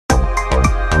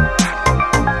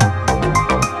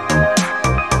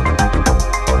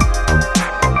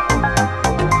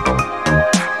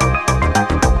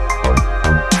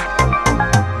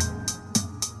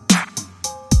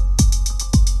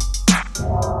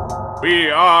We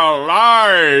are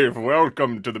live!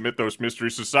 Welcome to the Mythos Mystery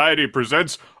Society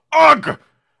presents Ugh!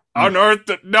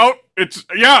 Unearthed. No,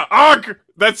 Ugh!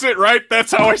 That's it, right?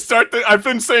 That's how I start I've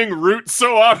been saying root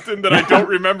so often that I don't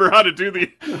remember how to do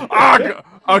the Ugh!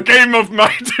 A game of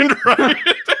might and right.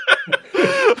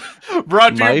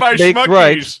 Brought to you by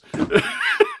Schmuckies.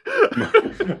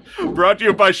 Brought to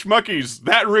you by Schmuckies.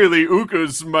 That really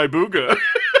oogas my booga.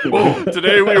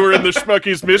 Today we were in the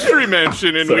Schmuckies Mystery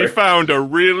Mansion and we found a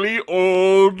really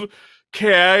old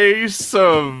case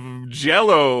of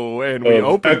Jello, and we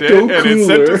opened it, and it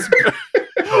sent us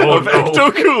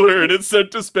Ecto Cooler, and it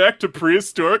sent us back to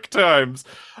prehistoric times.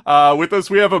 With us,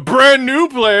 we have a brand new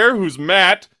player who's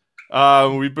Matt.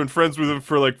 We've been friends with him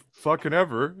for like fucking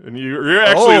ever, and you're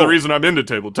actually the reason I'm into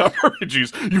tabletop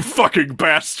RPGs. You fucking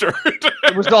bastard!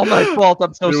 It was all my fault.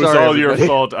 I'm so sorry. It was all everybody. your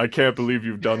fault. I can't believe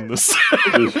you've done this.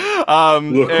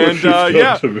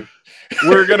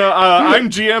 We're gonna. I'm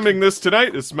GMing this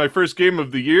tonight. This is my first game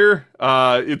of the year.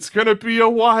 It's gonna be a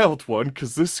wild one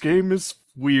because this game is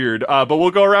weird. But we'll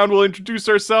go around. We'll introduce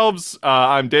ourselves.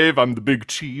 I'm Dave. I'm the big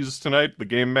cheese tonight, the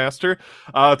game master.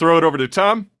 Throw it over to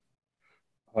Tom.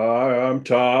 Hi, I'm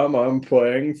Tom. I'm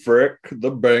playing Frick,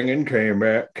 the banging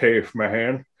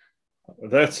caveman.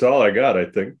 That's all I got, I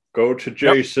think. Go to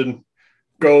Jason. Yep.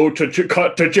 Go to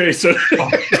cut to Jason.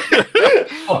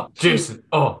 Jason.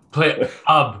 Play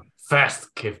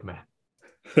fast caveman.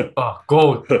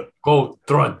 Go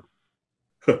Thrun.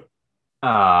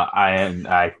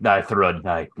 I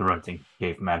Thrunting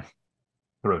caveman.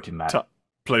 Throating Matt.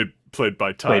 Played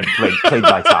by Ty. Played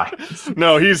by Ty.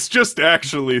 No, he's just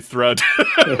actually Thrud.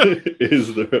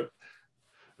 Is there?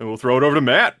 And we'll throw it over to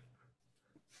Matt.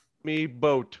 Me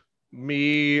boat.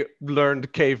 Me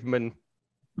learned caveman.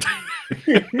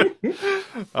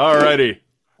 Alrighty.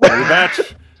 With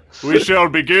that, we shall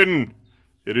begin.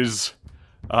 It is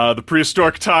the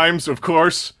prehistoric times, of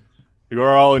course. You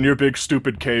are all in your big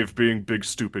stupid cave being big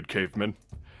stupid cavemen.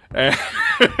 And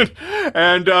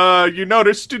you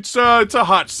noticed it's a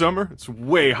hot summer. It's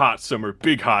way hot summer.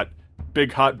 Big hot,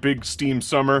 big steam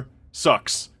summer.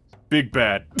 Sucks. Big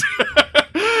bad.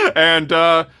 And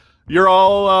you're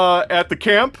all at the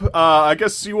camp. I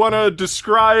guess you want to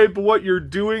describe what you're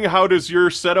doing. How does your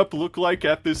setup look like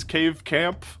at this cave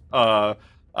camp? What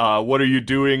are you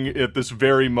doing at this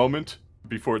very moment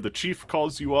before the chief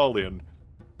calls you all in?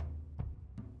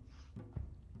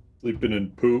 Sleeping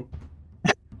in poo.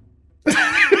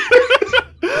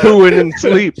 Pooing in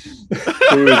sleep.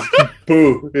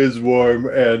 Poo is warm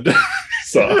and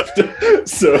soft.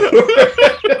 So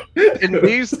in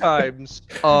these times,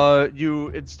 you,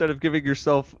 instead of giving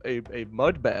yourself a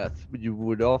mud bath, you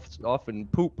would often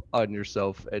poop on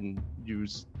yourself and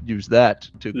use that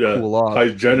to cool off.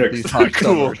 Hygienics these hot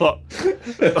cool off.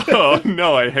 Oh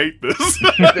no, I hate this.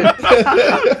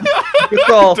 It's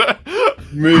all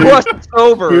crusts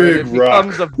over and it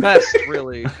becomes a vest,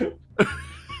 really.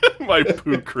 My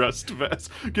poo crust vest.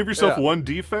 Give yourself one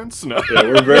defense? No. Yeah,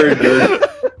 we're very dirty.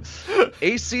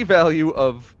 AC value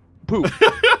of poop.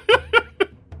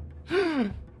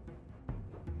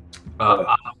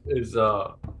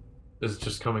 Is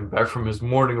just coming back from his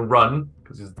morning run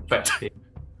because he's the fat kid.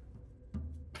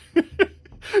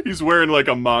 He's wearing like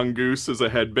a mongoose as a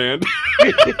headband.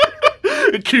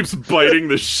 It keeps biting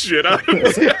the shit out of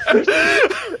his head.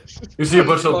 You see a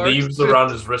bunch of leaves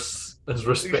around his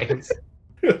wristbands.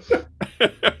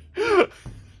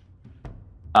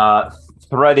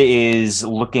 Thread is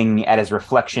looking at his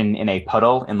reflection in a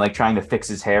puddle and like trying to fix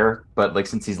his hair, but like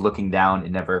since he's looking down,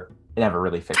 it never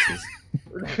really fixes.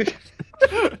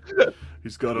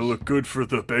 He's got to look good for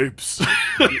the babes.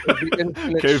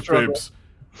 Cave struggle. Babes.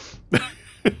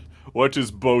 What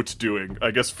is Boat doing?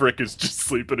 I guess Frick is just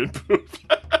sleeping in poop.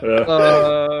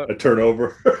 I turn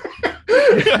over.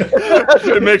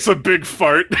 It makes a big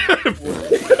fart.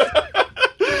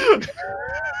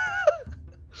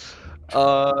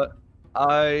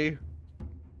 I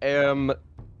am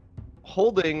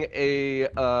holding a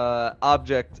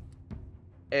object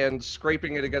and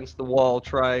scraping it against the wall,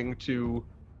 trying to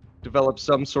develop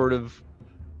some sort of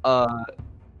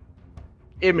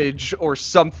image or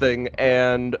something,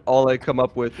 and all I come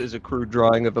up with is a crude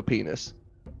drawing of a penis.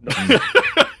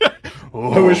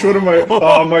 I wish one of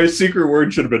my secret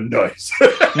word should have been nice.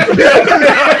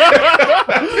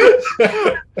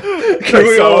 Can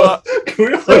we all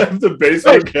have the base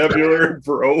vocabulary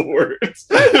bro words?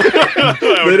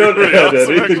 They don't add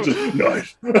anything, just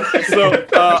nice. So,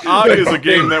 Og is a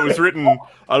game that was written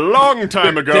a long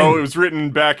time ago. It was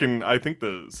written back in, I think,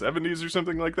 the 70s or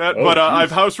something like that. Oh, but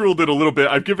I've house ruled it a little bit.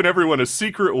 I've given everyone a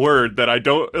secret word that I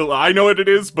know what it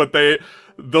is, but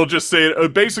they'll just say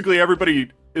it. Basically,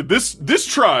 everybody, this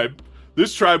tribe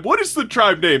This tribe, what is the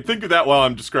tribe name? Think of that while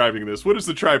I'm describing this. What is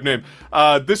the tribe name?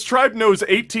 This tribe knows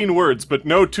 18 words, but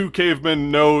no two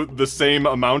cavemen know the same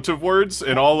amount of words,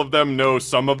 and all of them know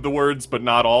some of the words, but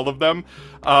not all of them.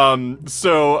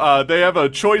 So they have a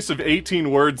choice of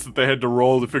 18 words that they had to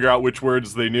roll to figure out which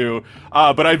words they knew.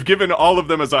 But I've given all of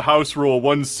them as a house rule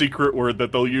one secret word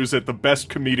that they'll use at the best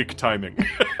comedic timing.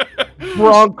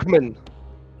 Bronkman.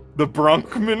 The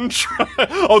Bronkman tribe?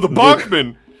 Oh, the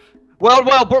Bonkman! Well,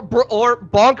 or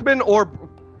Bonkman, or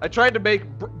I tried to make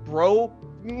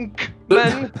Bronkman.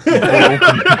 The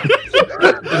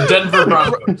Denver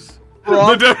Broncos.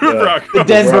 The Denver Broncos. The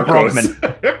Denver Bronkman.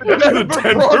 The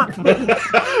Denver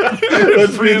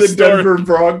Let's be the Denver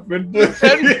Bronkman.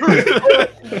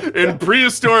 In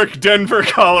prehistoric Denver,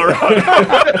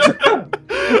 Colorado.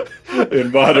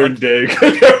 In modern day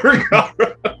Denver,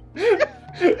 Colorado.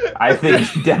 I think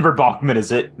Denver Bachman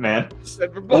is it, man.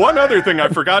 One other thing I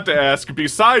forgot to ask,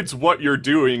 besides what you're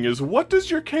doing, is what does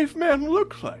your caveman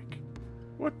look like?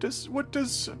 What does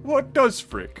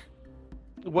Frick?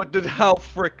 How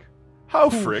Frick? How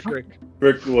Frick?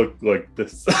 Frick looked like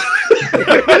this.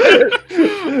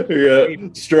 Yeah,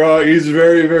 strong. He's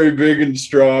very, very big and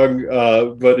strong,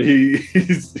 but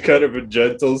he's kind of a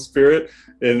gentle spirit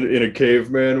in a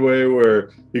caveman way,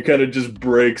 where he kind of just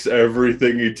breaks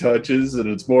everything he touches, and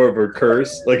it's more of a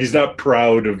curse. Like, he's not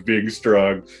proud of being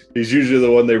strong. He's usually the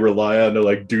one they rely on to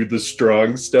like do the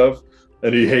strong stuff,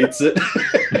 and he hates it.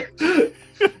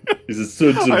 He's a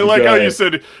sensitive I like guy. how you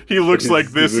said he looks He's like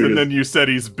this, the and then you said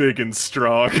he's big and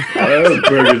strong. I am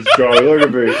big and strong. Look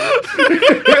at me.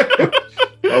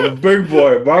 I'm a big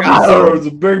boy. Mama said I was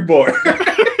a big boy.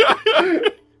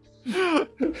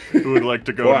 Who would like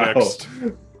to go Wow. next?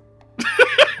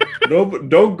 No,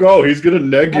 don't go. He's gonna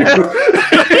neg you.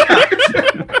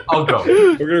 I'll go.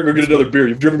 We're gonna go get another beer.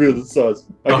 You've driven me to the sauce.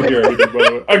 I can hear everything, by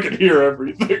the way. I can hear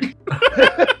everything.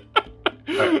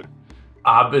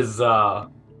 Ab is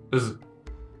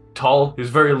tall. He's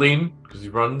very lean because he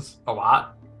runs a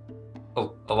lot,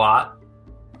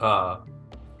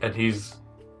 and he's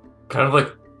kind of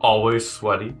like always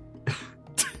sweaty.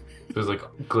 He's like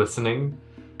glistening.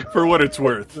 For what it's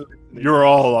worth, you're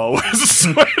all always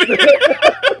sweating.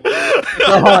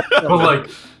 but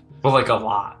like a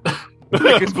lot. But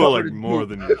like more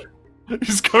than you.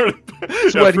 He's covered.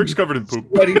 Yeah, Frick's covered in poop.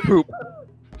 Sweaty poop.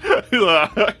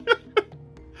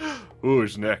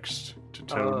 Who's next to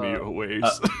tell me your ways?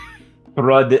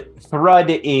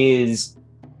 Thrud is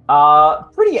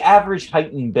pretty average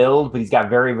height and build, but he's got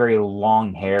very, very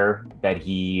long hair that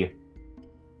he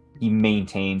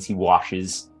maintains. He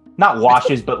washes. Not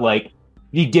washes, but like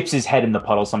he dips his head in the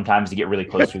puddle sometimes to get really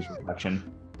close to his reflection.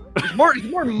 He's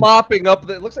more mopping up.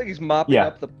 It looks like he's mopping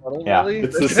up the puddle. Yeah. Really,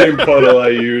 It's the same puddle I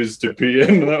use to pee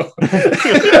in, though.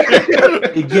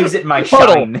 It gives it my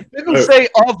Puddle. shine. Didn't say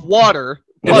of water.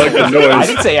 I like the noise. I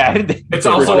didn't say I didn't. It's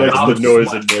It also reflects the Ab's noise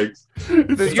sweat. it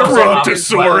makes. Your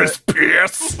Brontosaurus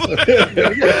piss.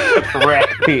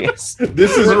 Correct piece.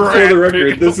 This is, for Right. the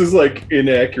record, this is like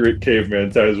inaccurate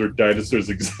caveman times where dinosaurs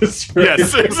exist. Right?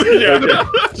 Yes, yeah.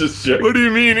 Okay, just check. What do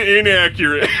you mean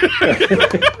inaccurate?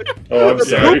 Oh, I'm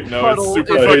sorry. No, it's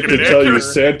super I hate fucking to tell you, accurate.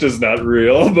 Santa's not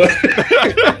real, but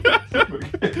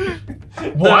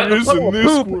What? There is in this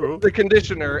Poop, world. the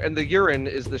conditioner, and the urine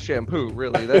is the shampoo.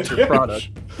 Really, that's your product.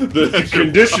 the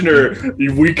conditioner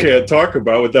we can't talk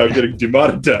about without getting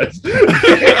demonetized.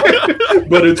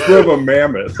 But it's from a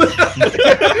mammoth.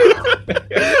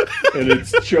 And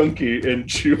it's chunky and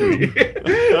chewy.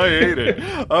 I hate it.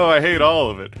 Oh, I hate all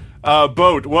of it.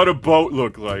 Boat. What a boat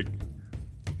look like?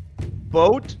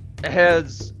 Boat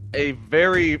has a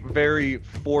very, very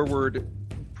forward,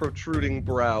 protruding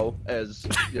brow, as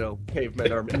you know,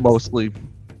 cavemen are mostly,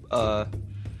 oh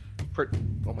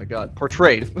my god,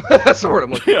 portrayed. That's the word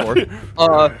I'm looking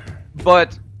for.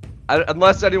 But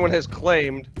unless anyone has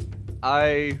claimed,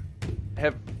 I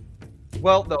have.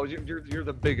 Well, no, you're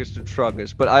the biggest and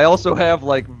strongest, but I also have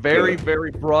like very, very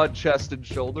broad chest and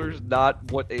shoulders.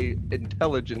 Not what a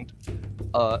intelligent,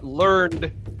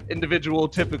 learned individual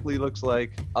typically looks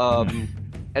like.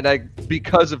 And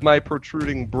because of my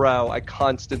protruding brow, I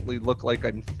constantly look like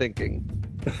I'm thinking.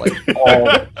 Like all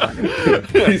the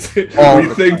time.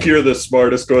 We think you're the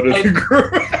smartest one in the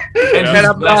group. And And his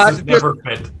I'm glasses not never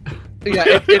fit.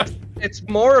 Yeah, it's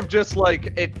more of just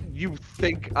like you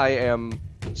think I am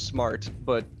smart,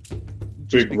 but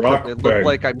just Big rock because it bang. look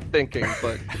like I'm thinking,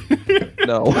 but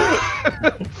no.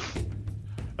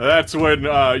 That's when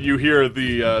you hear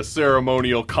the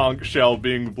ceremonial conch shell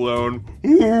being blown.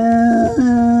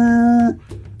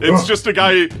 It's just a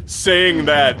guy saying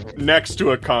that next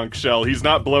to a conch shell. He's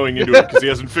not blowing into it because he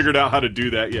hasn't figured out how to do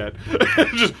that yet.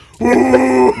 Just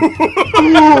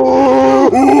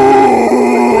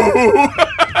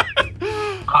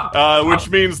which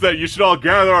means that you should all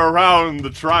gather around the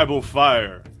tribal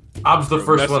fire. Ob's the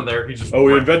first one there. He just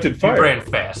we invented fire. He ran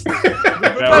fast.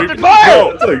 Yeah,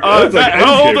 fire!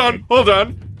 Hold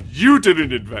on. You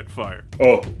didn't invent fire.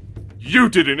 Oh. You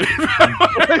didn't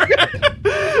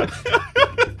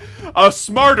A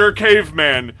smarter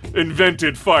caveman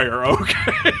invented fire,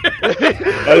 okay?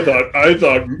 I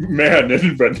thought man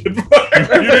invented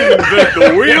fire. You didn't invent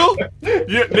the wheel?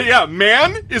 Yeah,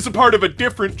 man is a part of a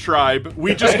different tribe.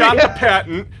 We just got the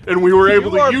patent, and we were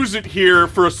able to use it here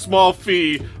for a small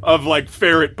fee of, like,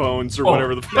 ferret bones or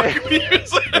whatever the fuck we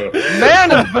use.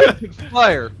 Man invented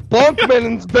fire. Bonkman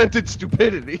invented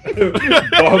stupidity.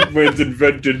 Bonkman's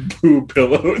invented poo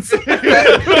pillows.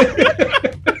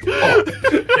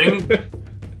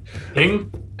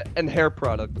 Ding. And hair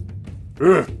product.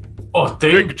 Oh,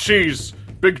 ding. Big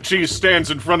Cheese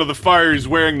stands in front of the fire. He's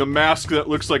wearing the mask that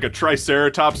looks like a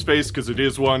Triceratops face, because it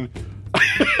is one.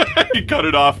 He cut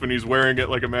it off and he's wearing it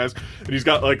like a mask. And he's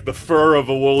got like the fur of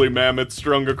a woolly mammoth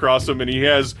strung across him, and he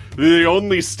has the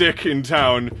only stick in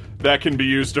town that can be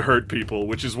used to hurt people,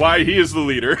 which is why he is the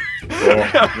leader.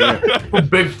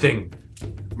 Big thing.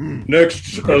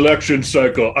 Next election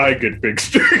cycle, I get big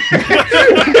stick.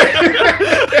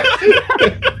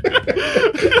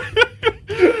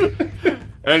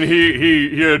 And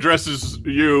he addresses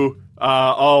you,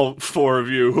 all four of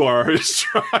you who are his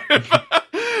tribe.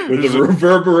 With the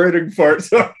reverberating fart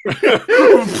sound.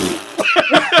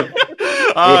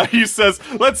 He says,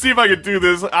 let's see if I can do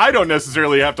this. I don't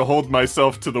necessarily have to hold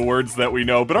myself to the words that we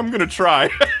know, but I'm gonna try.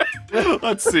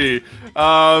 Let's see.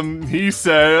 He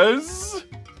says...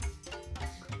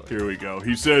 Here we go.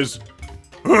 He says,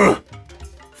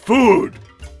 food.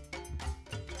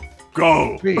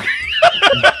 Go.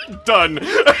 Done.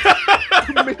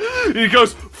 He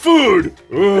goes, food.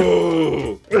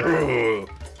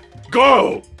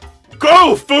 Go.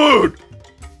 Go, food.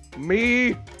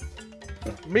 Me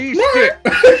stick.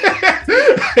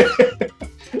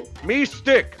 Me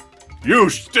stick. You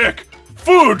stick.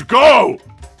 Food, go.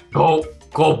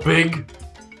 Go big.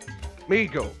 Me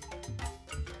go.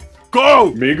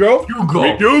 Go. Me go? You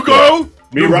go. You go.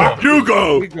 Me rock? You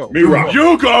go. Me go. Me rock?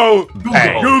 You go.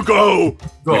 Bang. You go.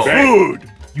 Go. Food.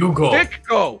 You go. Stick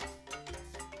go.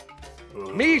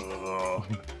 Me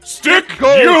Stick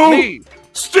go. you. Me.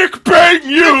 Stick bang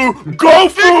you. Go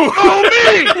food. Go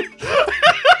me.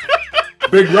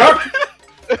 Big rock?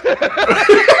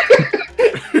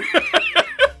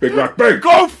 Big rock, bang!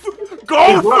 Go food. Big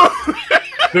rock.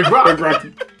 Big rock. Big rock,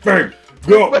 bang!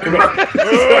 Go!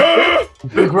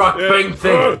 Big rock bang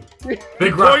thing.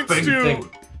 Big rock bang thing.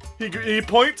 He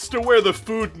points to where the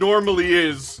food normally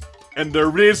is, and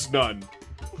there is none.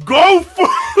 Go food.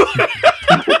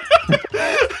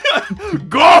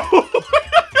 Go.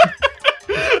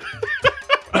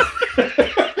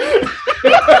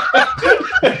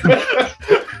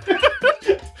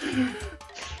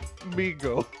 Me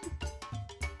go.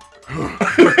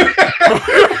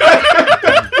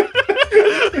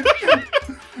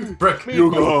 Brick. You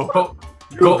go.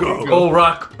 Go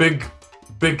rock big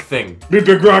thing. Big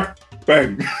rock,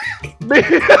 bang!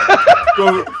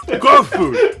 Go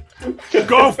food.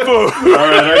 Go food.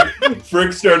 Alright,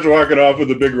 Frick starts walking off with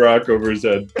a big rock over his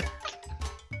head.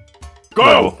 Go.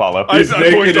 Red will follow. He's I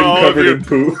naked point and to all of covered you. in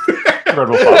poo. Red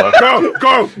will follow.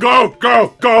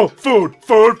 Go. Food.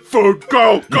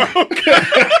 Go.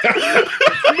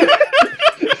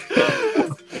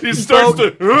 He starts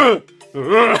to.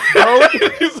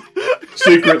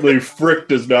 Secretly, Frick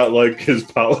does not like his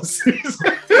policies.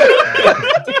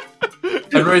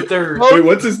 And right there. Wait,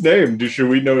 what's his name? Should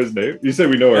we know his name? You said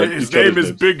we know His each other's name is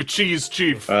names. Big Cheese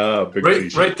Chief. Big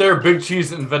cheese. Right there, Big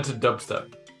Cheese invented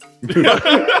dubstep. When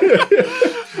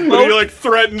he like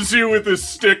threatens you with his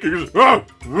stick, he goes,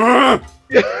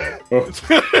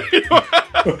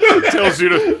 tells you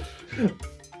to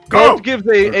go. Both gives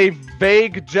a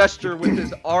vague gesture with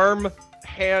his arm,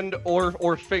 hand,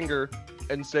 or finger,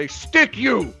 and say, "Stick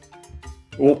you."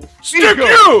 Oh. Stick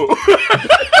you.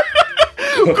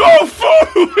 Go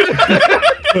food.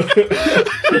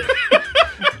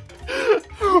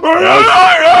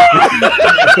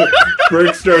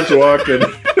 Frick starts walking.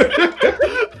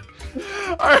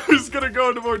 I was gonna go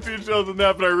into more detail than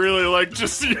that, but I really like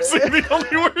just using the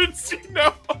only words you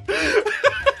know.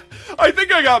 I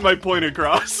think I got my point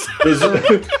across.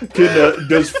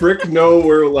 Does Frick know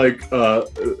where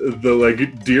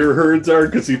the deer herds are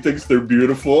because he thinks they're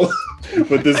beautiful?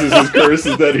 But this is his curse,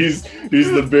 is that he's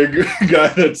the big guy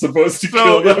that's supposed to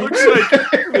kill So them. it looks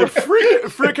like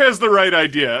Frick has the right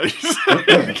idea.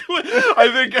 I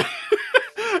think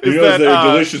he knows they're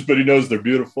delicious, but he knows they're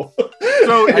beautiful.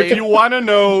 So if you want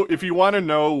to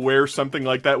know where something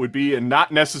like that would be, and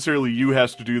not necessarily you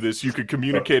has to do this, you could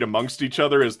communicate amongst each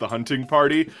other as the hunting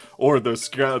party or the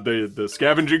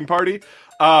scavenging party.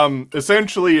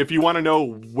 Essentially, if you want to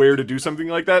know where to do something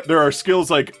like that, there are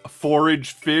skills like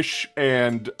forage, fish,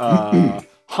 and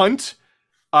hunt.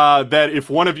 That if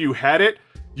one of you had it,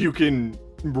 you can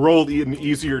roll an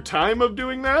easier time of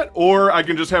doing that, or I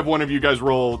can just have one of you guys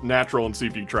roll natural and see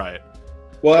if you try it.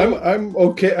 Well, I'm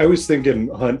okay. I was thinking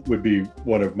hunt would be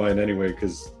one of mine anyway,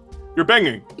 because You're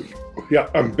banging. yeah,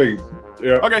 I'm big.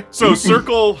 Yeah. Okay, so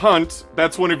circle hunt,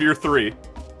 that's one of your 3.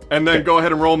 And then go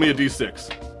ahead and roll me a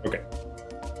d6. Okay.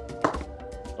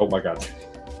 Oh my god.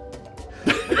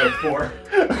 I got 4.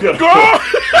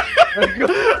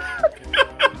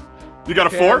 You got a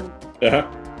 4? Uh-huh.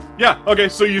 Yeah, okay,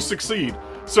 so you succeed.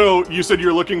 So you said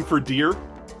you're looking for deer?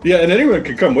 Yeah, and anyone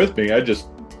can come with me. I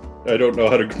don't know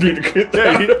how to communicate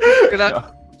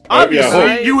that.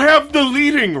 Obviously, you have the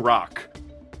leading rock.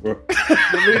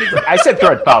 I said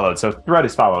Thread followed, so Thread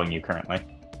is following you currently.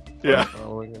 Yeah.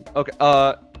 Okay.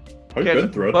 I've Can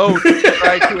been through both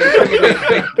try to intimidate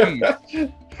Big Cheese?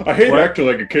 I hate acting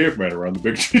like a caveman around the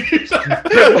big cheese.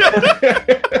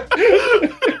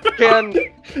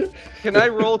 Can I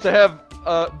roll to have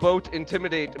Boat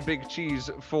intimidate Big Cheese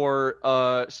for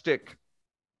stick?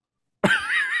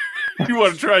 You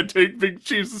want to try and take Big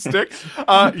Cheese's stick?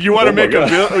 You want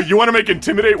to you want to make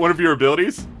intimidate one of your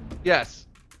abilities? Yes.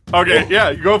 Okay,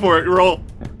 yeah, go for it. Roll.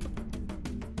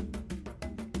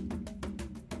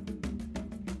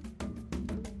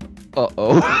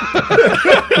 Uh-oh.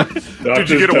 Did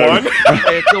you get a 1?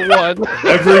 It's a 1.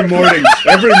 Every morning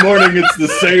it's the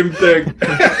same thing.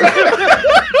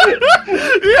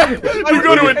 Yeah, you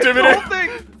go to intimidate.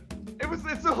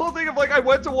 It's the whole thing of like I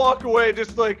went to walk away,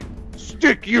 just like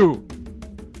stick you.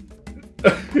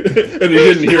 And he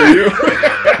didn't hear you.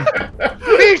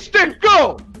 Me stick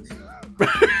go.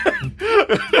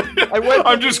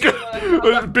 I'm just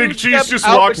gonna. Big Cheese just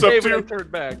walks up to you.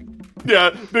 Turned back.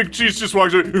 Yeah, Big Cheese just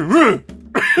walks up.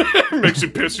 Makes you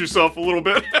piss yourself a little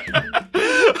bit.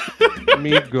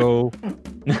 Me go.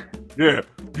 Yeah,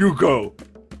 you go.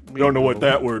 Don't know what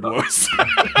that word was.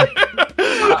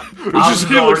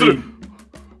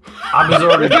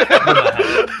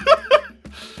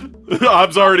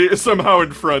 Ob's already somehow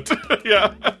in front.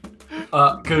 Yeah.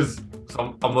 Because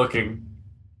I'm looking.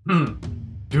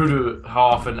 Due to how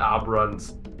often Ob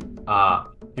runs,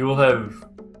 he will have.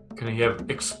 Can he have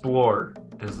explore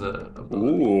as a?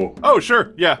 Ooh. Oh,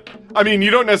 sure. Yeah. I mean, you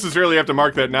don't necessarily have to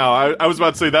mark that now. I was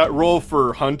about to say that roll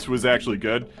for hunt was actually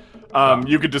good.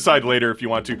 You could decide later if you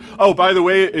want to. Oh, by the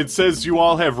way, it says you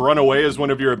all have run away as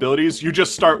one of your abilities. You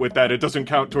just start with that. It doesn't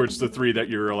count towards the 3 that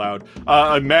you're allowed.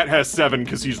 Matt has 7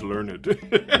 because he's learned.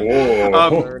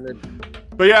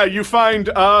 But yeah, you find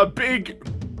big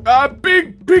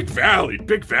valley.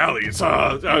 Big valleys.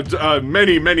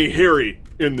 Many hairy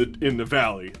in the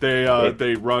valley.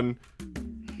 They run.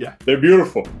 Yeah, they're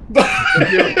beautiful.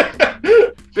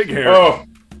 Big hair. Oh.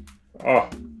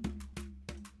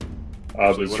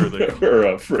 Actually, what are they?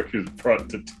 We're freaking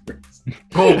prostitutes.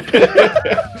 Go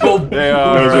They He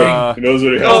are. knows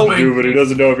what he has to do, but he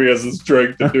doesn't know if he has the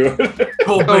strength to do it.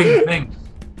 Go big thing.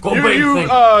 Go big thing.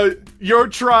 Your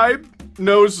tribe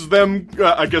knows them.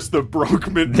 I guess the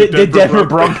Bronkmen. The Denver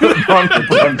Bronkmen.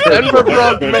 Denver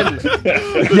Bronkmen.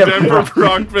 The Denver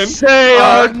Bronkmen. Say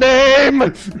our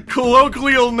name.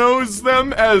 Colloquial knows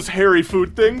them as hairy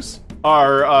food things.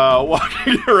 Are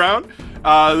walking around.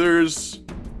 There's.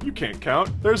 You can't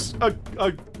count. There's a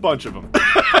bunch of them.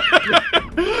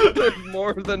 There's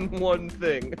more than one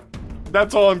thing.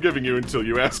 That's all I'm giving you until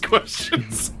you ask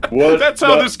questions. What? That's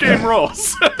how this game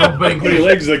rolls. Go big How many thing.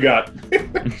 legs they got?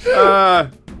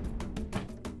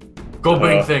 Go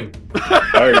big thing.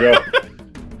 There you go.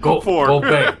 Go 4. Go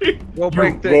big. Go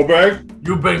big Go thing. back.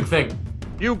 You big thing.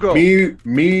 You go.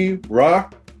 Me,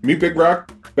 rock. Me, big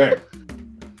rock. Bang.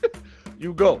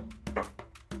 You go.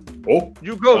 Oh.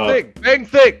 You go thing. Bang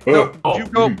thing. No, Oh. you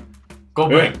go. Go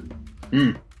big.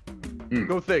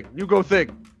 Go thing. You go thing.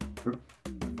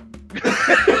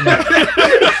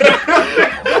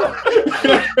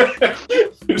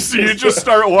 So you just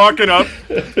start walking up.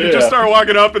 You just start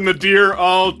walking up, and the deer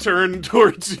all turn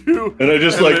towards you. And I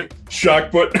just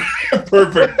shock put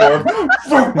perfect form.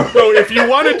 So if you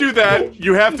want to do that,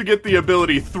 you have to get the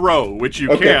ability throw, which you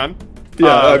can.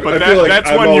 Yeah, but I feel like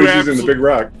that's I'm when always you using the big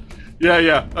rock.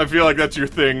 Yeah. I feel like that's your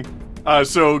thing.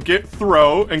 So get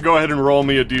throw and go ahead and roll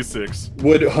me a d6.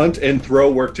 Would hunt and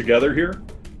throw work together here?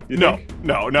 No,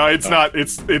 it's not.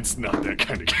 It's not that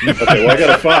kind of game. Okay, well I got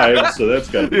a 5, so that's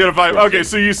good. You got a 5. Okay,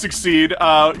 so you succeed.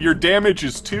 Your damage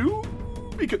is 2.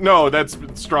 because no, that's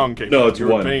strong caveman. No, it's You're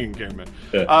one. banging caveman.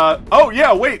 Yeah. Oh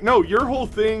yeah, wait, no, your whole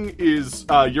thing is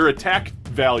your attack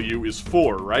value is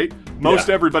 4, right? Most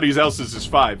everybody's else's is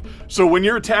 5. So when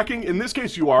you're attacking, in this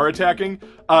case, you are attacking.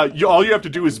 All you have to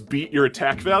do is beat your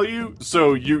attack value.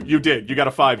 So you did. You got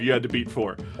a 5. You had to beat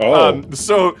 4. Oh.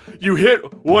 So you hit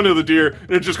one of the deer,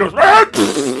 and it just goes, and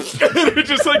it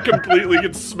just like completely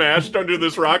gets smashed under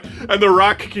this rock, and the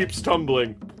rock keeps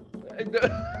tumbling.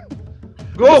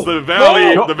 Go! The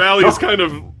valley, Go! the valley is kind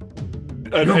of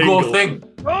an You angle. go thing.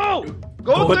 Go!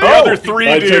 Go! But there! the other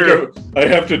 3 deer. I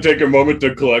have to take a moment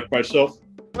to collect myself.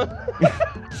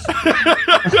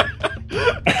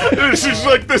 This is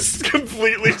like this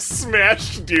completely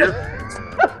smashed deer.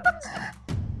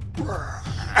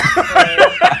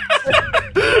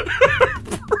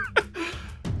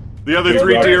 The other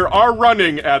 3 deer are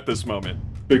running at this moment.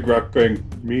 Big rock bang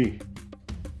me.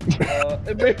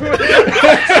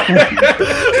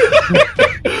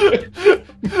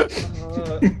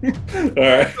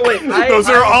 Alright. Wait, Those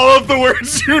are all of the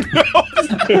words you know.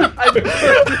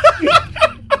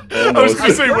 I was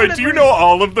gonna say, wait, do you know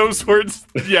all of those words?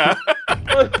 Yeah.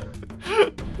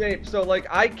 Dave, so like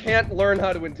I can't learn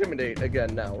how to intimidate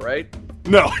again now, right?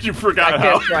 No, you forgot I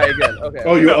how. can't try again. Okay.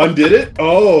 Oh, you undid it?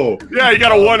 Oh. Yeah, he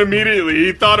got a 1 immediately.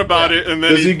 He thought about it, and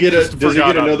then Does he get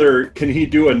forgot how. another? Can he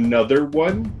do another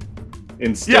one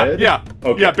instead? Yeah.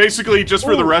 Okay. Yeah, basically, just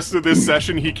for the rest of this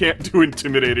session, he can't do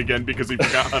Intimidate again because he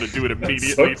forgot how to do it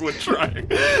immediately sucks. when trying.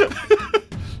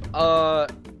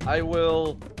 I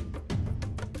will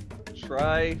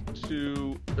try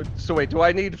to. So wait, do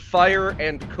I need fire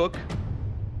and cook?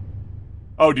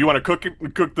 Oh, do you want to cook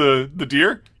the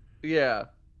deer? Yeah.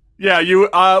 Yeah,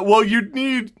 well, you'd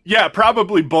need,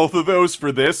 probably both of those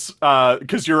for this,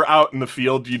 because you're out in the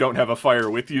field, you don't have a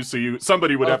fire with you, so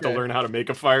somebody would have to learn how to make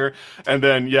a fire, and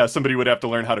then, somebody would have to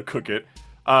learn how to cook it.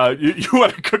 You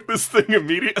want to cook this thing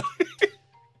immediately?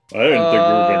 I didn't think we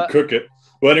were gonna cook it.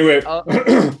 Well, anyway,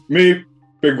 me,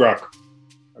 Big Rock.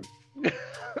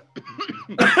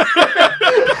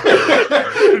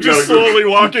 Just slowly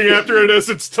walking after it as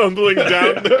it's tumbling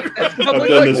down. It's probably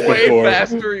done like this way before.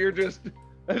 faster. You're just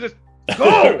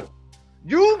go.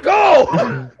 You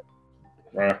go.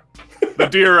 The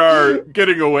deer are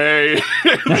getting away.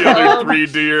 The other 3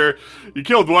 deer, you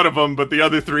killed one of them, but the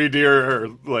other 3 deer are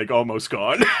like almost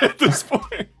gone at this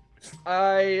point.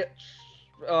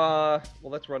 Well,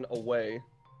 let's run away.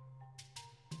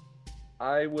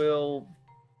 I will.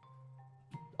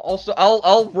 Also,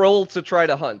 I'll roll to try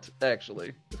to hunt.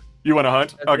 Actually, You want to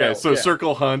hunt? Okay, go, so yeah.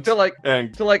 circle hunt to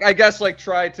and I guess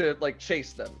try to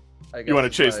chase them. I guess you want to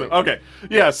chase them. Okay,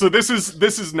 yeah. So this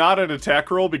is not an attack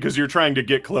roll because you're trying to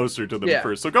get closer to them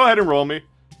first. So go ahead and roll me.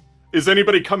 Is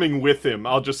anybody coming with him?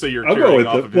 I'll just say you're I'll go carrying with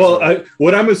off it. of his Well, roll.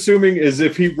 what I'm assuming is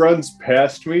if he runs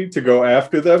past me to go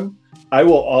after them, I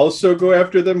will also go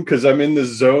after them because I'm in the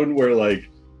zone where like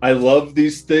I love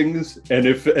these things, and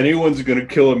if anyone's gonna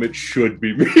kill him, it should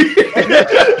be me.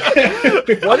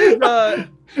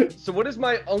 What is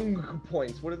my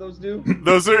points? What do those do?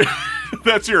 Those are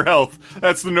that's your health.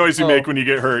 That's the noise you make when you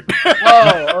get hurt.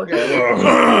 Oh, okay.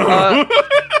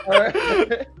 All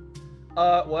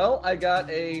right. Well, I got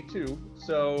a 2,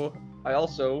 so I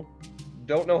also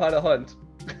don't know how to hunt.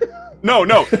 No,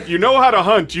 you know how to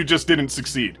hunt. You just didn't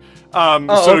succeed.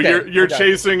 So okay. you're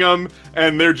chasing them,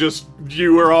 and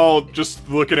you were all just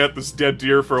looking at this dead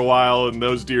deer for a while, and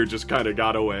those deer just kind of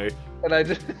got away. And I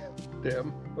just,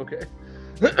 damn. Okay.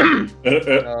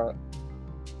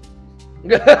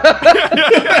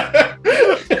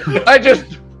 I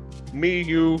just,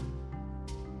 you,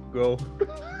 go.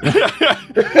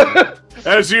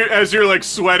 As you're like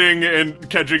sweating and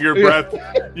catching your breath,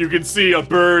 you can see a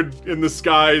bird in the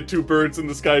sky. 2 birds in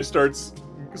the sky starts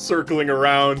circling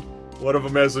around. One of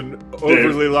them has an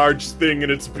overly large thing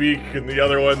in its beak, and the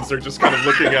other ones are just kind of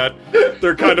looking at.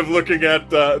 They're kind of looking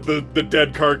at the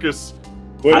dead carcass.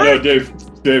 Wait, no, Dave.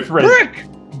 Brick!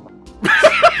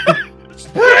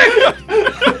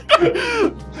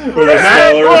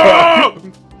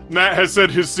 Matt has said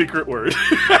his secret word.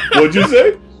 What'd you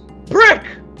say? Brick!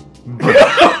 Brick.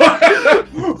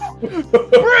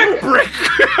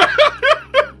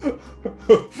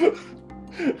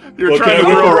 You're Well, trying to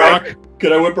throw a rock.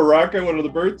 Can I whip a rock at one of the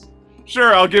birds?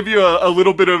 Sure, I'll give you a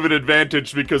little bit of an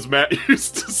advantage because Matt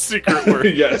used a secret word.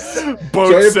 Yes.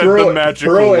 Both said the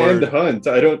magical throw word. and hunt.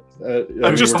 I don't.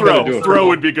 Just we're gonna do throw. it. Throw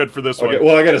would be good for this Okay. one.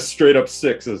 Well, I got a straight up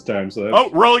 6 this time. So. That's... Oh,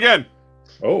 roll again.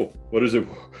 Oh, what is it?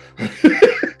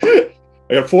 I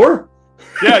got 4.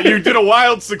 Yeah, you did a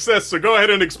wild success. So go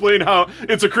ahead and explain how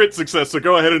it's a crit success. So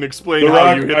go ahead and explain The how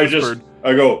rock. you hit I this just. bird.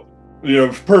 I go.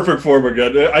 perfect form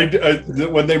again.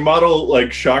 When they model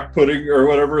like shock pudding or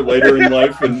whatever later in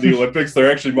life in the Olympics,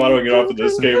 they're actually modeling it off of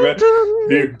this caveman.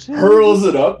 He hurls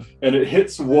it up and it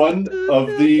hits one of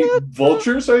the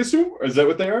vultures, I assume? Is that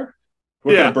what they are?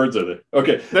 What kind of birds are they?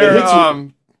 Okay. They're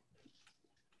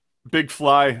big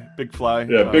fly.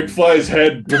 Yeah, Big Fly's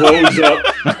head blows up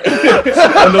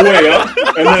on the way up,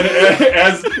 and then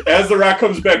as the rock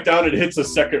comes back down, it hits a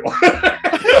second one.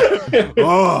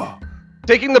 Oh.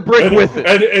 Taking the brick with it.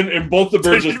 And both the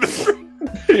birds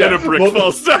And a brick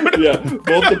falls down. Yeah,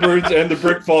 both the birds and the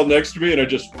brick fall next to me, and I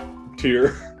just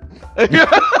tear.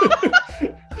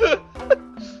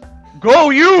 Go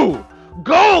you!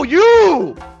 Go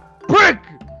you! Brick!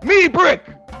 Me brick!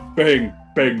 Bang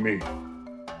me.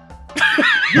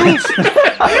 You!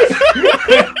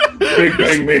 Big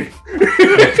bang me.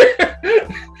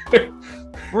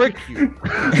 Brick you!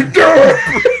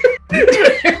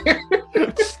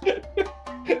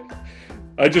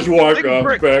 I just walk Big off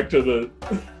brick. back to the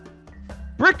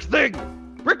Brick thing!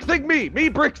 Brick thing me! Me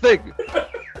brick thing!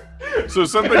 So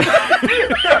something.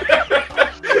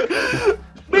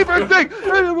 Me brick thing!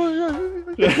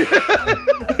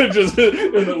 just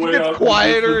in the way It gets out.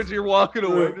 quieter as you're walking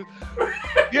away.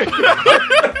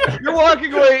 You're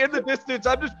walking away in the distance.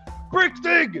 I'm just brick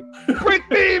thing! Brick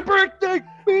me! Brick thing!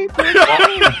 Me brick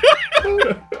thing!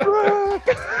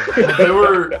 If they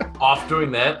were off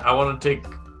doing that, I want to take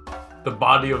the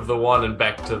body of the one and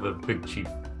back to the big chief.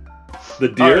 The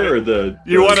deer or the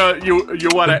You wanna The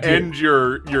deer. end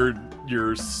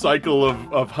your cycle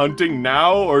of hunting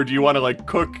now, or do you want to like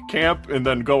cook camp and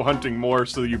then go hunting more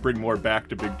so that you bring more back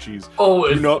to Big Cheese? Oh,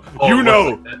 You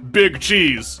know, Big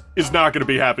Cheese is not going to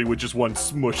be happy with just one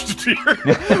smushed deer,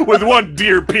 with one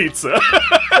deer pizza.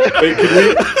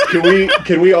 Wait,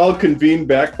 can we all convene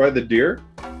back by the deer?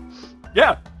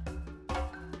 Yeah.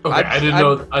 Okay, I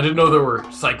didn't know there were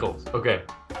cycles. Okay.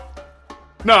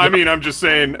 No, I mean, I'm just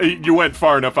saying, you went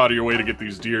far enough out of your way to get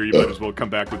these deer, you might as well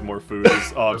come back with more food.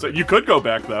 Is all I'm saying. You could go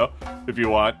back, though, if you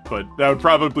want, but that would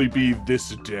probably be this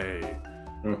day.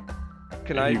 Can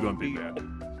And I you gonna be be mad.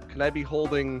 Can I be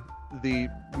holding the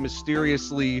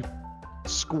mysteriously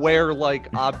square-like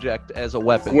object as a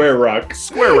weapon? Square rock.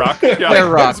 Square rock. Yeah, Square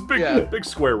rock, It's a big, yeah. big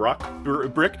square rock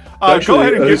brick. Actually, Go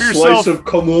ahead and a give slice yourself... of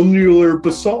columnar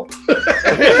basalt.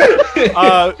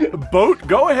 Boat,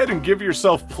 go ahead and give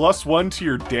yourself +1 to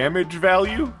your damage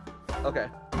value, Okay.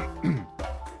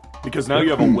 because now you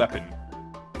have a weapon.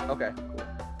 Okay. Cool.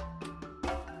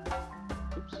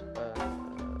 Oops.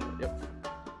 Yep.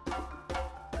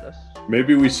 Yes.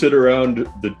 Maybe we sit around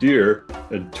the deer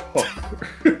and talk.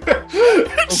 Oh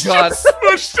God.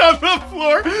 Smushed on the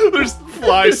floor. There's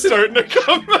flies starting to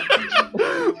come.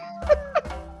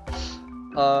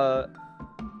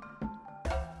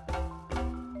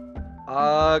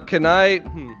 Can I?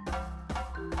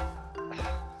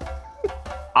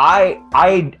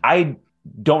 I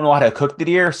don't know how to cook the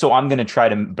deer, so I'm gonna try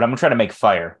to make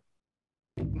fire.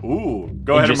 Ooh,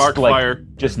 go ahead and just, mark like, fire.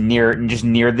 Just near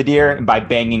the deer, and by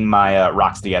banging my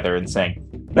rocks together and saying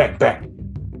bang bang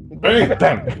Bang,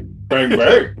 bang bang, bang.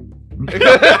 bang.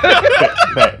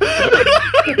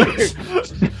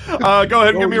 Go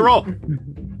ahead and give me a roll.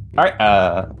 All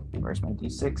right. Where's my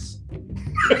d6?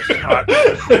 Hot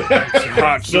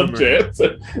Some summer. chance.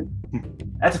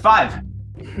 That's a 5.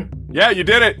 Yeah, you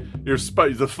did it.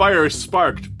 The fire is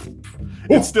sparked.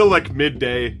 It's still like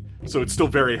midday, so it's still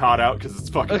very hot out because it's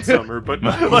fucking summer. But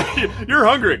like, you're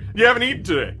hungry. You haven't eaten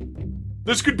today.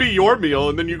 This could be your meal,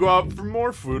 and then you go out for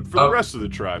more food for the rest of the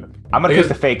tribe. I'm gonna put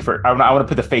the fake for. I want to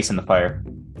put the face in the fire.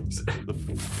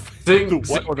 Sing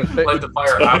what? light the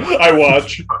fire. I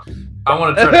watch. I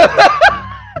want to try to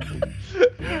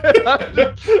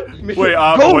Wait,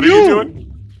 Go what are you doing?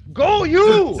 Go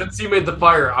you! Since you made the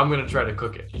fire, I'm gonna try to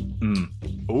cook it.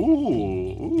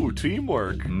 Ooh,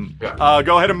 teamwork. Yeah.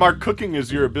 Go ahead and mark cooking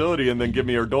as your ability, and then give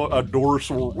me a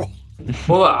dorsal roll.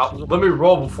 Hold on, let me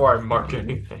roll before I mark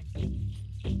anything.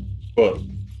 Well,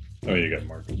 oh, you got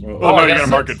mark. Well, Oh, no, I you got gotta a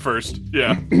mark 6. it first.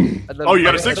 Yeah. And then Oh, you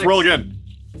got a I 6. Roll again.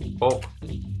 Oh,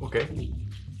 okay.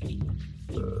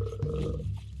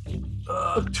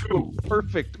 2.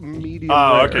 Perfect medium.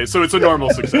 Oh, rare. okay. So it's a normal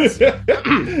success.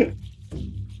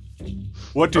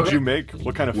 What did you make?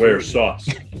 What kind of food? Where sauce?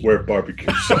 Where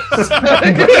barbecue sauce?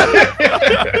 I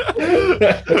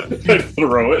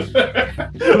throw it.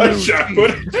 I shot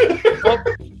put it. Oh,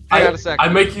 hang on a second.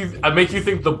 I make you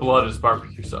think the blood is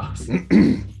barbecue sauce.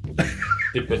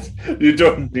 Dip it. You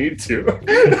don't need to.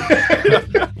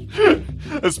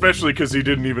 Especially because he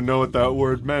didn't even know what that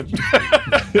word meant.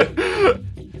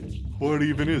 What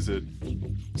even is it?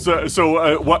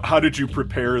 So, what? How did you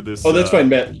prepare this? Oh, that's fine,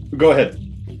 Matt. Go ahead.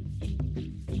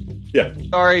 Yeah.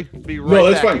 Sorry, be right No,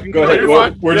 that's back. fine. Go ahead. You're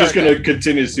We're fine. just gonna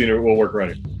continue seeing it. We'll work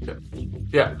around it.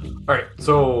 Yeah. All right.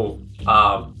 So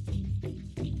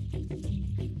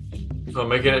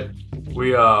making it.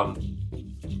 We Well,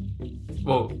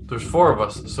 there's 4 of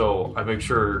us, so I make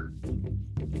sure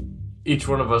each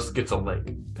one of us gets a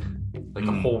leg, like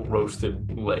a whole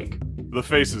roasted leg. The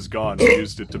face is gone. I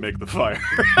used it to make the fire.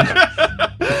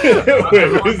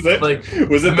 Wait,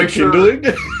 was it the kindling?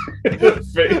 Face?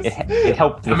 It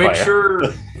helped the I make fire. sure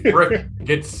Rick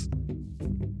gets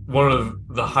one of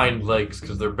the hind legs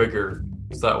because they're bigger,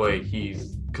 so that way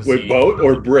he's. Wait, boat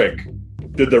or brick?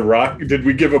 Did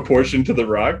we give a portion to the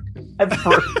rock? I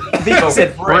think you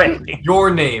said Brick.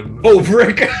 Your name. Oh,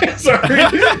 brick. Sorry.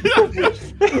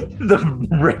 The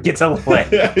Brick gets a leg.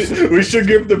 We should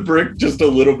give the brick just a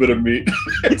little bit of meat.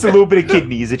 It's a little bit of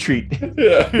kidney as a treat.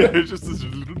 Yeah. It's just this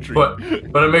little treat.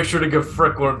 But I make sure to give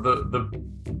Frick one of the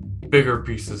bigger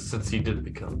pieces since he did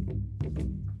become.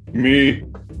 Me,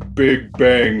 Big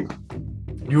Bang.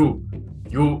 You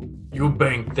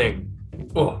bang thing.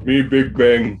 Oh. Me, Big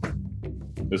Bang.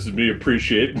 This is me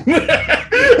appreciating.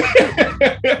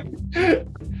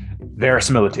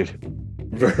 Verisimilitude.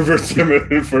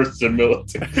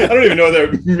 Verisimilitude. I don't even know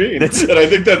what that means, and I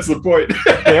think that's the point.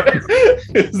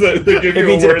 Is that they give It you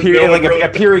means a word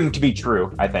appearing to be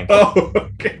true, I think. Oh,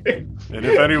 okay. And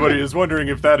if anybody is wondering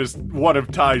if that is one of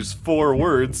Ty's 4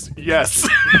 words, yes.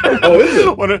 Oh, is it?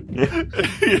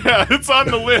 Yeah, it's on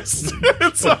the list.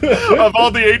 It's of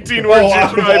all the 18 words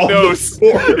out your of all tribe knows.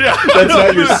 the 4. Yeah, That's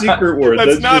not your secret word.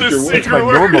 That's not a just your secret my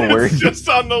word. normal word. It's just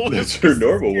on the list. That's your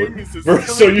normal word. Jesus.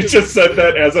 So you just said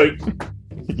that as I.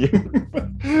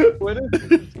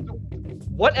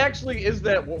 What actually is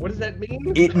that? What does that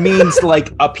mean? It means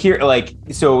like appear like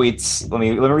so it's let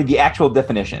me read the actual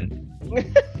definition.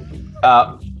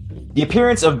 The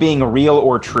appearance of being real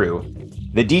or true.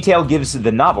 The detail gives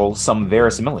the novel some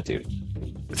verisimilitude.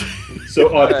 So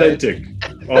authentic.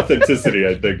 Authenticity,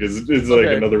 I think, is like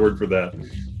Okay. another word for that.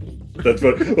 That's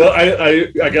what. Well,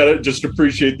 I gotta just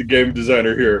appreciate the game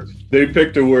designer here. They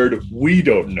picked a word we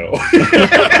don't know,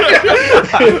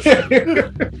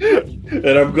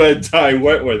 and I'm glad Ty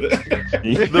went with it.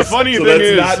 The funny So thing that's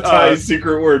is, not Ty's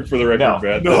secret word for the record, no.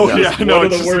 man. No, That's yeah, just no, one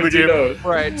of it's the just words the he game. knows.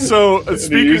 Right. so And he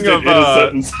speaking used it of in a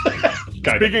sentence.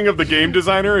 Kinda. speaking of the game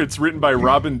designer, it's written by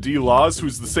Robin D. Laws,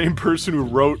 who's the same person who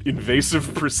wrote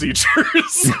Invasive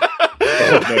Procedures.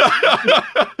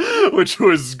 Which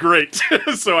was great.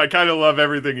 So I kind of love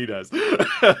everything he does.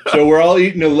 So we're all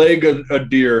eating a leg of a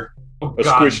deer, Oh, a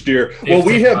God. squished deer. They Well,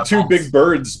 we take have my 2 balls. big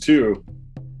birds too.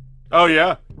 Oh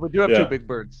yeah, We do have Yeah. 2 big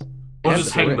birds. We'll And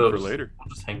just the hang ring. those for later. We'll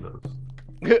just hang those.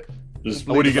 Just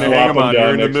What are you gonna flop hang them on? down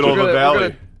You're in the next middle to of a We're gonna-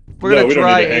 valley. We're no, gonna we don't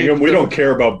try need to hang them. We don't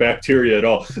care about bacteria at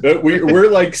all. We're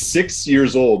like 6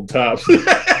 years old tops.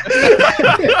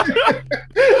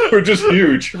 We're just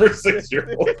huge. We're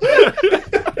 6-year-old.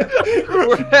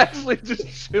 We're actually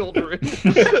just children.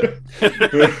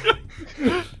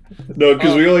 No,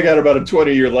 because we only got about a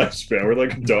 20-year lifespan. We're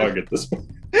like a dog at this point.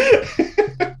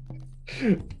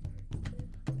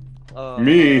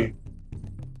 Me,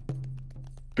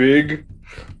 big.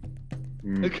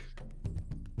 You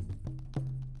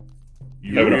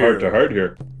Having a hear heart-to-heart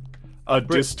here. a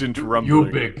distant You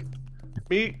rumbling.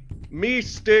 big. Me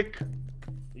stick.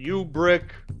 You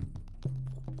brick.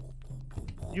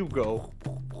 You go.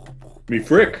 Me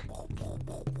frick.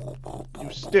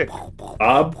 You stick.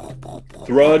 Ob.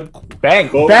 Thrud. Bang,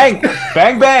 Oh. bang,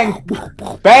 bang, bang,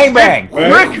 bang, bang,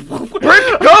 Brick!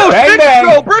 Brick, go! Bang, Stick, bang.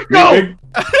 go! Brick, Me go! big. Me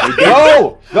big.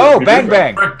 go, bang,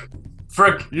 bang.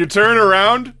 Frick. You turn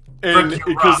around, and Frick,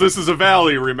 you because rock. this is a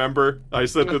valley, remember? I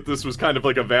said that this was kind of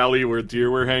like a valley where deer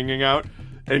were hanging out.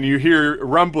 And you hear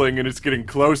rumbling, and it's getting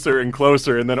closer and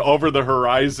closer. And then over the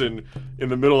horizon, in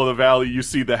the middle of the valley, you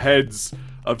see the heads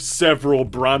of several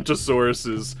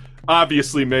brontosauruses,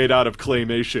 obviously made out of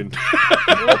claymation.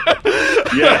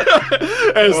 Yeah.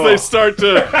 As Oh. they start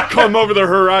to come over the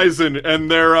horizon,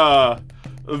 and they're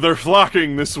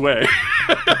flocking this way.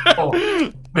 Oh,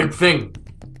 big thing.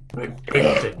 Big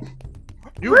thing.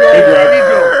 You Big go! rock. Me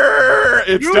go!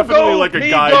 It's You definitely go, like a me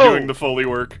guy go. doing the Foley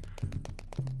work.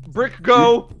 Brick,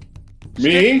 go! Me.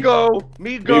 Stick, go!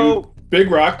 Me, go!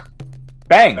 Big rock.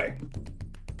 Bang,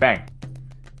 bang.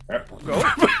 Go!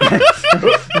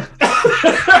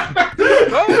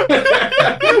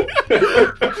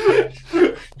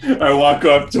 I walk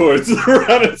up towards the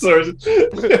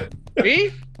Tyrannosaurus.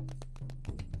 Me?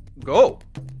 Go!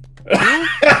 You?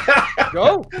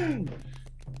 Go!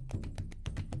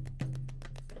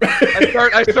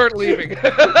 I start leaving. I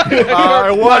I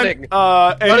start running.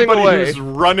 want anybody away. who's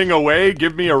running away,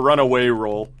 give me a runaway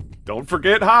roll. Don't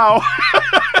forget how.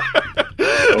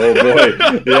 Oh boy.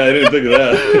 Yeah, I didn't think of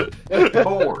that.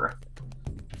 4.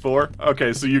 4?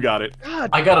 Okay, so you got it. God,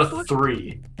 I got a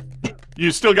 3.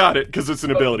 You still got it because it's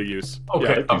an ability use.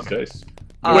 Okay. I like these dice.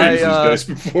 I, I've used these dice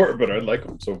before, but I like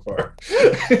them so far.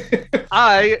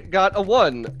 I got a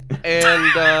 1, and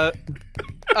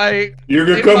You're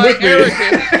gonna in come my with me.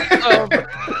 arrogance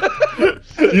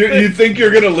You think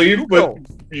you're gonna leave, but go.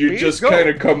 you Please just go. kind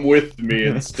of come with me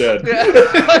instead.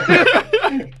 Yeah.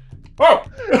 Oh!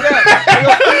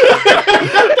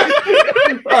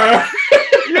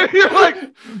 You're like,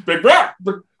 Big rock!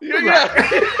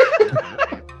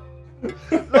 yeah.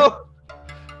 No,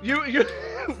 you,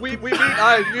 we meet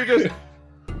eyes. You just,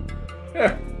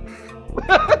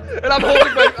 and I'm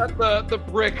holding the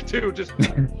brick too. Just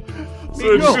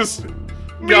So it's go. just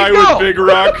guy go. with big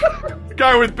rock,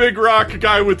 guy with big rock,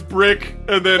 guy with brick,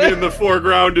 and then in the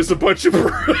foreground is a bunch of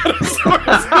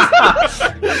Brontosaurus.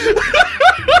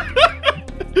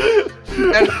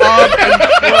 and Bob and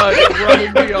Flood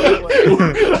running the other way.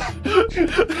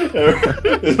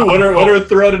 what are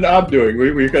Thrud and Ob doing?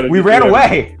 We kind of We ran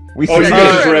away. We Oh, you succeeded.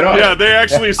 guys just ran off. Yeah, they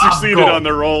actually succeeded go. on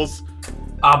their rolls.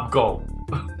 I'm go.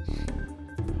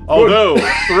 Although,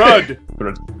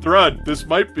 Thrud, this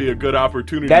might be a good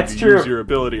opportunity That's to true. use your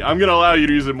ability. I'm going to allow you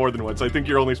to use it more than once. I think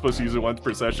you're only supposed to use it once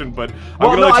per session, but I'm Well,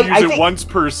 going to no, let you I use it think- once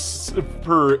per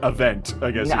event,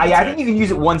 I guess. Yeah, I think you can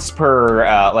use it once per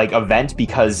event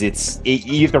because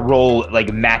you have to roll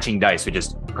like matching dice, which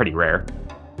is pretty rare.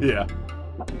 Yeah.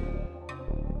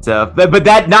 So, but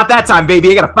that not that time,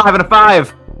 baby. I got a 5 and a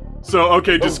 5. So,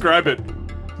 okay, describe it.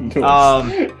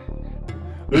 Nice.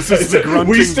 This is the grunting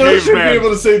we still should be caveman. able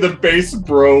to say the base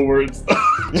bro words.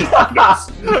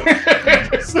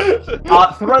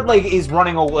 Thrud is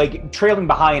running trailing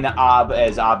behind Ob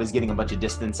as Ob is getting a bunch of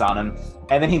distance on him,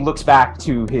 and then he looks back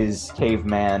to his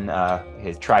caveman,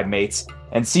 his tribe mates,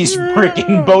 and sees Brick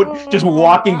and Boat just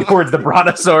walking towards the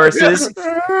Brontosauruses.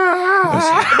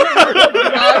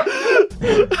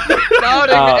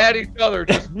 Nodding at each other.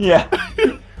 Just, Yeah.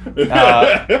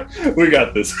 We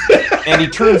got this. And he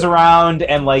turns around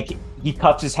and he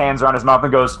cups his hands around his mouth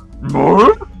and goes,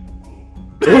 "More?"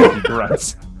 He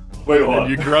grunts. Wait, hold And on.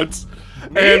 you grunts.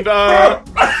 And,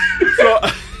 so,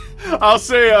 I'll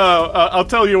say, I'll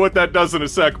tell you what that does in a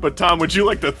sec, but Tom, would you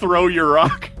like to throw your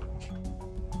rock?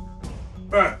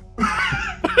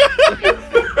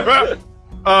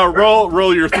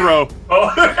 Roll your throw.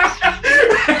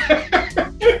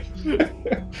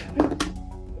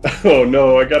 Oh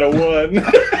no, I got a 1.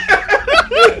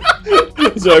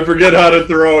 So I forget how to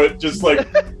throw it, just like.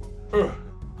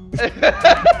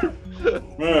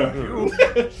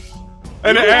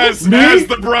 And as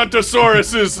the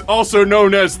Brontosaurus is also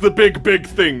known as the big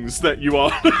things that you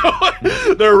all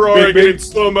know, they're roaring Big. in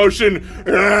slow motion.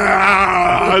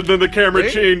 And then the camera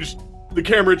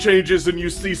changes and you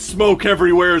see smoke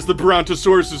everywhere as the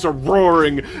Brontosauruses are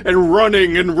roaring and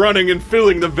running and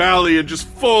filling the valley and just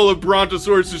full of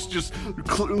Brontosauruses, just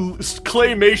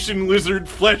claymation lizard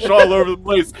flesh all over the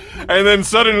place. And then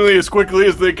suddenly, as quickly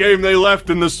as they came, they left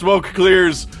and the smoke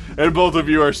clears. And both of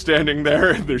you are standing there,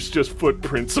 and there's just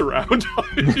footprints around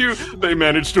on you. They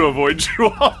managed to avoid you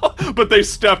all, but they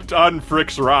stepped on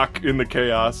Frick's rock in the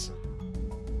chaos.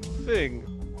 thing.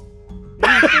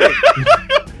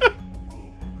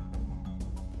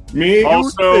 Me?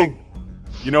 Also,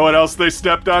 you know what else they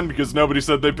stepped on because nobody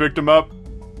said they picked them up?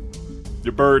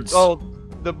 Your birds. Oh,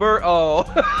 the bird. Oh.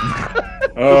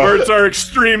 The birds are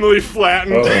extremely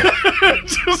flattened.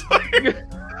 Just like...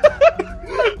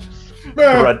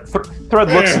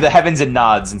 Thrud looks to the heavens and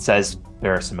nods and says,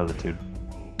 "Verisimilitude."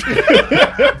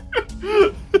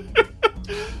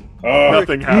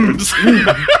 Nothing happens.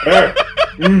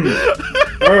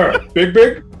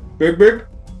 Big.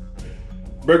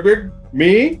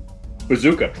 Me?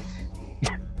 Bazooka.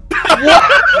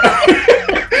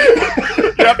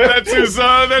 Yep, that's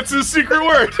his secret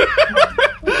word.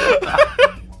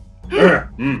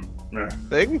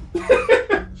 Thing?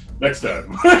 Next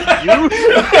time.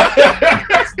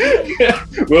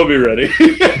 We'll be ready.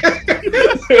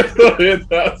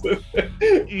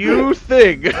 You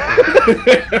thing.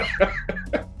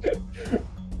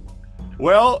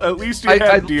 Well, at least you I-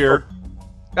 had deer.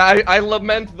 I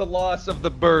lament the loss of the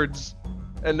birds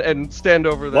and stand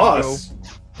over them. Loss.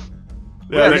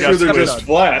 Yeah, I'm they sure got they're split just on.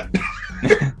 flat.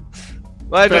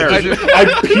 I Fair. just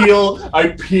I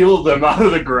peel them out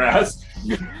of the grass.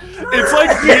 It's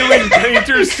like peeling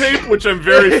painter's tape, which I'm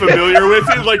very familiar with.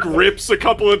 It like rips a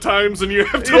couple of times, and you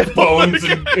have to pull it Bones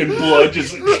again. and blood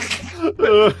just.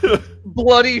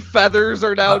 bloody feathers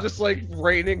are now just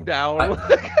raining down.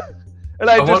 And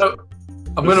I I just want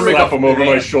I'm gonna Slap make him over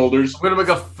my shoulders. I'm gonna make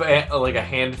a fan, like a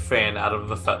hand fan out of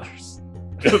the feathers.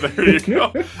 There you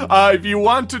go. If you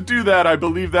want to do that, I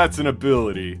believe that's an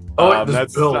ability. Oh,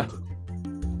 that's build.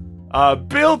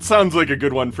 Build sounds like a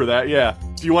good one for that. Yeah.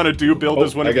 Do you want to do build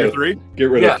as one of your 3? Get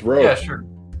rid of throw. Yeah, sure.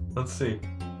 Let's see.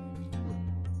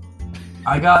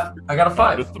 I got a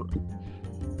 5.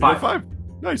 5.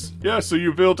 Nice. Yeah. So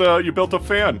you built a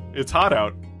fan. It's hot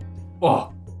out,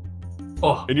 Oh.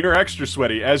 and you're extra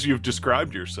sweaty as you've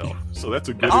described yourself. So that's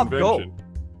a good Go. invention.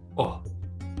 Oh.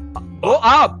 Go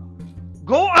up!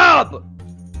 Go up!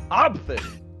 Up thing.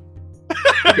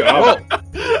 Big up.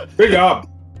 Big up.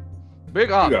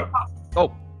 Big up. Big up.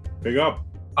 Oh. Big up.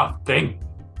 Ah, thing.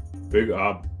 Big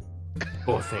up.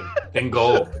 Oh, thing. Thing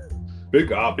go.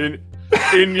 Big up. In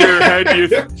your head,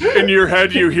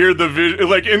 you hear the vision,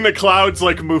 like in the clouds,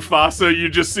 like Mufasa. You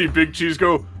just see Big Cheese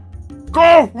go,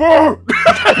 whoa!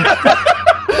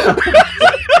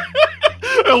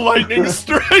 And lightning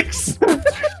strikes.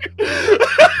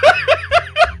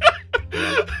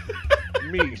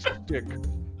 Me stick.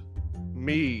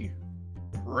 Me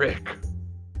Rick.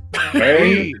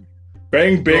 Bang.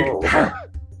 Bang big. Oh.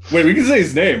 Wait, we can say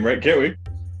his name, right? Can't we?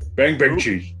 Bang big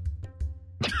cheese.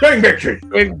 Bang big cheese.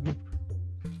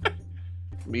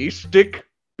 Me stick.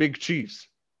 Big cheese.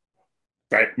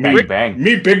 Bang. Bang, bang.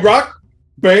 Me big rock.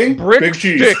 Bang. Brick big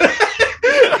cheese.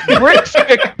 stick. Brick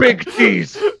stick. Big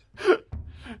cheese.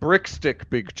 Brick stick.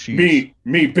 Big cheese.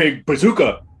 Me big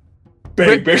bazooka.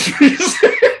 Bang big cheese.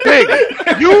 Big.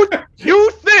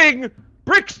 You thing.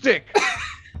 Brick stick.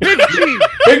 Big cheese.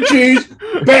 Big cheese.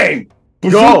 Bang.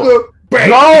 Bazooka. Bang.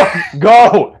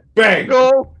 Go! Bang.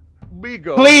 Go. Me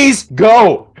go. Please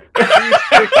go! There's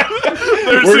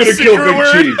We're a gonna kill secret Big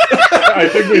word. Cheese. I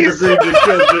think we've agreed to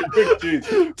kill Big Cheese.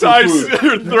 for Ty's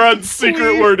food. Thron's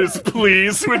secret word is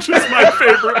please, which is my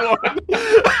favorite one.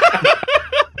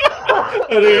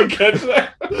 I didn't catch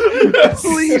that. That's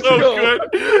Please so go. good.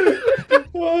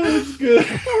 Oh, that's good.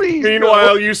 Please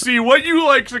Meanwhile, you see what you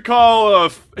like to call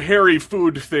a hairy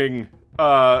food thing,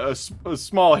 a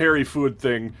small hairy food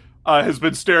thing, has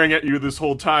been staring at you this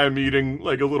whole time, eating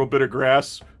like a little bit of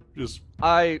grass. Just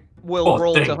I will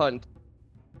roll thing. to hunt.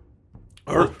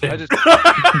 Oh, I thing.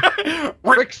 just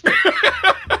brick stick.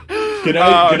 Can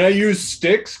I use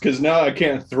sticks? Because now I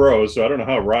can't throw, so I don't know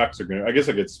how rocks are gonna. I guess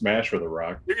I could smash with a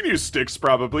rock. You can use sticks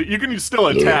probably. You can still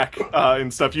attack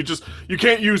and stuff. You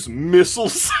can't use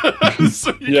missiles.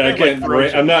 So you I can't. throw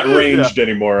shit. I'm not ranged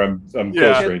anymore. I'm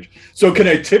close range. So can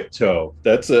I tiptoe?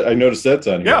 I noticed that's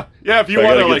on here. Yeah. If you So I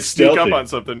want to gotta like get sneak up stealthy. on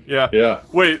something, yeah. Yeah.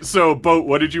 Wait. So, Boat,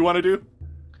 what did you want to do?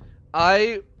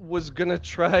 I was gonna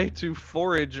try to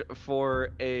forage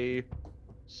for a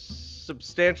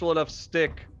substantial enough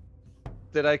stick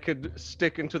that I could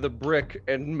stick into the brick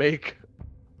and make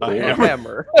A a hammer?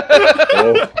 hammer.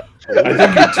 Oh, I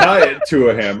think you tie it to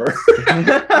a hammer.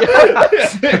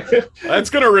 That's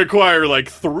gonna require like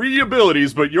 3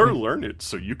 abilities, but you're learned,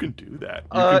 so you can do that.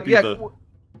 You can be the...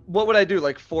 What would I do?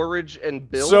 Like forage and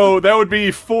build? So that would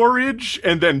be forage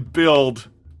and then build,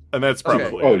 and that's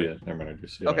probably Oh yeah, never mind. I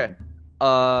just Okay.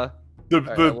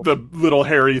 the little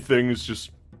hairy things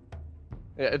just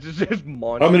Yeah, it's just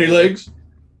How many legs?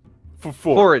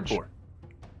 Forage. 4.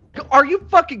 Are you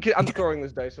fucking kidding? I'm throwing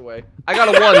this dice away. I got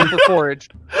a 1 for forage.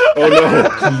 Oh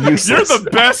no! You're the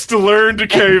best learned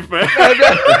caveman.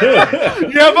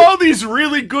 You have all these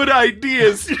really good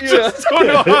ideas. You just don't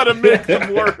know how to make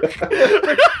them work.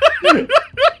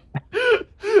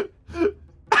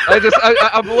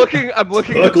 I'm looking.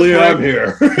 Luckily, at I'm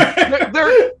here. so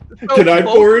Can I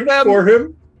both forage of them- for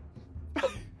him?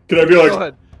 Can I be Go like?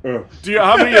 ahead.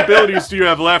 How many abilities do you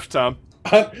have left, Tom?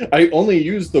 I only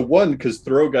used the one because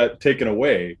throw got taken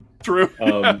away. True.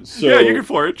 So yeah, you can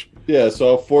forage. Yeah, so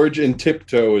I'll forage and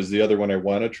tiptoe is the other one I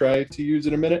want to try to use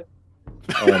in a minute.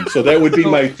 So that would be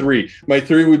my 3. My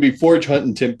 3 would be forage, hunt,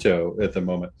 and tiptoe at the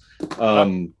moment.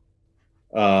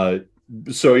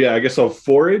 So yeah, I guess I'll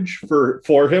forage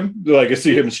for him. Like I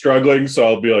see him struggling, so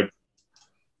I'll be like,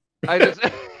 I got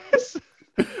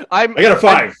a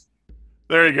 5.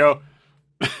 There you go.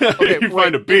 Okay, you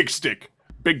find a big stick.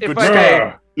 Big good I stick.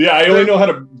 may- Yeah, I only know how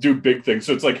to do big things,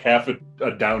 so it's like half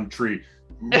a down tree.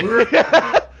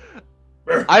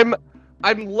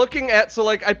 I'm looking at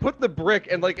I put the brick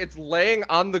and like it's laying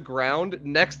on the ground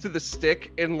next to the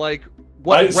stick in like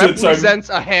what Since represents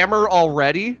a hammer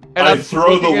already. And I I'm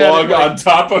throw the looking at it log like- on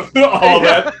top of all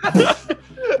that.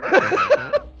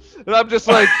 and I'm just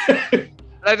like,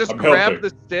 I just I'm grab helping. the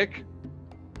stick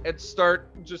and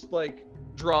start just like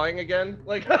drawing again.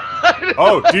 Like,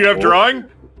 Oh, do you have drawing?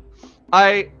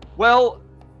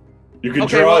 You can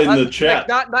okay, draw well, in the chat.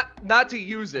 Like, not to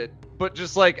use it, but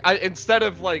just like instead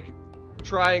of like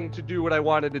trying to do what I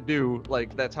wanted to do,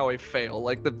 like that's how I fail.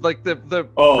 Like the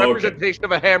Oh, okay. representation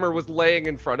of a hammer was laying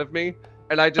in front of me,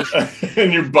 and I just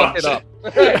And you fuck botch it up.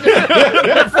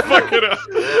 Fuck it up.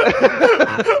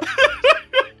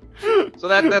 So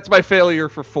that's my failure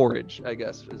for forage, I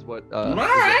guess, is what. I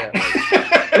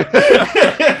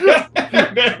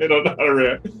don't know how to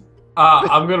react.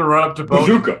 I'm gonna run up to Bo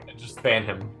Bazooka. and just fan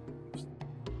him.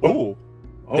 Oh.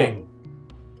 Ding.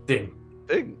 Ding.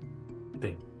 Thing.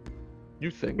 Ding. You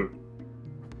think?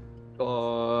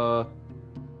 The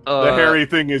hairy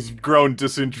thing has grown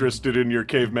disinterested in your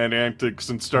caveman antics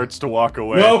and starts to walk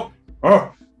away. No.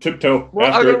 Oh, tiptoe. Well,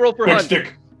 I'm after gonna it. roll for Big hunt.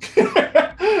 stick.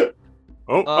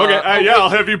 Oh, okay. Yeah, I'll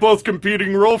have you both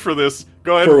competing roll for this.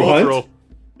 Go ahead, For both hunt? roll.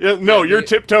 Yeah, no, you're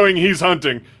tiptoeing. He's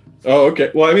hunting. Oh,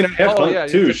 okay. Well, I mean, I have hunt yeah,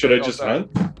 too. you Should I tiptoe, just sorry.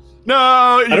 hunt? No,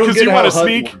 I don't because get you how want to hunt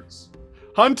sneak. works.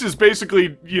 Hunt is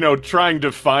basically, trying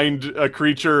to find a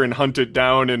creature and hunt it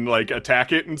down and like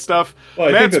attack it and stuff. Well,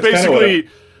 I Matt's think that's kinda basically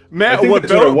I think what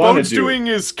that's what I wanna Boat's do. doing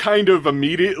is kind of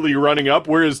immediately running up,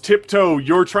 whereas tiptoe,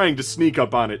 you're trying to sneak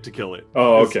up on it to kill it.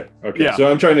 Oh, It's- okay. Okay. yeah. So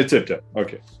I'm trying to tiptoe.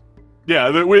 Okay.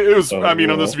 Yeah, it was. Oh, I mean,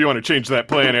 well. unless if you want to change that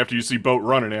plan after you see Boat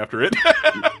running after it.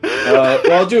 Well,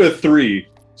 I'll do a 3.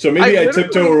 So maybe I literally-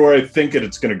 tiptoe where I think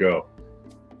it's gonna go.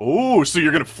 Oh, so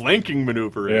you're gonna flanking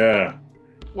maneuver it. Yeah.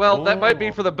 Well, that might be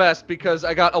Oh. for the best because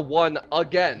I got a 1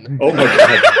 again. Oh my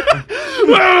god.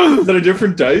 Is that a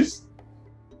different dice?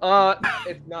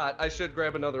 It's not. I should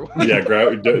grab another one. Yeah,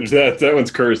 grab that one's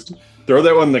cursed. Throw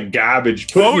that one in the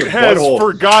garbage. Put it in Boat your has butthole. Put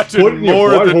it forgotten in your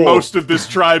more than butthole. most of this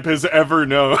tribe has ever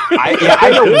known.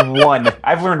 I know one.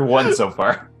 I've learned one so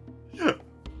far.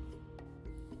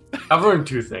 I've learned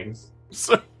 2 things.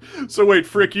 So wait,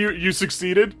 Frick, you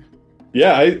succeeded?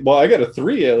 Yeah, I got a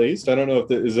 3 at least. I don't know if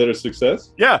is that a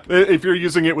success? Yeah, if you're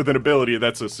using it with an ability,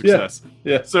 that's a success.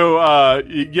 Yeah. So,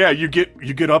 you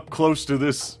get up close to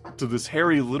this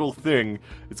hairy little thing.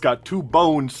 It's got 2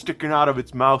 bones sticking out of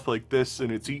its mouth like this,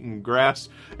 and it's eating grass,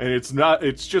 and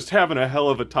it's just having a hell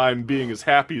of a time being as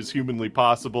happy as humanly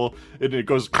possible, and it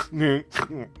goes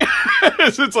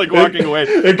it's like walking away.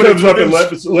 It But comes it's up and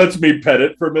within- lets me pet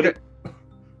it for a minute.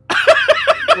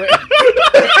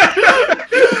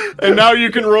 and now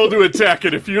you can roll to attack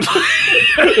it if you like.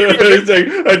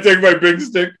 I take my big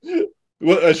stick.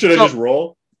 What, should I just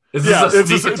roll? Is this Yeah, a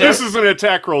sneak attack? this is an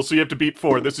attack roll, so you have to beat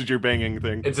 4. This is your banging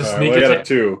thing. It's a All right, sneak well, I got a attack.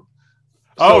 2.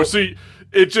 Oh, so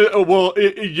it just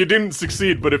you didn't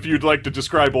succeed, but if you'd like to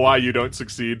describe why you don't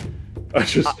succeed,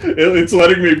 It's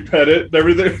letting me pet it and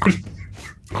everything.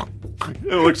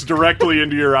 it looks directly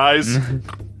into your eyes.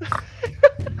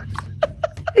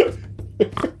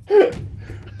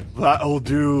 That'll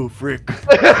do, Frick.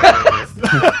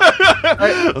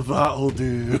 That'll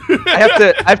do.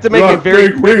 I have to make it Rock,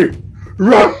 very make me.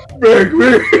 Rock, make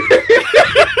me.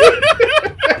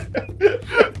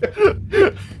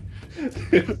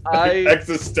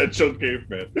 Existential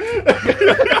caveman.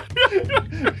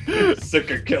 Sick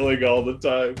of killing all the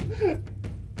time.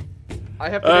 I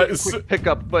have to make a so- quick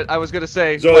pickup, but I was gonna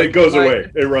say. So like, it goes my-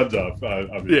 away. It runs off.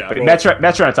 Yeah. Wait, Matt's trying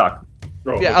to talk.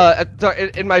 Yeah,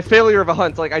 in my failure of a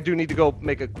hunt, like I do need to go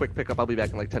make a quick pickup. I'll be back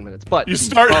in like 10 minutes. But You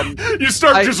start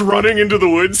I- just running into the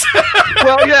woods.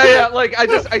 well, yeah. Like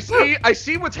I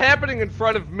see what's happening in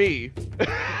front of me,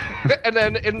 and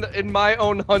then in my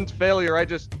own hunt failure, I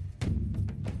just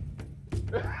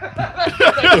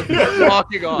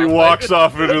walking off. He walks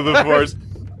off into the forest.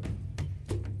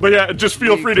 But yeah, just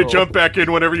feel free to Eagle. jump back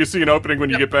in whenever you see an opening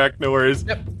when you get back. No worries.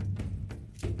 Yep.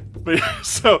 But yeah,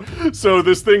 so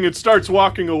this thing, it starts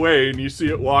walking away, and you see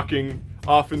it walking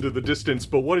off into the distance.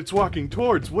 But what it's walking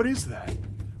towards, what is that?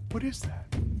 What is that?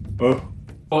 Oh,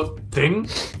 Oh, thing?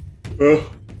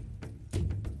 oh.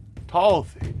 Tall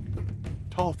thing.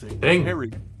 Thing.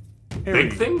 Hairy.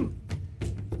 Big thing?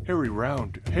 Hairy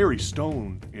round. Hairy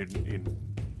stone in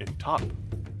top.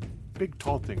 Big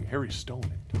tall thing. Hairy stone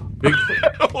in top. Big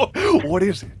thing. What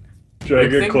is it? Should I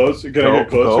Big get thing? close? Can I Go, get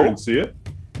closer go. and see it?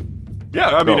 Yeah,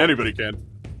 I mean Go. anybody can.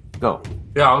 Go.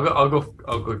 Yeah, I'll go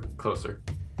closer.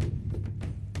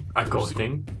 I go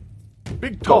thing.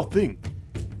 Big tall thing.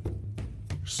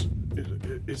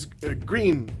 It's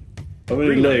green. How many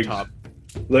Green on legs? top.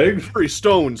 Legs? Furry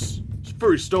stones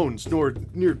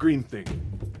near green thing.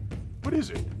 What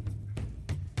is it?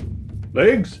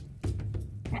 Legs?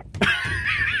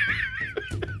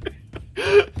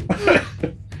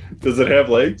 Does it have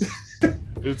legs?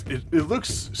 It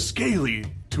looks scaly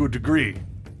to a degree.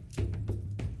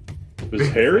 Is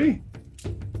it hairy?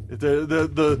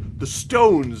 The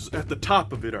stones at the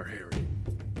top of it are hairy,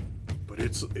 but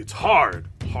it's hard.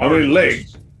 How many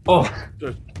legs? Oh,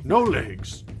 No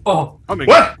legs. oh, Coming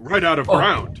What? right out of Oh.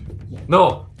 ground.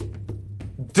 no.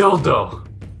 Dildo.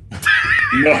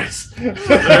 Nice.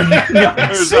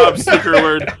 There's Ob's secret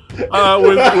word.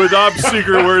 With Ob's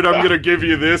secret word, I'm gonna give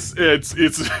you this.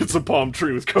 It's a palm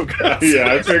tree with coconuts. Yeah,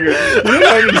 I figured.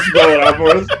 I can spell it out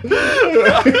for us.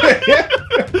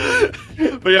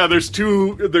 But yeah, there's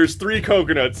 3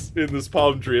 coconuts in this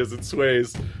palm tree as it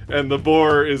sways, and the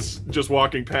boar is just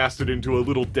walking past it into a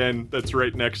little den that's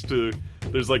right next to.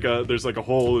 There's like a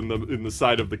hole in the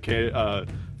side of the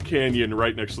canyon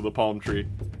right next to the palm tree.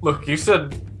 Look, you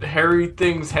said hairy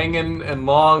things hanging and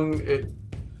long. It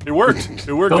worked.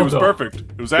 It worked. It was perfect.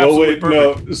 It was Well, absolutely wait,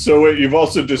 perfect. no. So wait, you've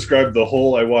also described the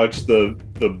hole I watched the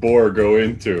boar go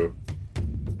into.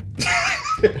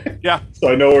 Yeah. So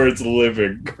I know where it's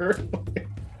living.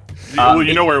 Well,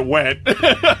 you know where it went.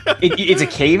 It's a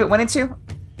cave it went into?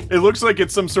 It looks like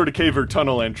it's some sort of cave or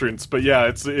tunnel entrance, but yeah,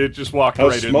 it just walked How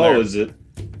right in small there. is it?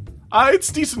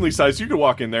 It's decently sized. You could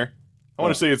walk in there. I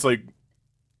want to say it's like,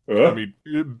 I mean,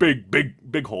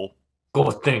 big hole. Go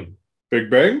thing.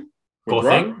 Big Bang? Go With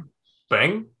rock? thing.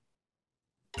 Bang.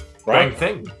 Rock? Bang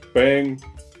thing. Bang.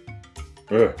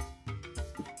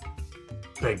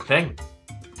 Bang thing.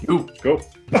 You. Go.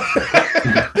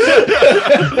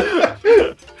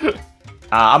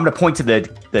 I'm gonna point to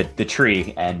the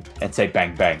tree and say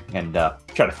bang bang and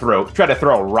try to throw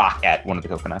a rock at one of the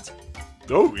coconuts.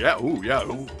 Oh yeah, ooh yeah,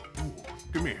 ooh.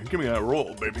 Give me that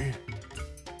roll, baby.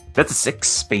 That's a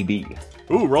 6, baby.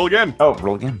 Ooh, roll again. Oh,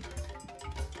 roll again.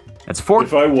 That's a 4.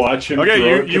 If I watch him Okay,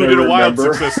 throw, you can did I a wild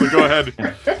remember? success, so go ahead.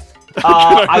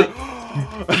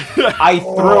 I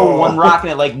throw one rock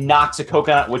and it like knocks a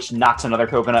coconut, which knocks another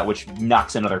coconut, which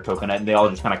knocks another coconut, and they all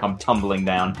just kind of come tumbling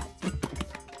down.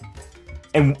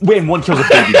 And when one kills a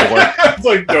baby boar, It's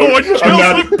like, no, What kills I'm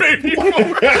not. the baby boar?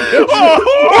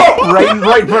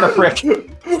 right in front of Frick.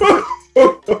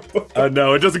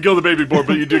 No, it doesn't kill the baby boar,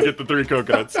 but you do get the 3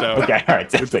 coconuts down. Okay, all right.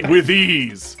 That's it. With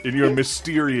ease, in your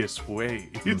mysterious ways.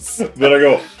 Then I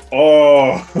go,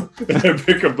 oh, and I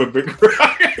pick up a big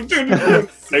rock. I'm doing the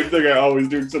same thing I always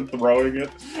do, except throwing it.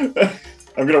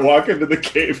 I'm gonna walk into the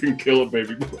cave and kill a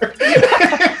baby boar.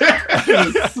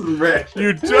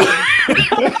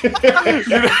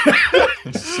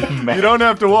 You don't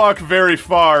have to walk very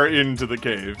far into the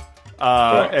cave.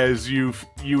 As you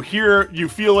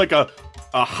feel like a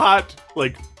hot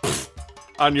like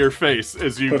on your face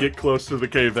as you get close to the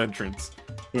cave entrance.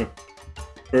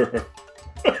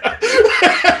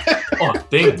 Oh,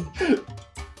 dang.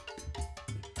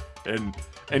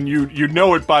 And you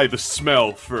know it by the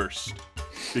smell first,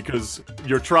 because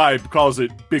your tribe calls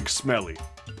it Big Smelly.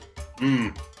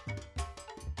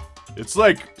 It's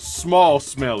like small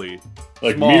smelly,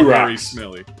 Like small me hairy rocks.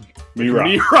 smelly. Me rock.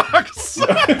 Me rocks.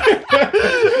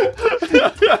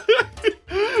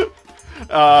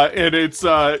 And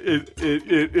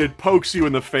it pokes you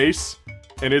in the face,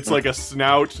 and it's like a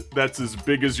snout that's as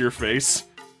big as your face.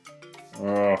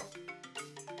 Oh.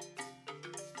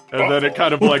 And then it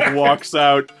kind of like walks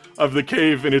out of the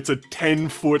cave, and it's a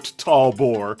 10-foot tall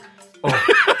boar.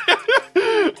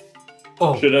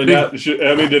 Oh, Should I not?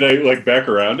 Did I like back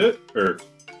around it or?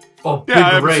 Oh, Yeah,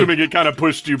 I'm Ray. assuming it kind of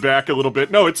pushed you back a little bit.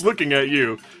 No, it's looking at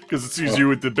you because it sees you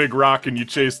with the big rock, and you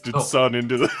chased its son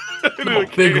into the. Oh,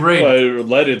 Big Ray. I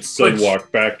let its son Twitch.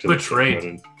 walk back to Twitch the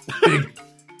raid.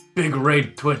 Big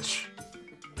raid Twitch.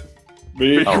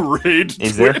 Me? Big raid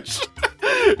Is there? Twitch.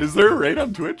 Is there a raid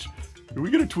on Twitch? Did we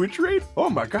get a Twitch raid? Oh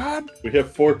my god! We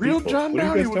have 4 Real people. John What are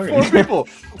Downey you with guys 4 people.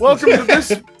 Welcome to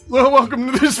this.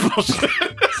 Welcome to this bullshit.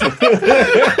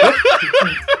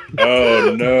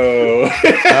 Oh no.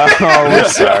 Oh, we're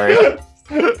sorry.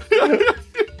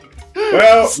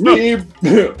 Well, me,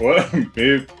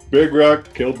 Big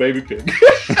Rock, kill baby pig.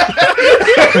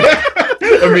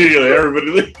 Immediately,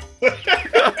 everybody.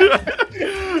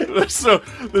 So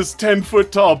this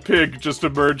 10-foot tall pig just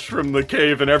emerged from the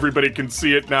cave, and everybody can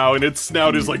see it now, and its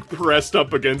snout is like pressed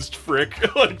up against Frick.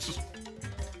 Like, just-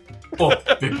 Oh,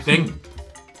 big thing.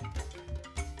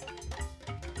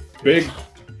 Big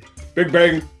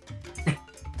Bang,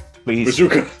 Please,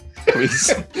 bazooka,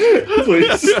 please.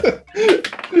 please.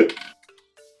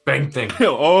 Bang thing.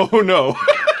 Oh no.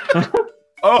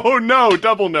 Oh no,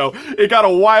 double no. It got a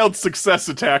wild success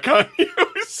attack on you.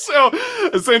 So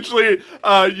essentially,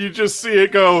 you just see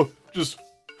it go, just.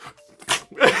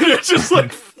 It just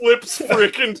like flips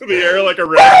Frick into the air like a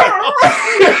rag.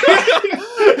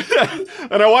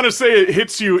 And I want to say it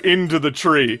hits you into the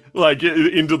tree, like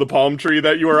into the palm tree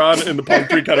that you are on, and the palm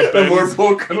tree kind of And bends.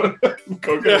 more coconut.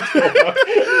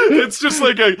 It's just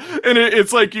like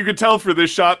it's like you could tell for this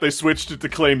shot they switched it to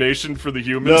claymation for the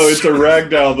humans. No, it's a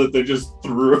ragdoll that they just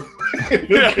threw.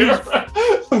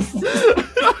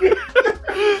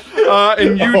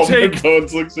 And you All take... my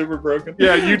bones look super broken.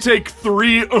 Yeah, you take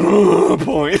 3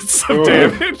 points of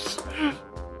damage.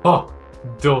 Oh,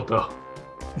 dildo.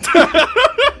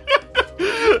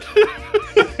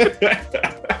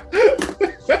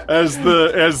 As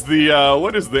the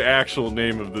what is the actual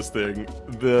name of this thing?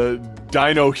 The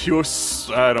Dinohuus.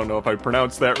 I don't know if I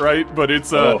pronounced that right, but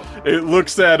it's it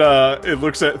looks at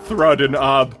Thrud and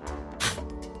Ob.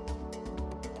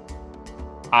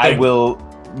 I will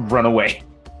run away.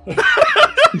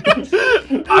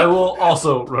 I will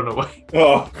also run away.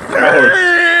 Oh, cowards.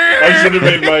 I should have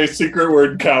made my secret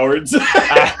word cowards. I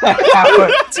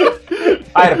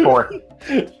had a 4.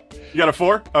 You got a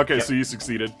 4? Okay, so you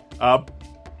succeeded. I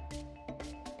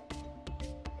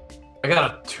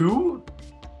got a 2?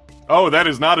 Oh, that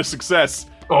is not a success.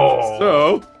 Oh.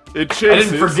 So, it I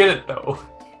chases... didn't forget it, though.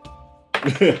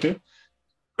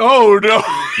 Oh, no!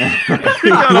 You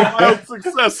got a wild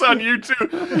success on you,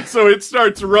 too. So it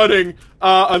starts running,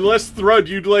 unless, Thrud,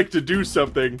 you'd like to do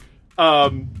something.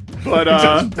 But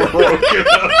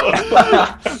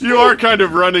you are kind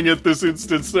of running at this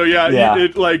instance, so yeah.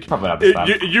 You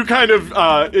kind of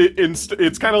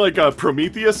it's kind of like a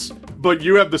Prometheus, but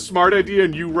you have the smart idea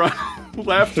and you run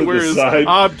left, whereas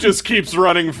Ob just keeps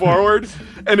running forward,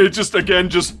 and it just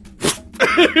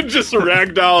just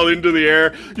ragdoll into the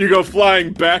air. You go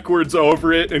flying backwards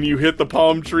over it, and you hit the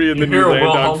palm tree, and then you land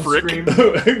on Frick.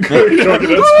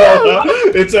 Coconuts fall out.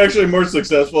 It's actually more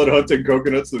successful at hunting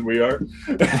coconuts than we are.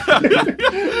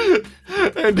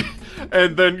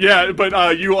 and then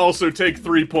but you also take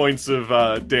 3 points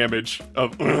of damage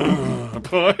of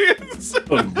points.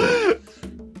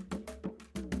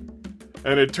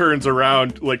 And it turns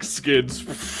around like skids.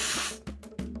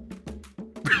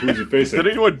 Who's it facing?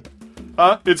 Did anyone?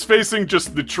 It's facing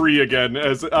just the tree again,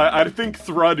 as I think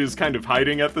Thrud is kind of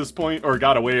hiding at this point, or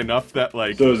got away enough that,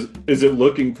 like... So is it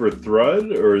looking for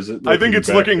Thrud, or is it I think it's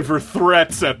looking for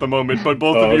threats at the moment, but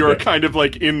both of you are kind of,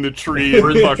 like, in the tree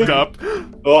and fucked up.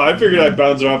 Oh, I figured I'd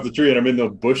bounce off the tree and I'm in the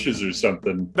bushes or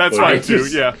something. That's fine, too,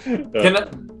 yeah.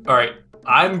 Alright,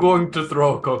 I'm going to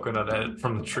throw a coconut at it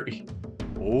from the tree.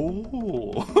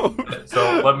 Oh.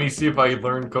 So let me see if I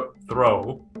learn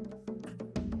throw.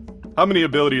 How many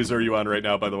abilities are you on right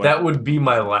now, by the way? That would be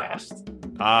my last.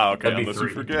 Ah, okay, That'd be unless you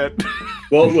 3. forget.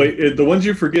 Well, wait, the ones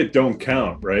you forget don't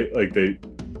count, right? Like you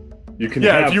can.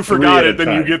 Yeah, have if you 3 forgot at it, a then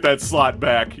time. you get that slot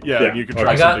back. Yeah, and you can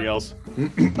try something else.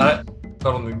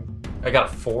 I got a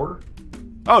 4.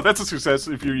 Oh, that's a success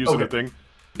if you're using a thing.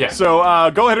 Yeah. So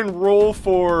go ahead and roll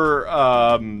for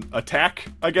attack,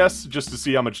 I guess, just to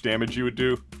see how much damage you would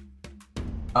do.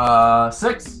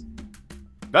 6.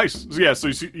 Nice. Yeah, so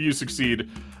you succeed.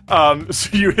 So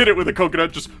you hit it with a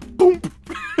coconut, just boom.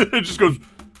 It just goes.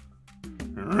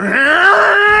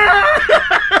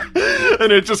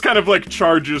 And it just kind of like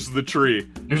charges the tree.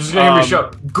 You're just gonna hear me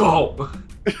shout, "Go!"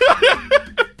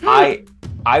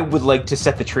 I would like to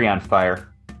set the tree on fire.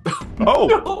 Oh.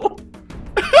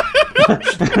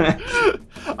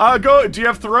 Go. Do you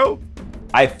have throw?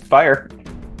 I have fire.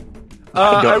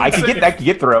 I can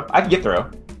get throw.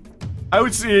 I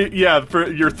would say, yeah,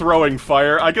 for you're throwing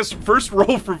fire. I guess first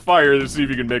roll for fire to see if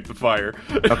you can make the fire.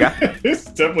 Okay.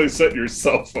 Definitely set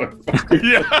yourself on fire.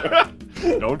 Yeah.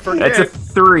 Don't forget. That's a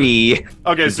 3.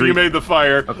 Okay, so you made the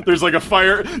fire. Okay. There's like a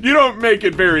fire. You don't make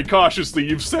it very cautiously.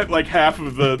 You've set like half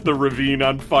of the ravine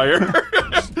on fire.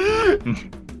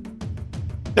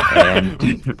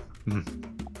 And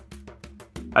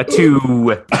a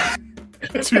 2.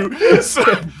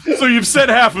 So you've set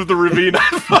half of the ravine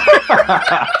on fire.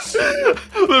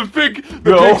 The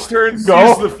pig's turn sees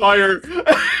the fire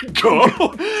go,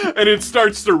 and it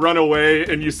starts to run away,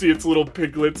 and you see its little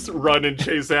piglets run and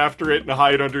chase after it and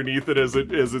hide underneath it as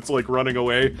it's like running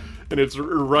away, and it's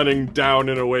running down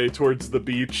and away towards the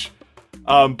beach.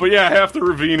 But yeah, half the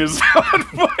ravine is on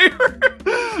fire.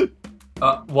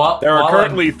 There are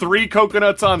currently 3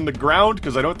 coconuts on the ground,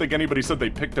 because I don't think anybody said they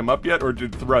picked them up yet, or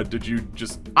did Thrud? Did you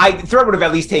just... Thrud would have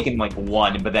at least taken like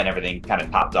 1, but then everything kind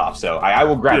of popped off, so I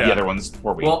will grab the other ones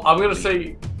before we... Well, I'm gonna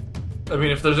say, I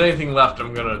mean, if there's anything left,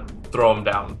 I'm gonna throw them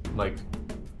down, like,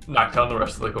 knock down the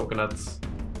rest of the coconuts.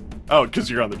 Oh, because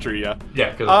you're on the tree, yeah.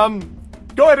 Yeah, because...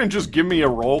 Go ahead and just give me a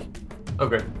roll.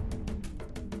 Okay.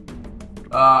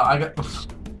 I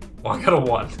got a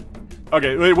 1.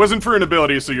 Okay, it wasn't for an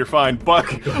ability, so you're fine. But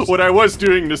what I was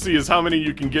doing to see is how many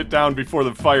you can get down before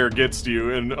the fire gets to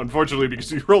you. And unfortunately,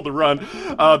 because you rolled a run,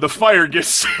 the fire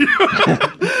gets to you.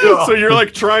 So you're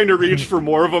like trying to reach for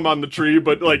more of them on the tree,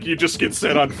 but like you just get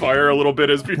set on fire a little bit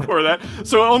as before that.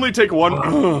 So only take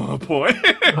 1 point.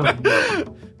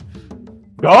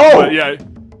 Go! But yeah.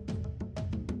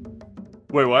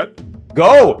 Wait, what?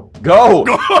 Go!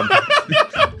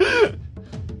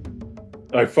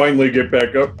 I finally get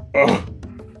back up. Oh.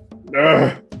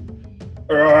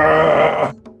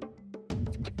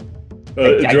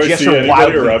 Do I see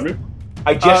anybody around me?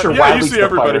 I gesture yeah, wildly you see to the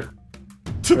everybody. fire.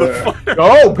 To the fire.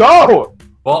 Go!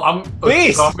 Well,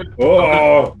 Please! So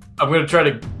Oh, I'm gonna try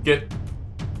to get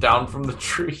down from the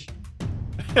tree.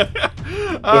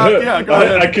 Yeah, go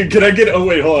ahead. Can I get? Oh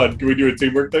wait, hold on. Can we do a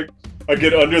teamwork thing? I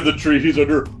get under the tree. He's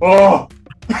under. Oh.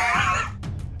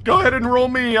 Go ahead and roll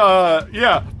me.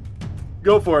 Yeah,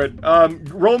 go for it.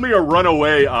 Roll me a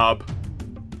runaway, Ob.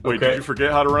 Wait, Okay. did you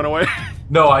forget how to run away?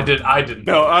 No, I didn't.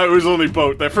 No, I was only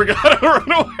Boat that forgot how to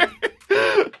run away.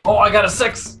 Oh, I got a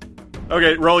 6.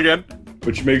 Okay, roll again.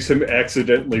 Which makes him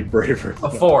accidentally braver. A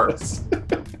 4.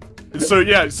 So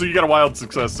yeah, so you got a wild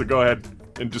success. So go ahead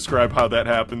and describe how that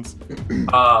happens.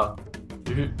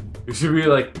 You should be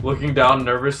like looking down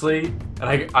nervously,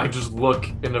 and I just look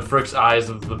into Frick's eyes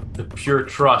of the pure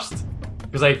trust,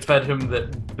 because I fed him the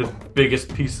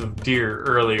biggest piece of deer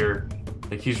earlier.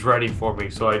 Like, he's ready for me,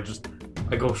 so I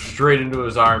go straight into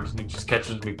his arms, and he just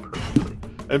catches me perfectly.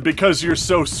 And because you're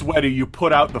so sweaty, you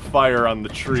put out the fire on the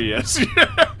tree as you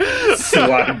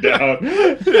Slide down.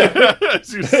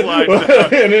 as you slide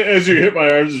down. And as you hit my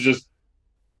arms, it's just.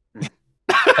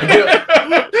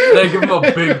 I give him a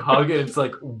big hug, and it's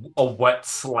like a wet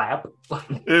slap.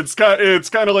 It's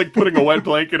kind of like putting a wet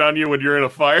blanket on you when you're in a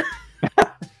fire.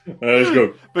 I just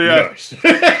go. But yeah. Nice.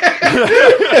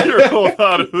 You're both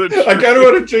out of the tree. I kind of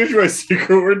want to change my secret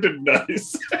word to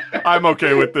nice. I'm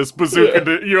okay with this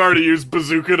bazooka. You already used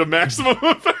bazooka to maximum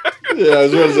effect. Yeah, I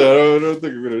was going to say, I don't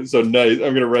think I'm going to. So nice. I'm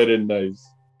going to write in nice.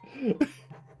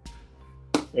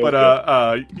 But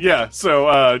yeah.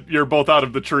 So you're both out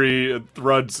of the tree. And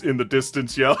Thrud's in the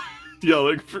distance,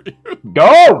 yelling for you.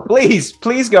 Go!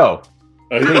 Please go.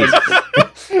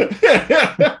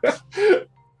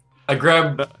 I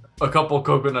grab a couple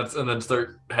coconuts and then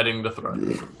start heading to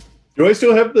Thrud. Do I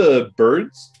still have the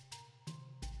birds?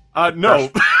 No.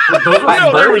 Those were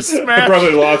No, they were I smashed.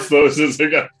 probably lost those as they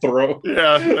got thrown.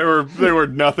 Yeah, they were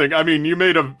nothing. I mean, you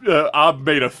made Ob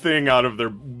made a thing out of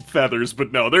their feathers,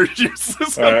 but no, they're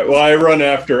useless. All right. Well, I run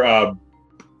after. Go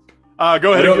I ahead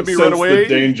and don't give me sense run away. the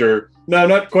danger. No, I'm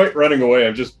not quite running away.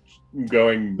 I'm just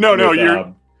going. No, with you're-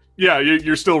 Ob. Yeah,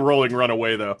 you're still rolling run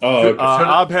away though. Oh, okay.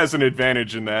 Ob has an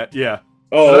advantage in that. Yeah.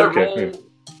 Oh, Should I okay. roll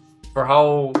for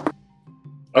how?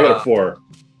 I got a 4.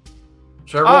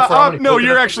 Should I roll for how many No,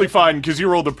 you're coconuts? actually fine because you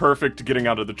rolled a perfect getting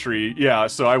out of the tree. Yeah,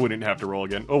 so I wouldn't have to roll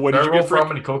again. Oh, what Should did I you roll get for for? how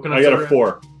many coconuts? I got are a in?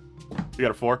 4. You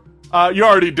got a 4. You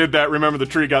already did that. Remember, the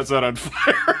tree got set on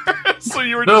fire, so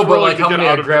you were No, just but rolling like to how get many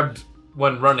out I of. grabbed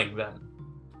when running then?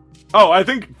 Oh, I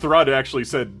think Thrud actually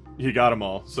said he got them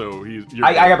all. So you're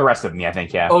I got the rest of them, I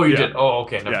think, yeah. Oh, you Yeah. did. Oh,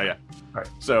 okay. No. Yeah. Alright.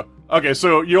 So, okay,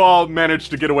 so you all managed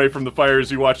to get away from the fire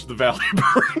as you watched the valley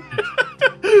burn.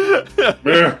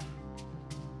 Yeah.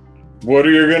 What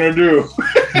are you gonna do?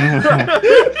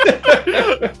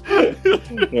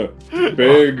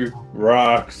 Big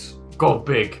rocks. Go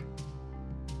big.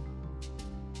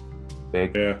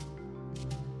 Big, Yeah.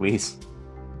 please.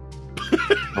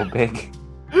 Go big.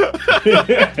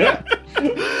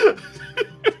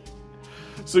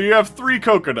 So you have 3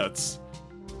 coconuts.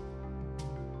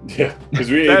 Yeah, because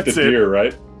we ate That's the it. deer,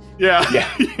 right? Yeah.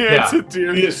 Yeah. It's a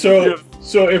deer. Yeah,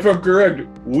 so if I'm correct,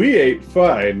 we ate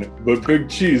fine, but Big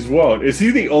Cheese won't. Is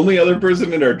he the only other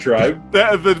person in our tribe?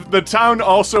 The town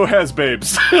also has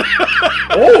babes.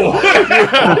 Oh! You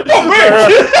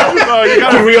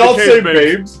gotta Can we all cave say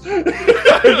babes. babes?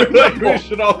 I feel like we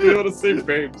should all be able to say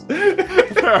babes.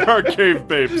 There are cave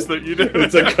babes that you did.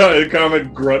 It's a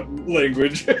common grunt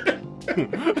language. I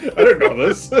don't know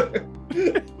this.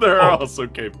 There are also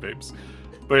cave babes.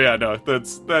 But yeah, no,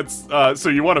 that's so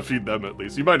you want to feed them at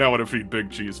least. You might not want to feed Big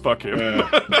Cheese. Fuck him.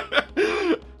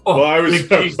 Oh, Well, I was Big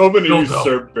Cheese, hoping to no, no.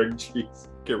 usurp Big Cheese.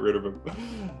 Get rid of him.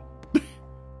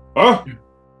 Huh? Big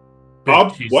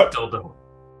Bob, Cheese what? dildo.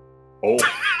 Oh.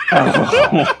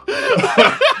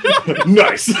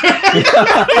 Nice.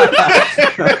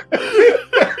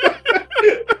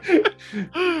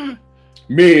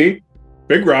 Me,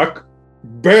 Big Rock,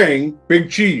 bang, Big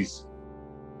Cheese.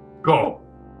 Go.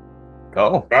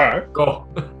 Go. Ah. Go.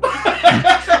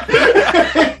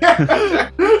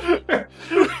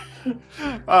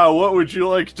 What would you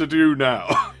like to do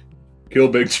now? Kill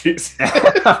Big Cheese.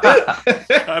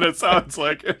 And it sounds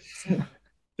like it.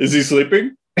 Is he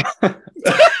sleeping? Yeah,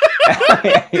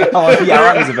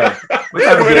 Ron is a bed. What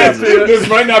time of day is it? This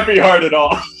might not be hard at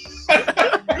all.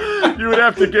 You would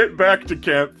have to get back to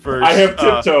camp first. I have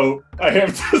tiptoe. I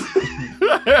have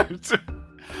to.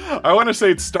 I want to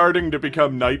say it's starting to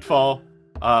become nightfall.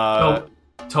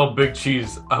 Tell Big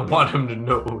Cheese I want him to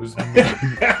know it was me.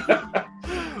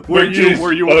 Were you? Or, so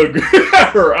were you?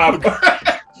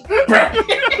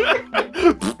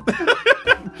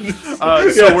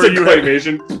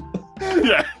 Claymation.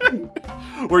 Yeah.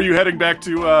 Were you heading back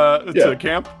to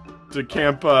camp? To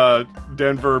camp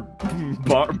Denver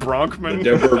Bronkman?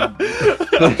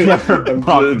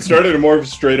 It started to morph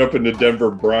straight up into Denver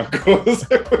Broncos.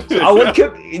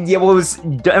 It was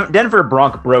Denver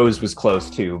Bronc Bros was close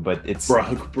too, but it's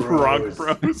Bronc Bronc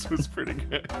Bros was pretty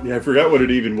good. Yeah, I forgot what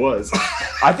it even was.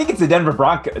 I think it's the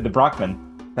Bronkman.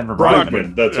 Denver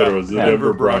Bronkman. That's what it was. The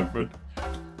Denver Bronkman.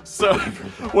 So,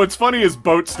 what's funny is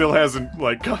Boat still hasn't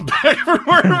come back from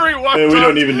wherever he walked. We off.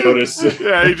 don't even notice.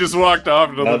 Yeah, he just walked off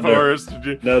into the forest.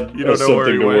 You don't know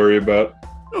where he went. Worry about.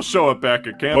 He'll show up back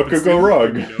at camp. What could go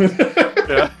wrong?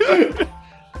 Yeah.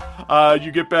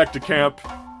 You get back to camp,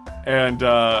 and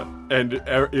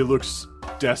it looks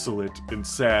desolate and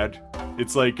sad.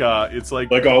 It's like always,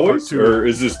 or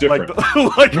is this different?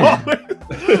 Like always.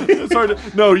 It's hard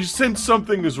to, no, you sense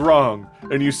something is wrong,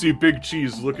 and you see Big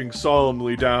Cheese looking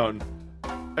solemnly down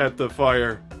at the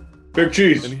fire. Big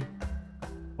Cheese. Go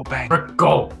bang. Rick,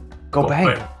 go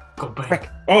bang. Go bang. Rick.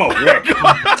 Oh, Rick.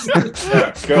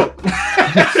 Yeah, go.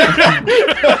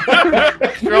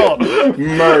 Cool.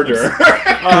 Murder.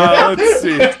 Let's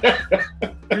see.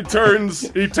 He turns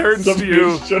to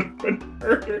you. Should have been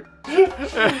murdered.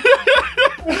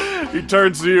 He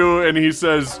turns to you and he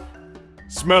says,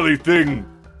 "Smelly thing,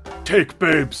 take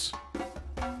babes.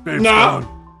 Babes gone.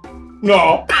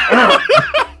 No.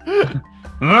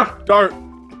 Dart.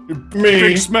 Me.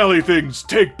 Big smelly things,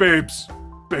 take babes.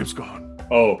 Babes gone.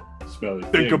 Oh, smelly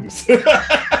things. Think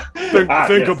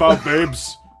yes. about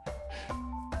babes.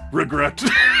 Regret.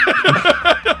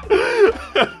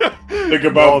 Think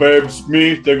about babes.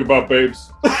 Me, think about babes.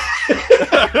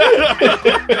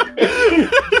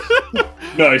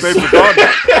 Nice. Babes are gone.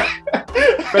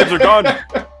 Babes are gone.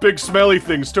 Big smelly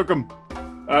things took them.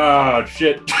 Ah,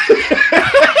 shit.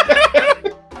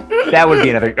 That would be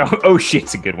another. Oh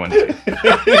shit's a good one.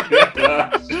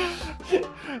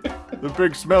 The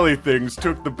big smelly things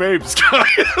took the babes, guys.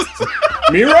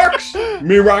 Mirox?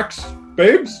 Mirox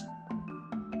babes?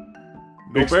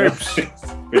 No babes.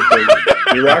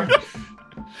 Mirox?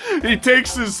 He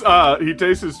takes his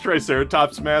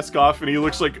Triceratops mask off, and he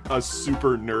looks like a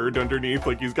super nerd underneath.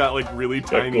 Like he's got really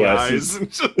tiny eyes.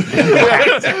 It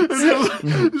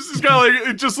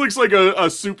just looks like a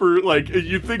super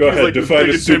you think Go he's ahead, like this define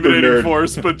big a super intimidating nerd.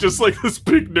 force, but just like this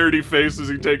big nerdy face as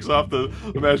he takes off the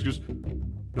mask. Goes,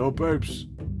 no babes,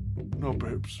 no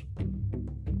babes,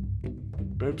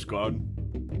 babes gone.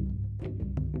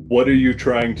 What are you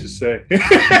trying to say?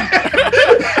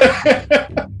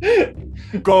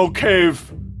 Go cave.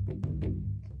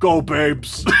 Go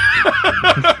babes.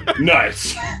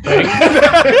 Nice.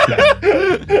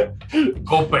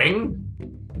 Go bang.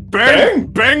 Bang,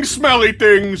 bang smelly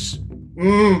things.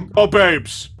 Go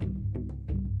babes.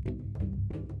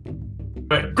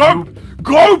 Bang. Go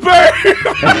babe.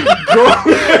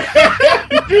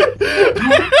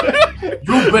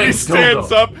 You bang. He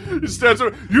stands up.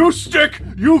 You stick.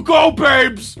 You go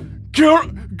babes. Kill.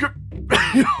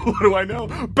 What do I know?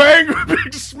 Bang,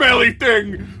 big smelly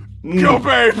thing. Kill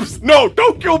babes. No,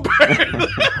 don't kill babes.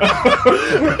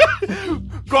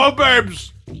 Go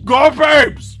babes. Go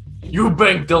babes. You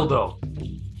bang dildo.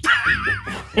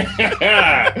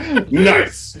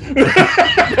 Nice.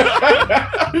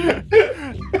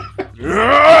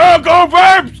 Go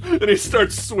babes. And he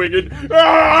starts swinging. Can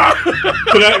I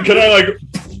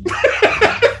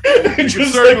You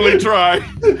certainly try.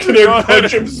 Can I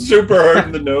punch him super hard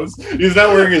in the nose? He's not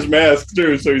wearing his mask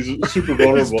too, so he's super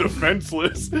vulnerable. He's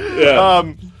defenseless. Yeah.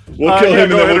 We'll kill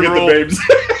him and then we'll get the babes.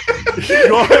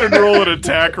 Go ahead and roll an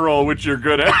attack roll, which you're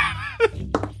good at.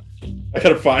 I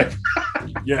got a 5.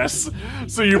 Yes.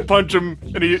 So you punch him,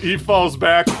 and he falls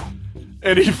back,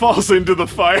 and he falls into the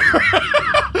fire.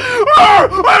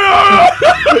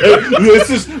 This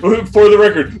is, for the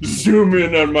record, zoom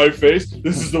in on my face.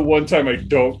 This is the one time I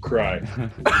don't cry.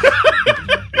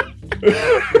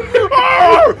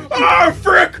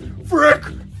 Frick!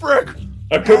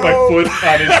 I put my foot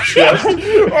on his chest.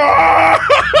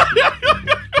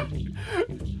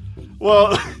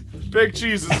 Well, Big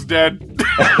Cheese is dead.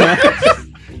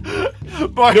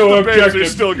 But No the babes objective. are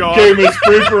still gone. Game is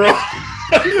free for all.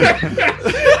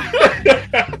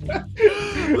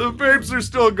 The babes are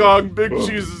still gone. Big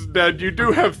Cheese is dead. You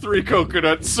do have 3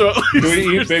 coconuts, so at least Can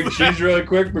we eat Big Cheese really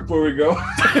quick before we go?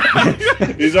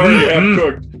 He's already half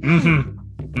cooked.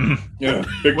 Yeah,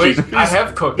 Big Wait, Cheese. I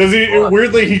have cooked. Does he? Hold on.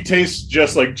 Weirdly, he tastes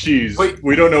just like cheese. Wait.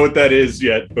 We don't know what that is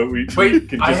yet, but we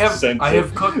can just sense I it.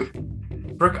 have cooked.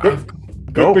 Rick, I've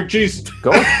Cook Big Cheese.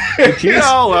 Go. Good cheese. Yeah,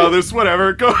 I'll allow this.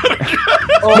 Whatever. Go ahead.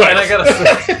 Oh, and I got a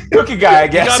 6. Cookie guy, I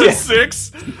You guess. got a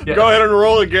 6? Yeah. Go ahead and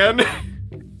roll again.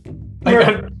 I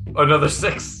got another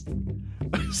 6.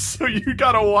 So you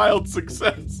got a wild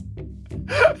success.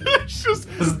 It's just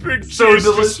big cheese so just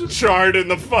delicious. charred in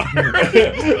the fire.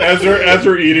 as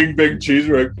we're eating big cheese,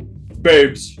 we're like,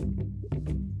 babes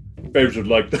would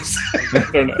like this. I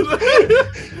don't know.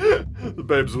 The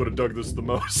babes would have dug this the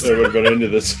most. They would have been into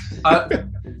this. I'm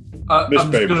Miss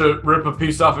just Babes. gonna rip a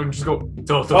piece off and just go.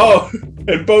 Don't. Oh,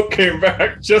 and Boat came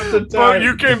back just in Oh, time.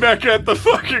 you came back at the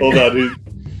fucking. Hold on, dude.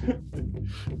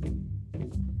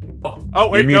 Oh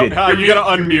wait, You're no, muted. you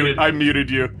gotta You're unmute. muted. I muted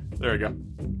you. There we go.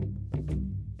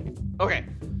 Okay.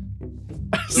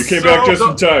 You came back just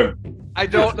in time. I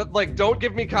don't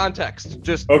give me context.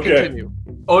 Just Okay. continue.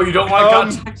 Oh, you don't want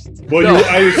context? Well, No.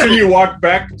 I assume you walked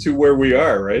back to where we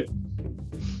are, right?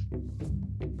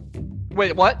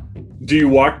 Wait, what? Do you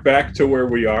walk back to where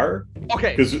we are?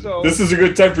 Okay. Because So this is a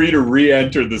good time for you to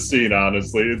re-enter the scene.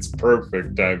 Honestly, it's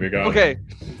perfect timing. okay.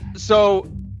 So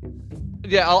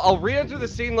yeah, I'll re-enter the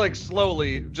scene like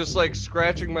slowly, just like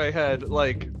scratching my head.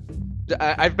 Like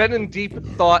I've been in deep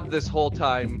thought this whole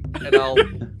time, and I'll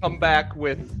come back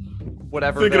with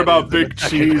whatever. Thinking that about is in a Big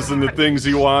second. Cheese and the things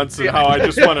he wants, and how I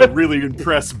just want to really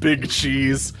impress Big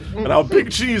Cheese, and how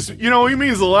Big Cheese, he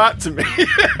means a lot to me.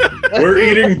 We're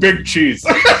eating big cheese.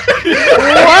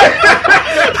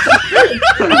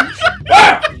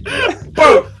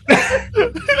 Boat.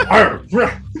 Big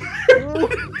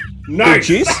Nice.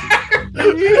 cheese?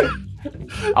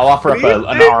 I'll offer up an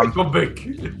arm. Go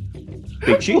big.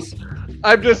 Big cheese?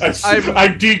 I'm just. I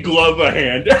deglove a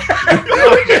hand.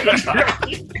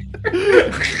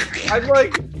 I'm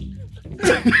like.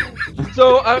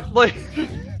 So I'm like.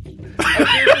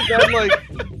 I'm like.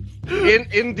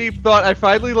 In deep thought, I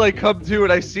finally like come to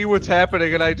and I see what's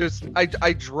happening, and I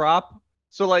drop.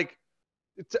 So like,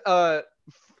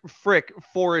 Frick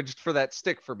foraged for that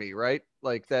stick for me, right?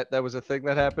 Like that was a thing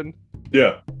that happened.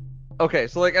 Yeah. Okay,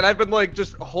 so like, and I've been like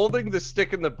just holding the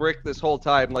stick in the brick this whole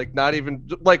time, like not even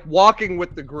like walking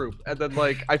with the group, and then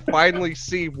like I finally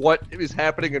see what is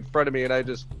happening in front of me, and I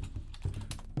just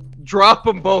drop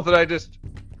them both, and I just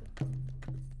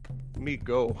me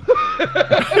go.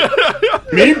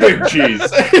 Me big cheese.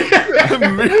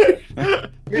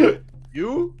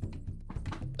 You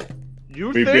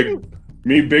Me thing?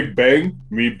 Me big bang.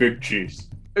 Me big cheese.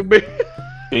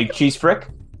 Big cheese frick?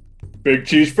 Big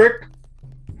cheese frick.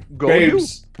 Go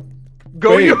Babes. you.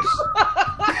 Go you. Babes.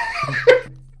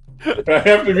 I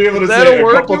have to be able to Is that say a a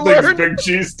word couple you things learned? big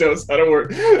cheese does. I don't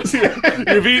work.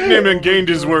 You've eaten him and gained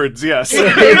his words, yes. That's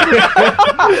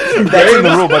in the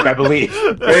rulebook, I believe.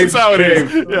 That's how it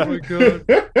is. Babes. Yeah. Oh my god.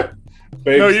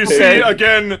 Babes, No, you see babes.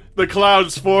 again the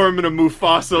clouds form and a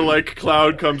Mufasa-like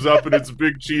cloud comes up and it's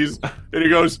Big Cheese, and he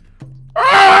goes,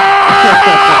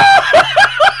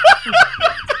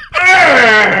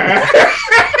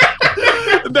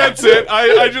 That's it.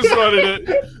 I just wanted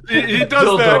it. He does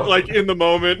Dildo. that like in the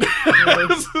moment.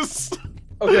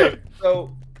 Okay,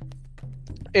 so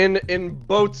in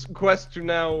Boat's quest to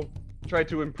now try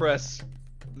to impress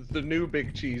the new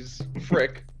Big Cheese,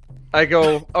 Frick, I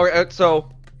go. Alright, so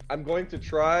I'm going to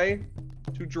try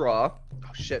to draw. Oh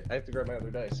shit! I have to grab my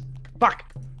other dice. Fuck.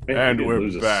 Man, And we didn't we're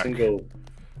lose a back. single-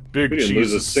 Big We didn't Cheese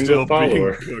lose a is single still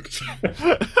follower. being cooked.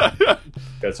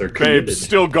 That's our Babe, committed.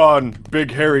 still gone.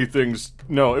 Big hairy things.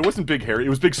 No, it wasn't big hairy. It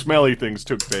was big smelly things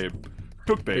took Babe.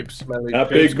 Took babes. Smelly. Not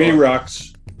Babes big me gone.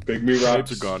 rocks. Big me Babes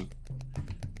rocks. are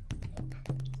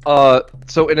gone.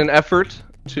 So in an effort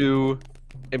to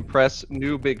impress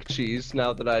new Big Cheese,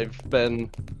 now that I've been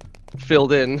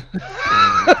filled in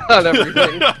on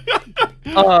everything,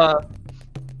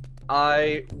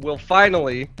 I will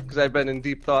finally, because I've been in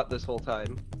deep thought this whole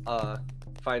time,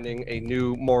 finding a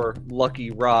new, more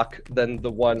lucky rock than the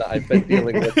one I've been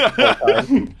dealing with this whole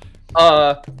time.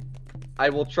 I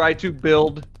will try to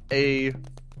build a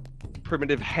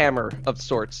primitive hammer of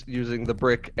sorts using the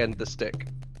brick and the stick.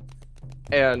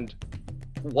 And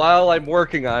while I'm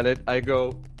working on it, I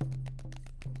go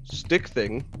stick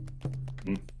thing,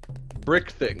 brick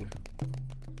thing,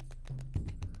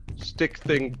 stick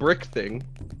thing, brick thing,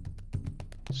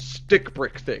 stick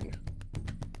brick thing.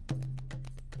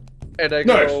 And I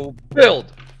go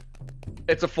build.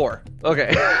 It's a 4.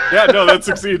 Okay. Yeah, no, that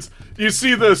succeeds. You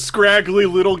see the scraggly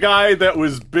little guy that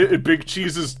was Big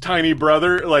Cheese's tiny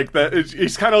brother, like that.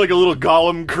 He's kind of like a little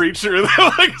golem creature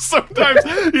that, like, sometimes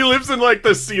he lives in like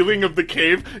the ceiling of the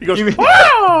cave. He goes, You mean-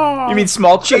 "Ah, You mean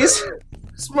small cheese?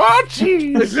 small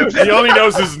cheese." He only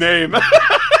knows his name.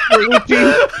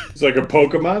 It's like a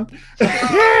Pokemon.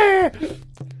 Yeah.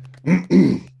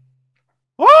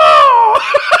 Oh!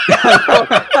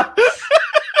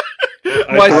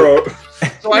 I throw,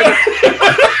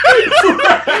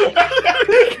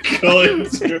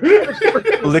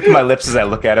 Lick my lips as I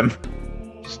look at him.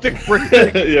 Stick Frick.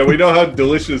 Yeah, we know how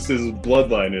delicious his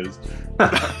bloodline is.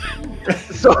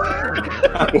 So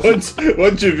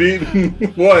once you've eaten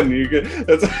one, you get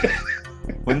that's.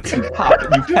 Once you pop,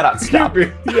 you cannot stop.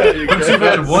 Yeah, you Once you've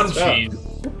cannot had one stop. cheese,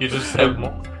 you just have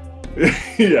more.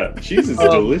 Yeah, cheese is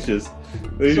delicious.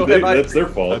 so That's their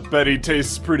I fault. bet he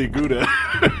tastes pretty good.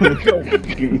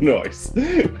 Nice.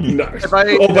 Nice. If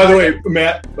Oh, by the way,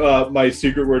 Matt, my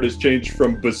secret word has changed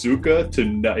from bazooka to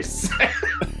nice.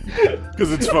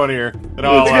 Because it's funnier. And It's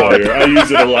I'll allow it. funnier. I use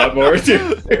it a lot more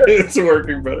too. It's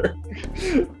working better.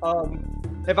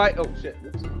 have I? Oh shit.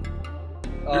 Oops.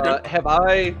 good. Have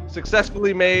I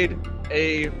successfully made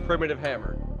a primitive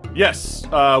hammer? Yes.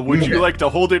 Would you like to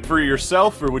hold it for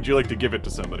yourself, or would you like to give it to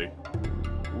somebody?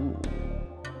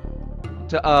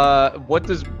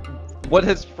 What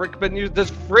has Frick been used? Does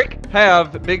Frick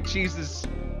have Big Cheese's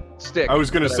stick? I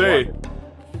was gonna that say. wanted?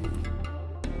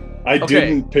 I Okay.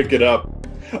 didn't pick it up.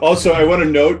 Also, I want to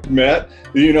note, Matt,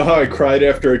 you know how I cried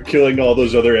after killing all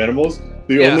those other animals?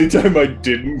 The Yeah. only time I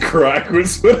didn't cry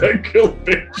was when I killed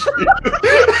Big Cheese.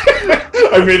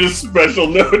 I made a special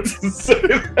note to say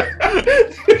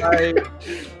that.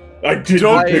 I didn't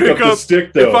Don't pick pick up the up-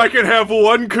 stick, though. If I can have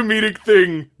one comedic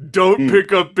thing, don't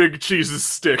pick up Big Cheese's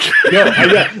stick. No,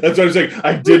 yeah, that's what I'm saying.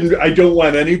 I don't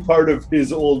want any part of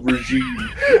his old regime.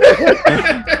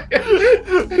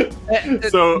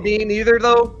 So- Me neither,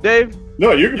 though, Dave.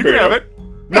 No, you can You pick can have up. it.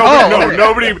 No,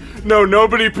 okay.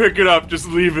 nobody pick it up. Just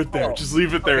leave it there. Oh, Just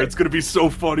leave it there. okay. It's gonna be so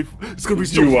funny. It's gonna be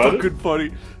Do so you want it? fucking funny.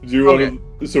 Do you want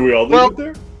to? So we all leave Well- it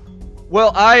there?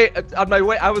 Well, on my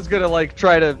way, I was gonna like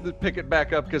try to pick it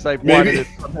back up because I wanted it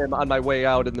from him on my way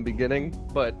out in the beginning,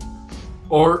 but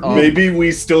Or Maybe we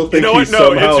still think know he what? No,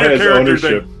 somehow it's your has character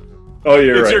ownership. Oh,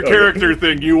 you're It's right. your Okay. character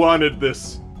thing. You wanted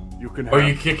this. You can have. or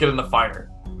you kick it in the fire.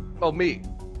 oh me.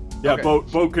 Yeah, okay.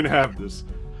 Bo can have this.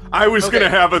 I was Okay. gonna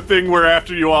have a thing where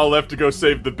after you all left to go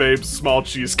save the babes, small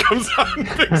cheese comes out and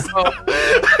picks up.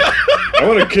 I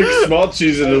want to kick small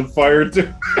cheese into the fire too.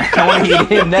 I want to eat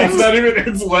him next. It's not even.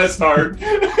 It's less hard.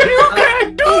 You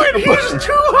can't do it. He's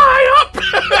too high up.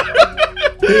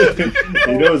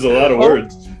 He knows a lot of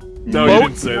words. No, you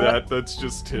didn't say that. That's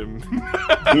just him.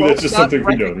 That's just something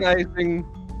we know.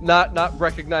 Not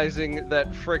recognizing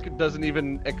that Frick doesn't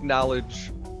even acknowledge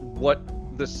what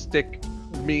the stick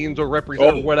means or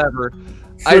represents, or whatever.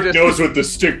 Frick knows what the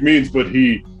stick means, but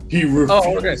he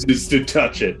refuses to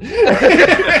touch it.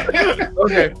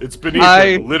 Okay. It's beneath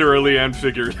him, literally and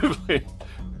figuratively.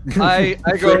 I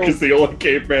go. Frick is the only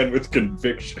caveman with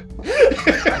conviction.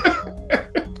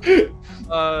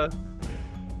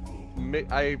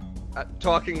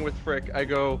 Talking with Frick, I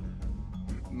go,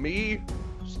 me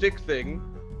stick thing,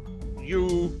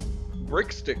 you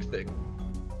brick stick thing.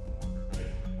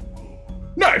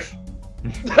 Nice.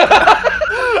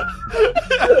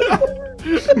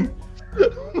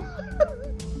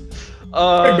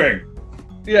 Bang bang.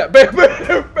 Yeah, bang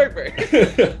bang bang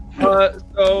bang.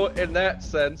 So in that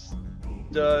sense,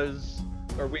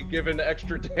 are we given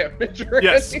extra damage or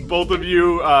Yes, anything? both of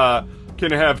you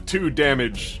can have 2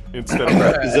 damage instead of.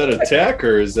 Is that attack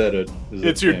or is that a?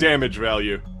 It's your damage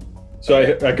value. So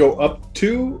I go up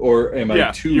 2 or am I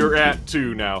Yeah, 2? you're at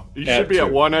 2 now. You At should be 2.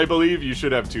 at 1, I believe. You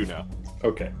should have 2 now.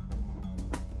 Okay.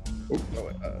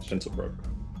 Pencil broke.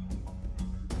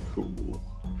 Cool.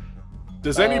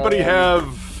 Does anybody have?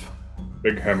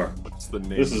 Big hammer. What's the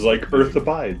name? This is like Earth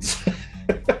Abides.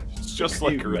 It's just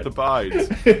like Earth Abides.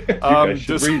 You guys should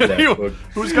Does read that anyone- book.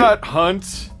 Who's got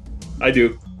Hunt? I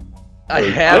do. I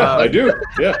Or- have. Yeah, I do.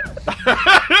 Yeah.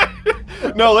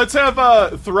 No, let's have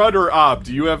Thrud or Ob.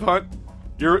 Do you have Hunt?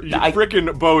 You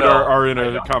frickin' Boat No, are in I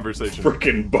a don't. conversation.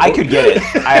 Freaking boat. I could get it.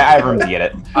 I have room to get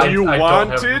it. You I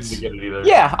want don't have room it? to get it either.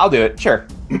 Yeah, I'll do it. Sure.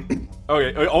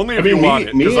 Okay, only if I mean, you want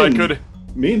it, because I and- could.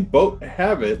 Me and Boat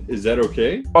have it. Is that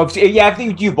okay? Oh, yeah, I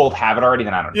think you both have it already.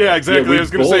 Then I don't know. Yeah, exactly. we I was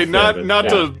gonna say both have not it,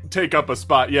 to take up a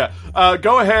spot. Yeah.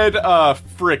 Go ahead,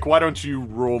 Frick. Why don't you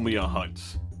roll me a Hunt?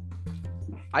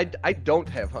 I don't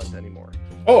have Hunt anymore.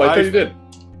 Oh, I thought you did.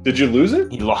 Did you lose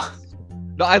it? He lost.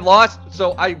 No, I lost.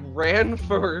 So I ran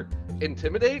for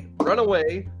Intimidate, Run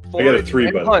Away, I got a Forage, 3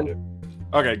 and by the Hunt, way.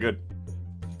 Okay, good.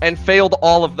 and failed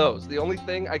all of those. The only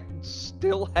thing I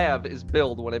still have is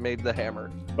build when I made the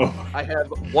hammer. Oh. I have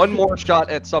one more shot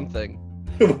at something.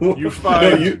 You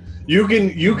find- No,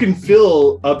 you can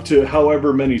fill up to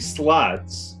however many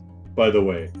slots. By the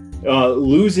way,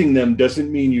 losing them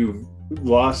doesn't mean you've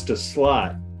lost a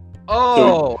slot.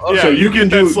 Oh, okay. Yeah, So you get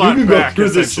that slot you can back, go through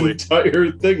this essentially.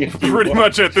 entire thing. If you Pretty want.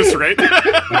 much at this rate.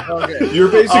 Okay. You're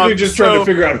basically just trying so- to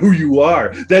figure out who you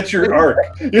are. That's your arc.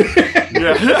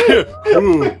 Yeah.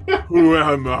 Who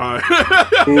am I?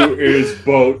 Who is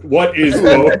boat? What is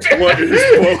boat? What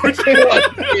is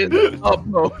boat? In a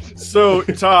boat. So,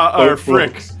 Boat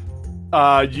Frick,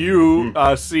 folks. you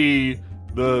see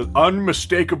the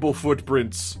unmistakable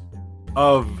footprints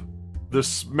of the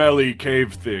smelly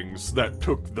cave things that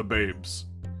took the babes.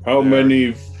 How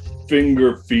many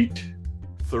finger feet?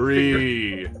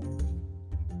 3.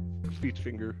 Feet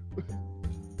finger.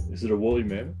 Is it a woolly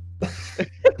mammoth?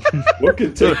 What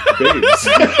can take babes?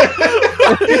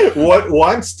 What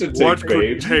wants to take What could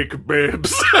babes? take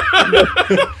babes?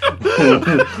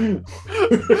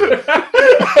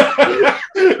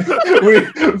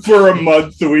 For a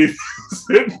month we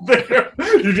sit there.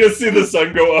 You just see the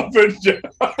sun go up and down.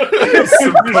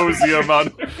 Symposium on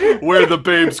where the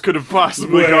babes could have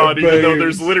possibly Where gone, even though babes-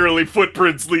 there's literally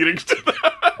footprints leading to them.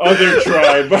 Other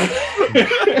tribe.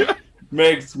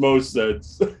 Makes most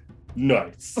sense.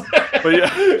 Nice.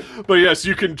 But yes,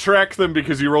 you can track them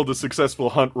because you rolled a successful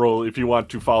hunt roll if you want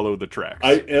to follow the tracks.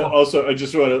 I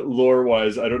just want to lore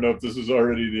wise. I don't know if this was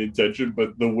already the intention,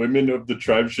 but the women of the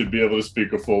tribe should be able to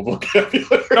speak a full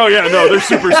vocabulary. Oh yeah, no, they're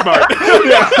super smart.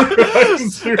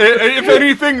 If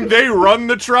anything, they run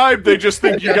the tribe. They just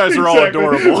think you guys are all Exactly.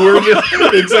 adorable.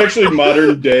 It's actually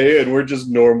modern day, and we're just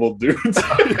normal dudes.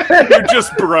 You're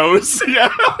just bros. Yeah.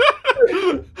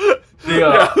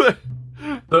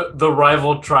 The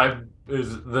rival tribe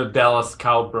is the Dallas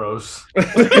Cowbros.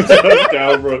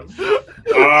 Down, bro.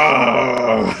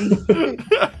 Ah.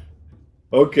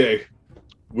 Okay.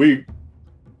 Me,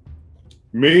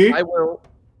 I will.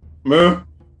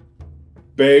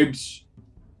 babes.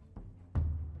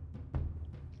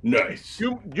 Nice.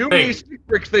 You Hey. me, stick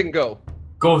brick thing, go.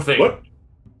 Go thing. What?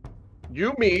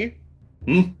 You me.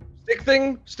 Hmm?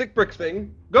 Stick brick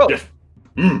thing, go. Yes.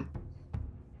 Hmm.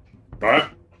 Huh?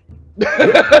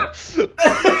 I-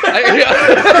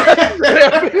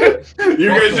 You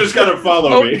guys just gotta follow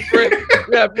boat me. brick.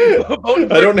 Yeah,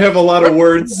 boat I don't have a lot of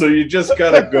words, so you just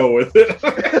gotta go with it.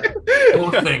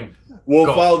 Go thing. We'll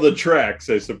Go. follow the tracks,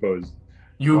 I suppose.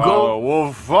 You Follow, go.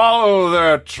 we'll follow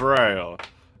their trail.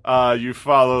 You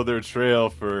follow their trail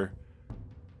for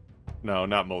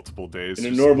not multiple days. In a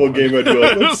just normal one. game, I'd be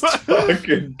like, let's talk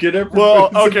and get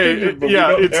everybody's Well, okay, opinion, but we yeah,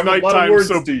 don't it's have a lot of nighttime, words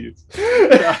so- to use.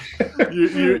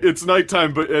 It's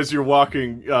nighttime, but as you're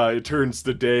walking, it turns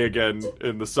to day again,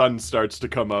 and the sun starts to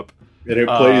come up. And it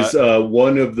plays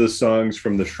one of the songs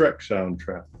from the Shrek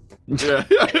soundtrack. Yeah,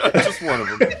 just one of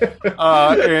them.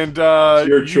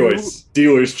 Your choice.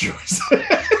 Dealer's choice.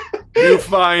 You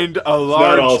find a Not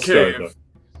large All-Star, cave. though.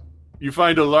 You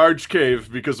find a large cave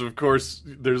because, of course,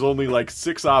 there's only like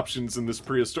 6 options in this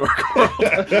prehistoric world,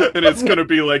 and it's going to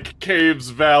be like caves,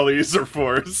 valleys, or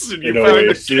forests. And you An find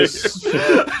oasis.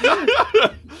 a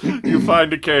cave. You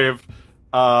find a cave,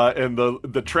 and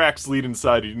the tracks lead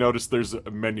inside. You notice there's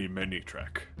many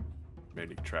track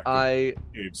I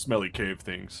cave, smelly cave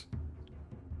things.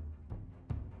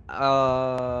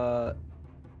 I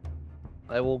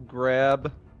will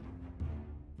grab.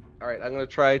 All right, I'm gonna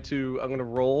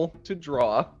roll to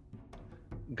draw.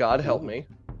 God help me.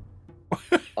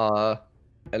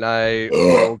 And I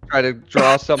will try to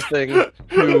draw something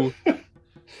to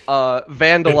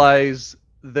vandalize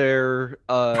their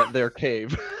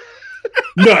cave.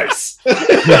 Nice.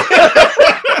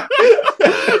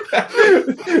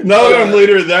 Now that I'm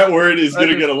leader of that word, he's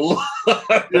gonna get a lot.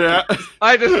 Yeah.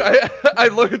 I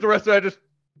look at the rest of it.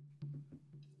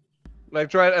 And I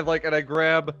try and and I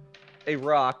grab a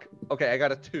rock. Okay, I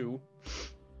got a 2.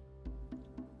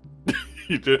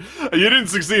 You didn't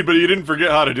succeed, but you didn't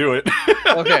forget how to do it.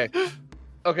 Okay.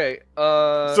 Okay.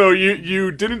 So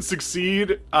you didn't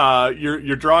succeed.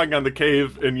 You're drawing on the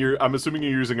cave, and I'm assuming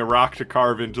you're using a rock to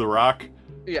carve into the rock.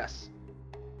 Yes.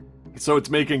 So it's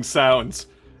making sounds,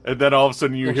 and then all of a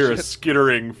sudden you hear a shit.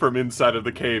 skittering from inside of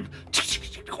the cave.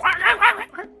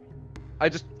 I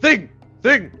just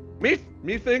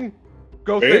me thing,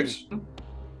 go Babes? thing.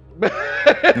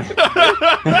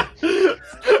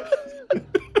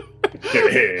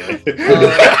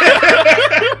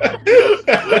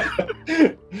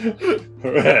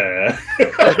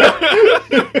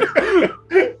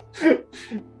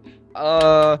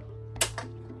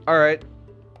 All right.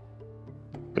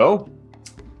 Go.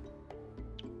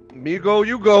 Me go,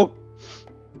 you go.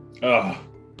 Oh,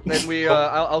 Then we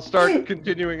I'll start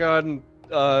continuing on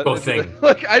Go thing.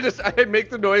 Like I make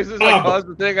the noises, I cause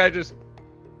the thing,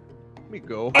 me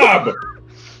go. Ab.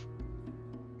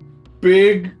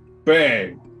 Big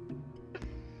bang.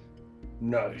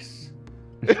 Nice.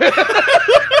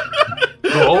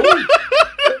 Go.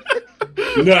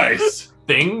 Nice.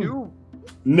 Thing. You.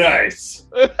 Nice.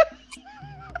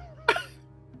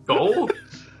 Go.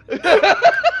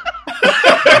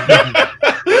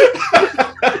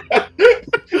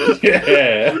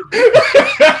 Yeah.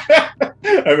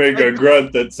 I make a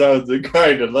grunt that sounds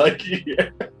kind of like you.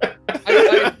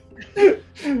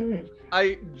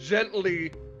 I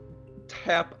gently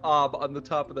tap Ob on the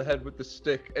top of the head with the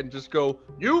stick and just go,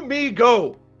 "You, me,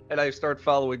 go!" And I start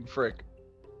following Frick.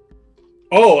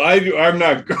 Oh, I'm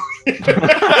not going.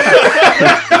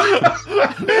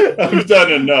 I've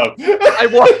done enough.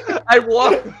 I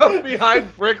walk up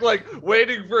behind Frick, like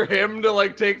waiting for him to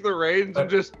like take the reins and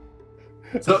just.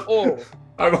 So,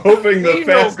 I'm hoping the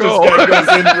fastest guy goes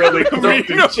in really quick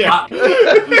to check.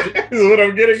 Is what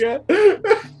I'm getting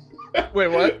at. Wait,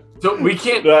 what? So we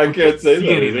can't. No, I can't say see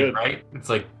that, anything, dude. right? It's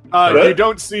like you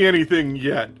don't see anything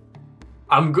yet.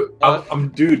 I'm good.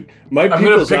 Dude, my I'm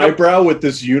people's gonna pick up- eyebrow with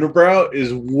this unibrow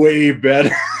is way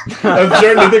better. I'm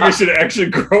starting to think I should actually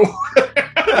grow.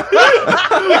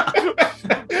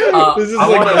 This is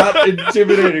not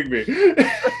intimidating me.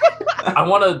 I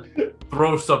want to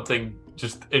throw something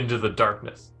just into the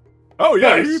darkness. Oh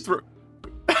yeah, Nice. you throw.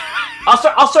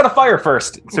 I'll start a fire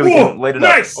first, so we can light it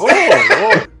nice. up.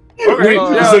 Oh. Okay,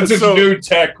 Since it's new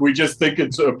tech, we just think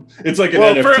it's like an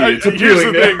NFT. It's here's the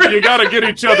appealing. thing: you gotta get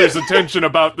each other's attention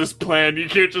about this plan. You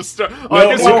can't just start. No, I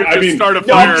guess you could just start a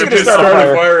fire. You and can just just start a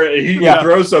fire. fire. He Yeah. can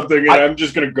throw something, and I'm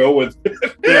just gonna go with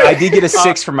it. I did get a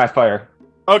 6 for my fire.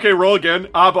 Okay, roll again.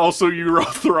 Ob, also you roll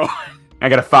throw. I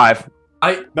got a 5.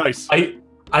 Nice.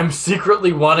 I'm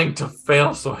secretly wanting to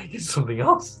fail so I get something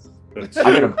else.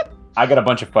 I got a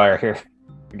bunch of fire here.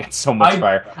 I got so much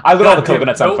fire. I lit all the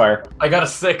coconuts on fire. I got a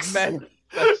 6. Man,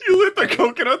 You lit the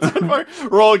coconuts on fire.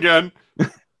 Roll again.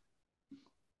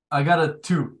 I got a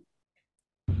 2.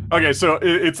 Okay, so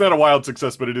it's not a wild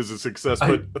success, but it is a success.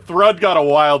 But Thrud got a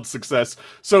wild success.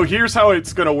 So here's how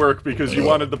it's going to work, because you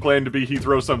wanted the plan to be he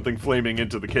throws something flaming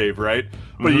into the cave, right?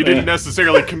 But you didn't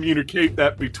necessarily communicate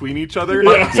that between each other.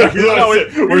 Yeah, So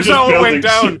here's how it went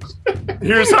down.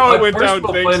 Here's how it went My down.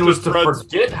 personal Thanks plan to was to Thrud's.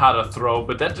 forget how to throw,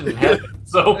 but that didn't happen.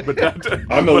 So,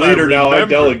 I'm a leader now. I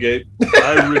delegate.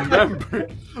 I remember.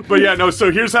 But yeah, no, so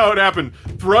here's how it happened.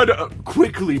 Thrud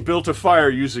quickly built a fire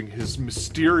using his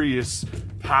mysterious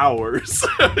powers.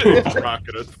 And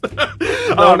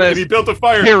he built a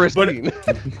fire. kerosene.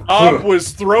 But Ob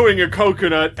was throwing a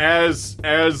coconut as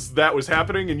that was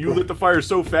happening, and you lit the fire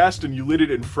so fast and you lit it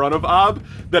in front of Ob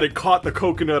that it caught the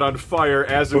coconut on fire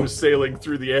as it was sailing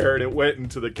through the air, and it went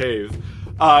into the cave.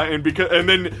 And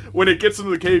then when it gets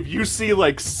into the cave, you see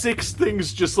like 6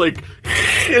 things just like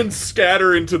and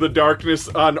scatter into the darkness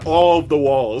on all of the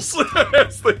walls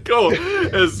as they go.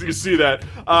 As you see that,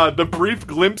 the brief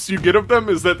glimpse you get of them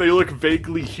is that they look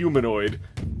vaguely humanoid.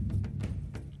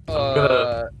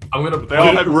 I'm gonna They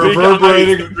all have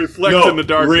reverberating, big eyes that reflect in the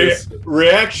darkness.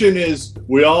 Reaction is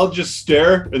we all just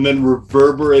stare, and then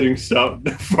reverberating sound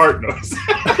fart noise.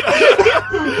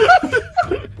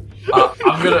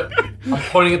 I'm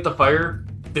pointing at the fire.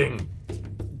 Ding.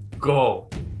 Go.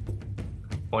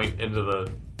 Point into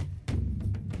the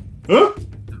Huh?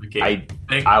 gate.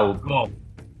 I'll go.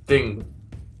 Ding.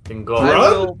 Ding.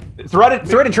 Go.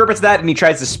 Thrud interprets that, and he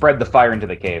tries to spread the fire into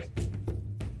the cave.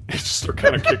 Just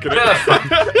kind of kicking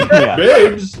it. Yeah.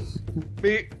 Babes.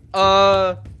 Me,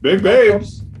 Big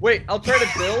babes. wait, I'll try to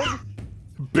build.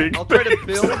 Big. I'll try to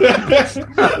build.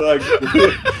 Like,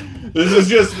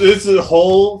 this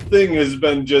whole thing has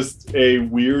been just a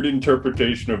weird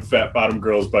interpretation of Fat Bottom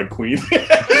Girls by Queen.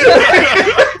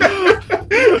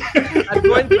 I'm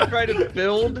going to try to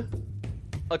build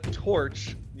a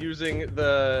torch using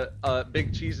the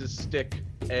Big Cheese's stick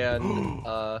and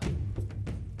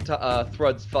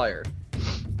Thrud's fire.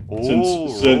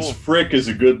 Since Frick is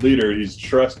a good leader, he's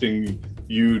trusting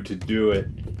you to do it.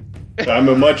 I'm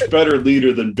a much better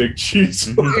leader than Big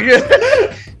Cheese.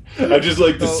 I just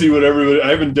like to see what everybody. I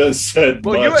haven't said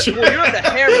Well, much. you have the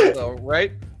hammer though,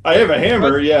 right? I have a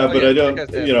hammer, yeah, but I don't.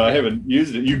 because You know, I haven't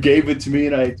used it. You gave it to me,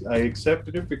 and I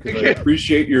accepted it because I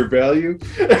appreciate your value.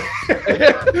 All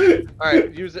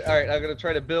right, use it. All right, I'm gonna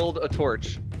try to build a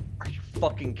torch. Are you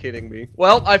fucking kidding me?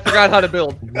 Well, I forgot how to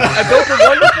build. I built a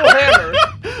wonderful hammer.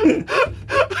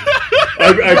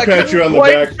 I pat you on the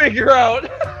back. Figure out.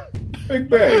 Big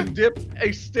bang. Dip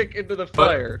a stick into the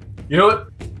fire. You know what?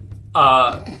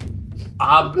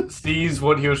 Ob sees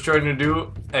what he was trying to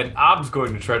do, and Ob's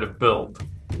going to try to build.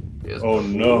 Oh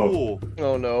no!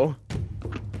 Oh no!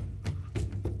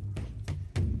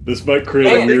 This might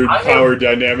create a weird power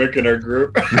dynamic in our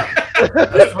group.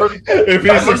 I If he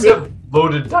must succeeds, have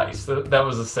loaded dice. That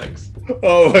was a 6.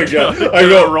 Oh my god! I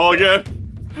Go go. roll again.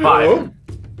 5.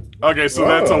 Okay, so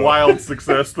that's a wild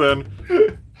success then.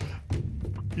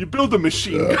 You build a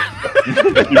machine gun.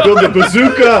 You build a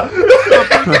bazooka.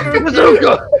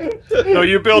 Bazooka! No,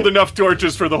 you build enough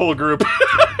torches for the whole group.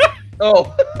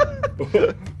 Oh.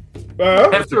 I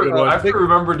have to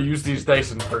remember to use these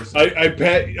dice in person. I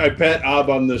pat Ob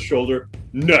on the shoulder.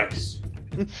 Nice.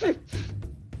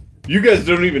 You guys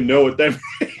don't even know what that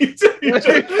means.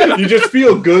 You just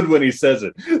feel good when he says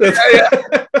it.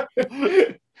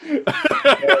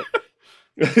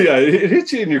 Yeah, it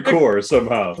hits you in your core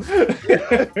somehow.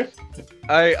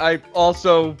 I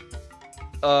also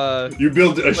You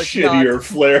build a shittier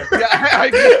flare.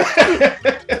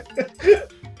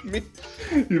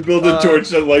 You build a torch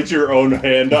that lights your own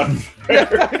hand on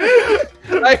fire.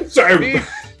 Sorry.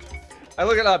 I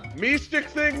look at me stick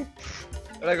thing,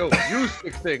 and I go, you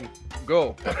stick thing,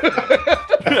 go.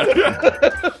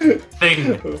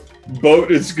 Thing.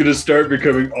 Boat is gonna start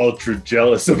becoming ultra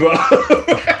jealous about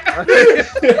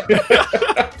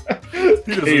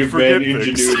caveman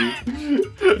ingenuity.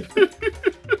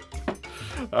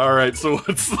 All right, so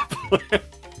what's the plan?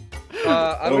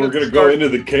 We're gonna go into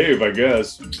the cave, I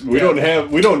guess. We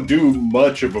don't do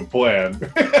much of a plan.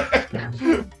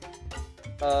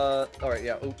 All right,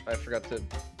 yeah. Oop, I forgot to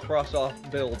cross off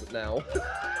build now.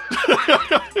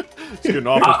 It's getting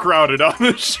awful crowded on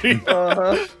this sheet.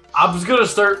 I'm just gonna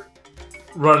start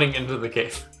running into the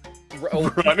cave.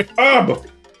 Running.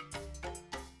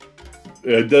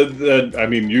 I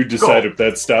mean, you decide if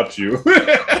that stops you.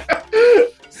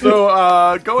 So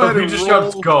go ahead We and just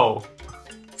roll. shouts go.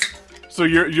 So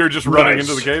you're just running Nice.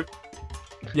 into the cave.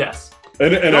 Yes.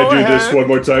 And Go I do ahead. this one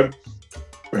more time.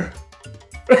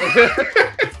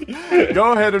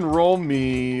 Go ahead and roll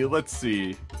me. Let's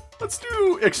see. Let's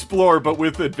do explore, but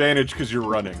with advantage because you're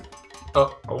running.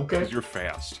 Oh, okay. Because you're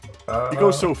fast. He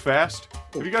goes so fast.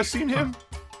 Have you guys seen him?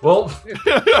 Well,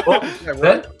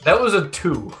 that was a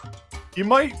 2. You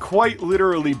might quite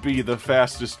literally be the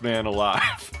fastest man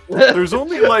alive. There's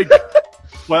only like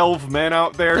 12 men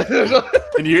out there,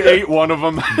 and you ate one of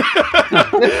them.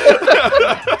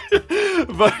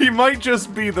 But he might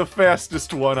just be the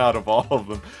fastest one out of all of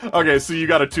them. Okay, so you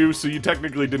got a 2, so you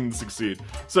technically didn't succeed.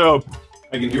 So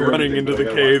you're running into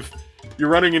the cave. You're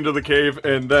running into the cave,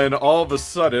 and then all of a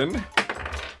sudden...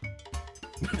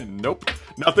 Nope.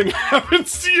 Nothing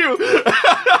happens to you.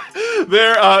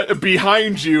 There,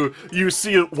 behind you, you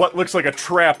see what looks like a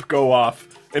trap go off,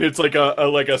 and it's like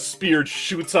a spear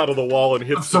shoots out of the wall and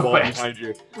hits the wall behind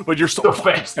you. But you're so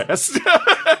fast.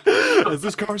 Is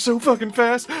this car so fucking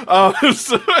fast?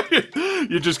 So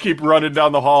you just keep running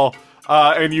down the hall,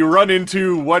 and you run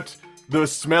into what the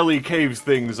smelly cave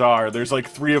things are. There's like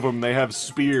 3 of them. They have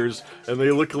spears, and they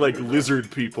look like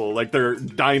lizard people, like they're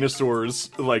dinosaurs,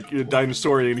 like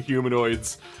dinosaurian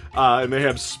humanoids. And they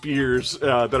have spears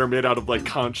that are made out of like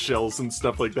conch shells and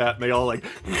stuff like that. And they all like,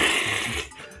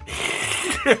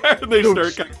 and they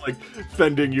start kind of like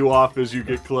fending you off as you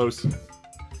get close.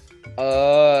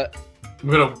 I'm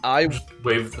gonna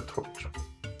wave the torch.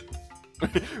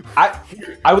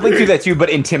 I would like to do that too, but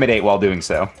intimidate while doing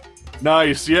so.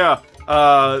 Nice, yeah.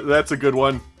 That's a good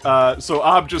one. So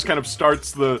Ob just kind of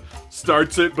starts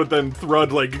it, but then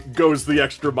Thrud like goes the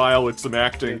extra mile with some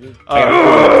acting.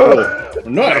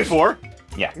 Nice. 4?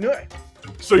 Yeah.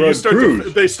 So you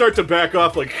they start to back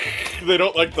off, like they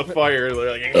don't like the fire.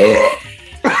 They're like,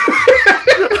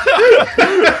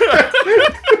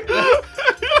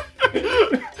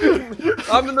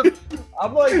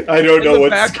 I'm like, I don't know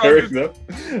what's back scaring them.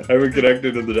 I haven't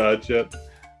connected to the dodge yet.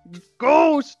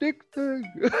 go stick thing.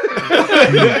 For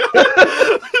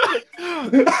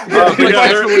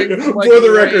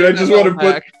the record, I just want to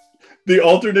put the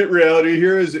alternate reality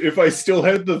here is if I still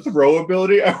had the throw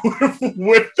ability, I would have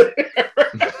whipped the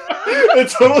hammer. And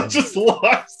someone just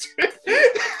lost it.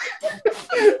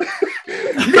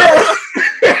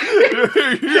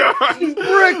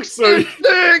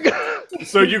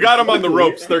 So you got them on the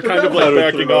ropes. They're kind of like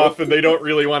backing off, and they don't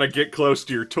really want to get close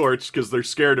to your torch because they're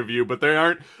scared of you. But they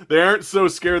aren't so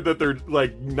scared that they're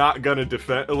like not gonna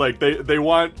defend. Like they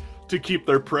want to keep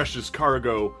their precious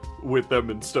cargo with them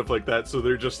and stuff like that. So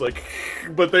they're just like,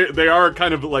 but they are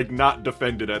kind of like not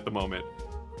defended at the moment.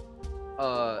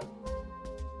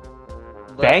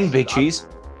 Bang, big cheese.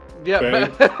 Yeah,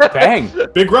 Bang.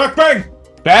 Big rock, bang!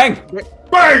 Bang.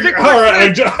 Bang!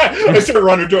 Alright, I start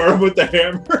running to her with the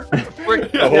hammer.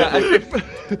 Frick,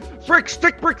 Frick,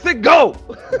 stick brick thing, go!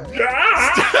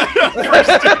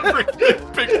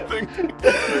 Big thing.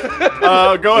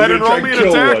 Go ahead and roll me an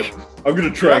attack. I'm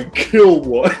gonna try and kill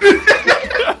one.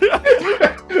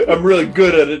 I'm really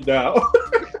good at it now.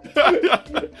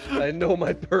 know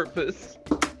my purpose.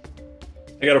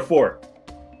 I got a 4.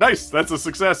 Nice, that's a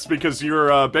success because you're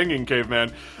a banging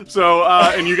caveman. So,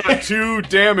 and you got 2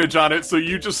 damage on it, so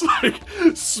you just like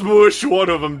smush one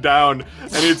of them down,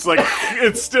 and it's like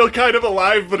it's still kind of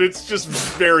alive, but it's just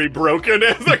very broken.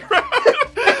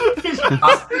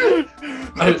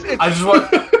 I just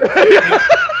want.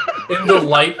 In the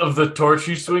light of the torch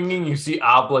he's swinging, you see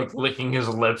Ob like licking his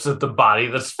lips at the body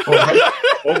that's falling.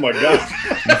 Oh my god.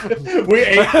 We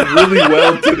ate really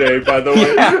well today, by the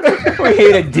way. Yeah, we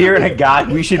ate a deer and a guy.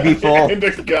 We should be full. And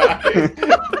a guy.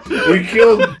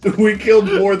 We killed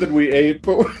more than we ate,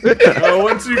 but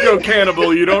once you go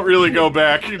cannibal, you don't really go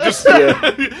back. You just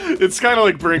it's kind of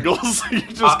like Pringles. You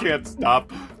just can't stop.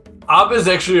 Ob is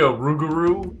actually a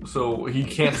Rougarou, so he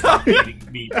can't stop eating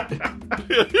meat.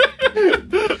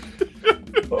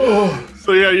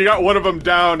 So yeah, you got one of them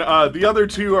down. The other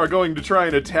 2 are going to try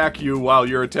and attack you while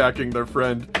you're attacking their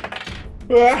friend.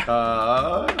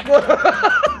 Oh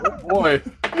boy.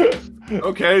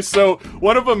 Okay, so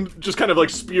one of them just kind of like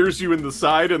spears you in the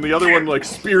side, and the other one like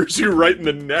spears you right in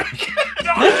the neck.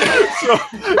 So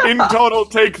in total,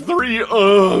 take 3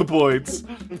 points.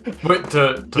 Wait,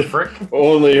 to Frick?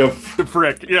 only a To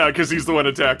Frick, yeah, because he's the one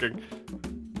attacking.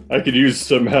 I could use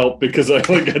some help because I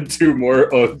only got 2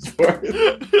 more O's for it.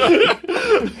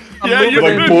 Yeah,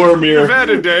 like Boromir. You've had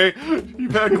a day.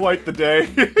 You've had quite the day.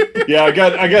 Yeah, I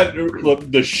got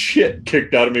the shit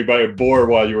kicked out of me by a boar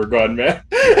while you were gone, man.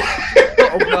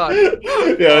 Oh god.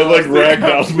 Yeah, it like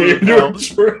ragdolled me into a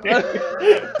tree.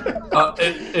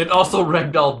 It also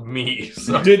ragdolled me.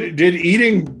 So. Did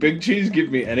eating big cheese give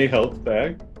me any health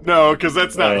back? No, because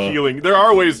that's not healing. There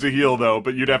are ways to heal though,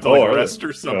 but you'd have to like rest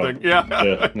or something.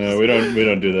 Yeah. No, we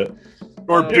don't do that.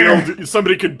 Or build.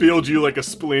 Somebody could build you like a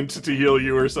splint to heal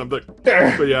you or something.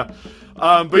 But yeah.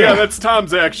 Yeah, that's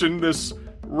Tom's action. This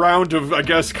round of, I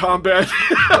guess, combat.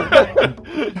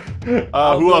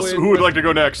 Who else? Who would like to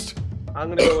go next? I'm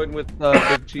gonna go in with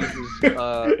Big Cheese's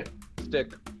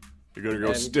stick. You're gonna go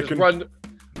and sticking. just run.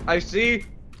 I see.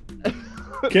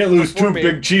 Can't lose 2 Before me.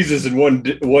 big cheeses in one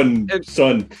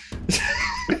son.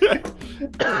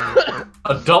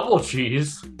 A double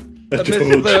cheese.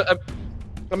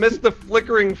 Amidst the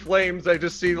flickering flames, I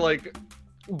just see like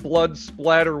blood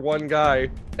splatter one guy,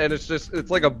 and it's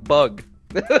like a bug.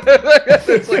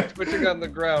 It's like twitching on the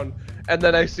ground, and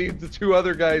then I see the 2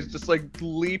 other guys just like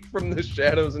leap from the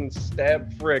shadows and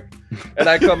stab Frick, and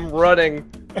I come running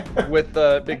with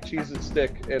Big Cheese's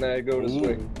stick, and I go to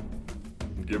swing.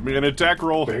 Give me an attack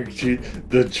roll. The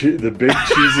big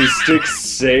cheesy stick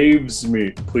saves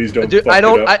me. Please don't. Dude, fuck I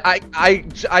don't. It up.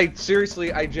 I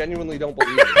seriously, I genuinely don't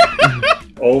believe it.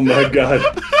 Oh my god.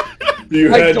 You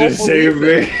had to save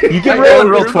me. You can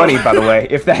roll 20, by the way,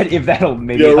 if that'll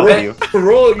maybe help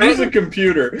you. Use a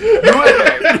computer.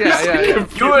 Yeah.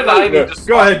 You and I need to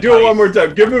go ahead, do it one more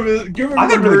time. Give him a really good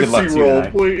luck mercy to you roll,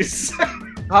 tonight. please.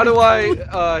 How do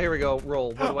I? Here we go.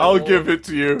 Roll. I'll give it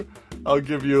to you. I'll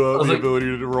give you the like- ability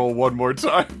to roll one more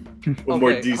time. One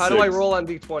more D6. How do I roll on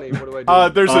D20? What do I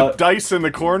do? There's a dice in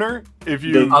the corner. If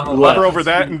you On the hover left. over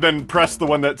that and then press the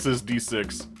one that says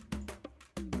D6.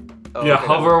 Oh, Yeah, okay.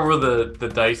 hover over the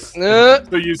dice. Uh,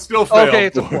 So you still failed. okay,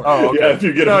 it's a 4. Oh, okay. Yeah, if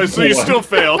you get No, a so you 4. still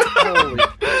failed. Holy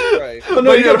Christ. Oh, no,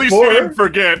 But you got at a least 4. you didn't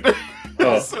forget. Oh.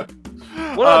 Well,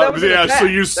 no, that was an yeah, attack. so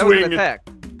you That was an swing. attack.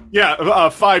 Yeah,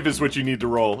 5 is what you need to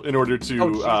roll in order Oh,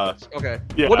 to. Jesus. Okay.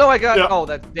 yeah, Well, no, I got. yeah. Oh,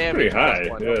 that's damage. Pretty high,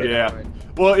 plus 1. yeah. Okay, Yeah. alright.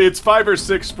 Well, it's 5 or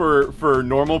 6 for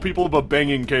normal people, but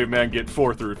banging caveman get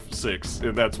 4 through 6,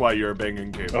 and that's why you're a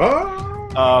banging caveman.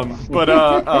 Oh.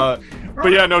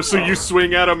 But yeah, no. So you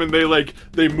swing at them, and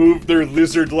they move their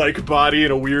lizard-like body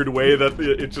in a weird way that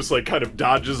it just like kind of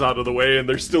dodges out of the way, and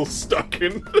they're still stuck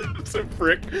in to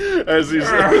Frick as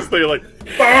they like.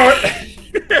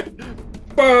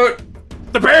 But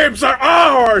the babes are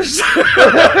ours.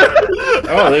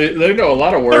 Oh, they know a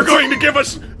lot of words. They're going to give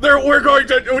us. They're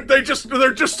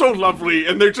just so lovely,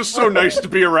 and they're just so nice to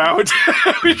be around.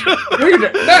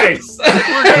 Nice.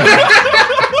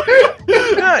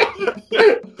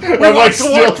 We want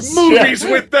to watch movies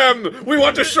with them. We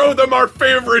want to show them our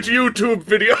favorite YouTube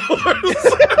videos.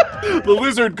 The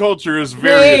lizard culture is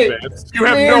very advanced. You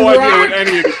have no idea what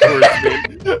any of these words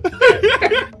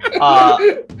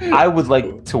mean. I would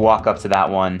like to walk up to that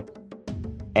one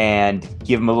and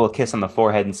give him a little kiss on the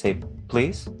forehead and say,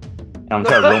 please? And I'm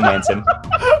going to romance him.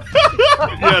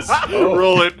 Yes,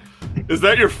 roll it. Is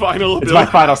that your final It's ability?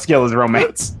 my final skill is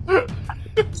romance.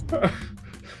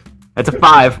 That's a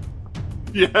 5.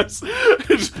 Yes.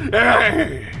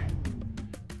 Hey.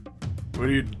 What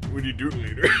What do you do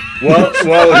later? Well,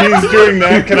 while he's doing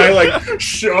that, can I like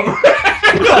shove and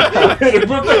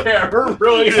put the hammer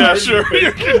really Yeah, hard? sure,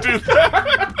 you can do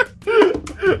that.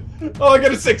 Oh, I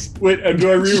got a 6. Wait, and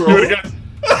do I Do it reroll? again.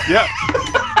 Yeah.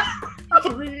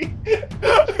 3.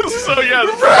 So yeah,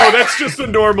 oh, that's just a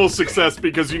normal success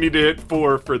because you need to hit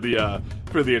 4 for the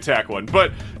attack one.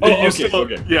 But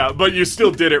yeah, but you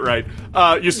still did it right.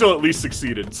 You still at least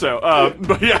succeeded. So,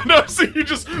 but yeah, no. So you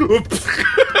just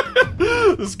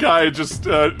this guy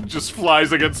just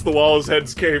flies against the wall. His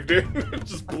head's caved in.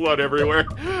 Just blood everywhere.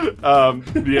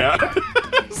 Yeah.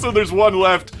 So there's one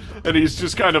left, and he's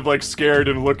just kind of like scared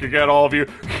and looking at all of you.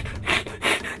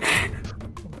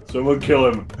 Someone kill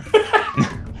him.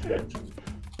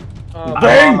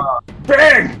 Bang!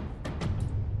 Bang!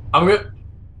 I'm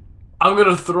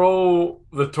gonna throw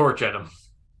the torch at him.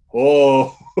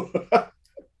 Oh.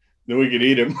 Then we can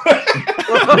eat him.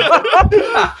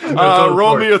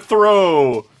 Roll me a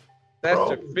throw.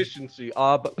 That's efficiency,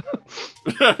 Ob.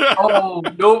 Oh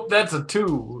nope, that's a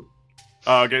 2.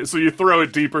 Okay, so you throw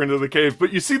it deeper into the cave,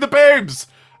 but you see the babes,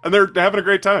 and they're having a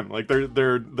great time. Like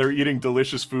they're eating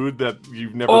delicious food that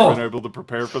you've never been able to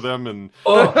prepare for them, and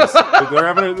they're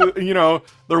having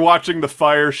they're watching the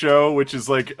fire show, which is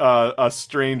like a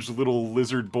strange little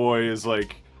lizard boy is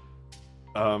like,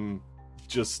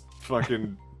 just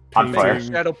fucking On fire.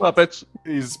 painting. Shadow puppets.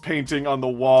 He's painting on the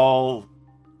wall,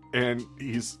 and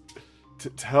he's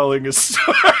telling a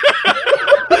story.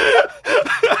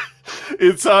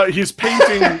 It's he's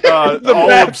painting all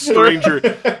of Stranger,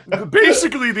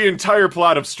 basically the entire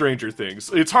plot of Stranger Things.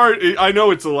 It's hard. I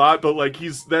know it's a lot, but like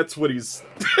that's what he's.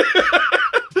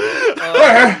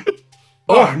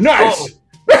 Oh, nice!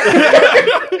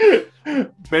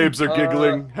 Babes are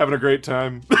giggling, having a great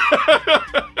time.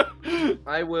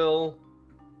 I will.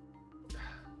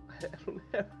 I don't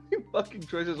have any fucking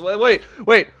choices. Wait.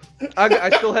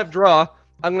 I still have draw.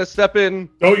 I'm gonna step in.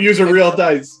 Don't use a real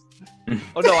dice.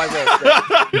 Oh no, I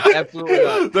won't. Absolutely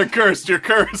not. They're cursed. You're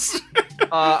cursed.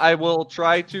 I will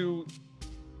try to.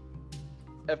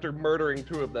 After murdering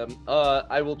 2 of them,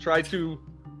 I will try to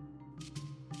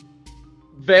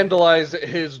vandalize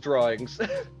his drawings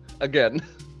again.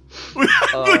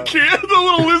 The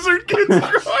little lizard kid's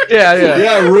drawing.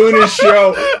 Yeah. Ruin his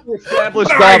show. Establish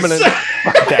Nice. dominance.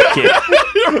 That kid.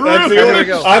 That's the There only, we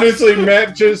go. honestly,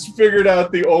 Matt just figured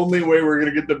out the only way we're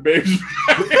gonna get the babes.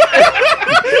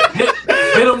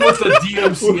 Hit him with the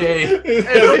DMCA. It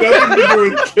has nothing to do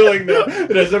with killing them.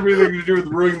 It has everything to do with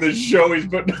ruining the show he's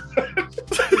putting.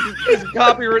 It's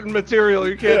copywritten material.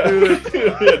 You can't do this.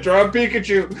 Yeah, draw a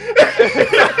Pikachu.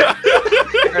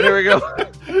 Alright, here we go.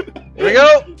 Here we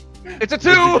go. It's a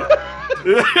 2.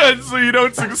 So you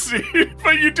don't succeed,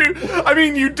 but you do. I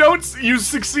mean, you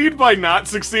succeed by not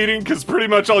succeeding because pretty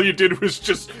much all you did was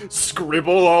just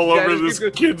scribble all Yeah, over just this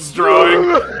keep kid's drawing,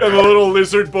 and the little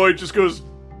lizard boy just goes.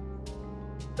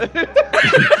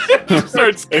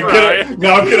 Starts And crying.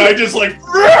 can I just like?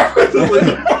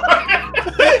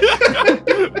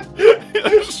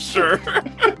 Sure.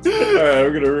 Alright,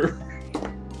 I'm gonna.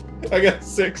 I got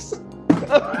 6.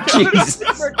 Jesus.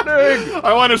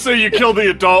 I want to say you kill the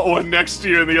adult one next to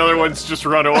you, and the other one's just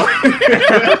run away.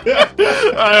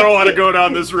 I don't want to go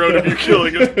down this road of you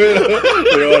killing it.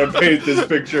 You don't want to paint this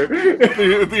picture.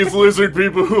 These lizard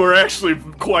people who are actually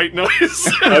quite nice.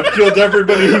 I've killed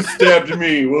everybody who stabbed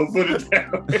me. We'll put it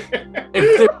down.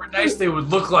 If they were nice, they would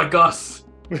look like us.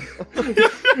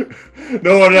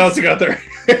 No one else got their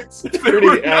hands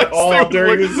dirty at all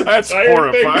during this That's entire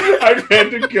horrifying. thing. I've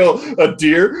had to kill a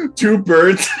deer, 2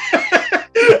 birds.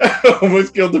 I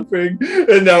almost killed a pig,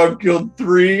 and now I've killed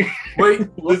 3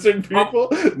 lizard people.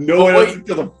 No one else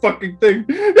killed a fucking thing.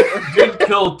 You did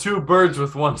kill 2 birds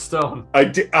with 1 stone. I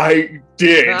did. And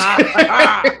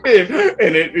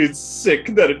it's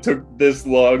sick that it took this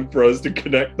long for us to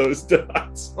connect those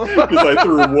dots. Because I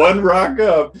threw 1 rock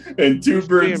up and 2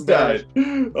 birds died.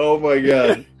 Oh my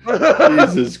god.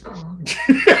 Jesus Christ.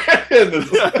 And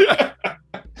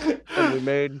we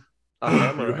made a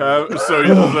hammer. You have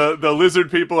so the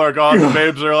lizard people are gone. The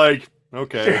babes are like,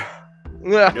 okay,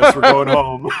 guess we're going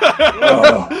home.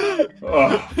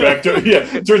 Back to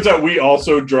it turns out we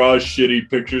also draw shitty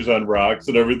pictures on rocks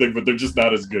and everything, but they're just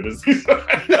not as good as these.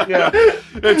 Yeah.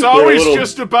 It's always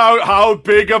just about how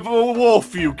big of a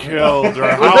wolf you killed or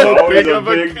how Always big a of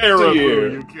a big caribou deer.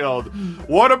 you killed.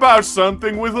 What about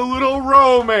something with a little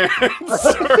romance?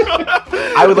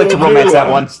 I would like to romance that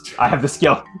one. I have the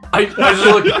skill. I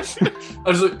just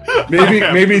look.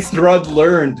 Maybe Thrud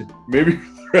learned. Maybe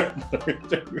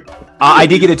Thrud learned. I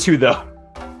did get a 2 though.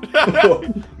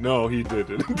 No, he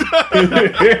didn't.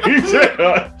 Okay.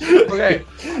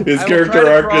 His I will character try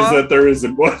to arc is draw- that there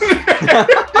isn't one.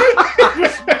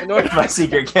 My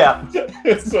secret cap.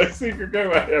 It's my secret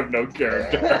game. I have no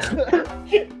character.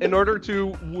 In order to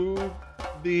woo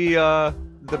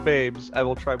the babes, I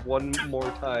will try one more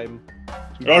time.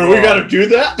 Oh, we gotta do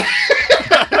that?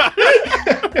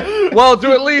 Well,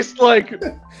 to at least try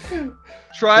to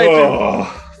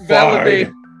validate.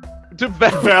 fine. To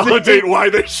Validate why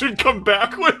they should come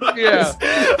back with us. Yeah.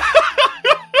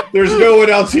 There's no one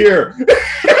else here.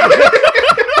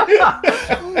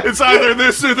 It's either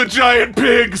this or the giant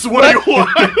pigs. What do you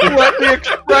want? Let me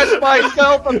express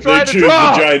myself. I'm They trying to choose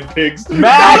draw. the giant pigs.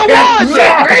 Matt!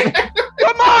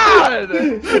 Come on!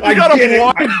 I gotta get it.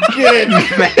 walk. I get it.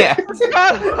 Man.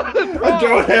 I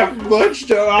don't have much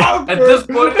to offer. At this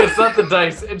point, it's not the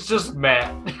dice. It's just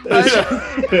Matt.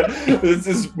 This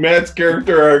is Matt's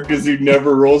character arc because he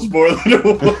never rolls more than a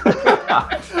 1.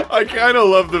 I kind of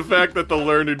love the fact that the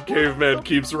learned caveman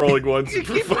keeps rolling ones. You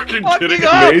For keep fucking fucking kidding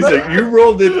up. me. Amazing. You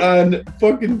rolled it on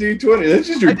fucking D20. That's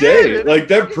just your I day. did. Like,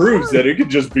 that proves that it could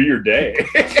just be your day.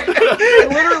 I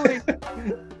literally,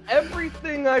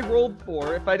 everything I rolled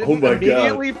for, if I Oh didn't my God.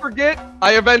 immediately forget,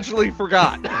 I eventually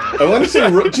forgot. I want to say,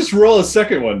 just roll a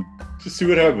second one. Just see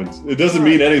what happens. It doesn't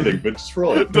mean anything, but just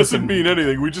roll it. It doesn't mean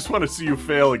anything. We just want to see you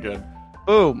fail again.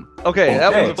 Boom. Okay,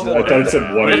 that was a I four. thought it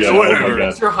said 1 again. Oh Whatever. my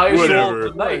That's God. your highest roll Whatever.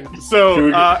 of the night. So,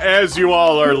 as you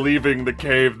all are leaving the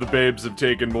cave, the babes have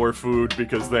taken more food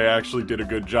because they actually did a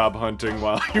good job hunting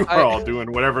while you were all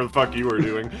doing whatever the fuck you were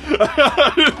doing.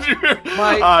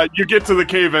 You get to the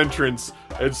cave entrance,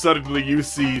 and suddenly you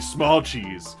see Small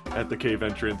Cheese at the cave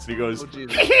entrance, and he goes, Oh,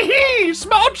 Jesus. "Hee,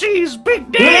 Small Cheese,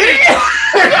 big daddy!"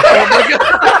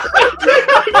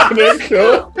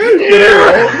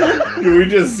 Can we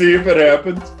just see if it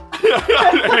happens?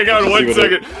 Hang on See one what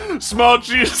second. Small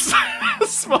Cheese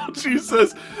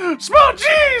says, "Small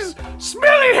Cheese,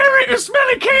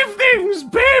 smelly cave things,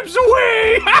 babes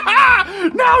away!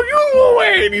 Now you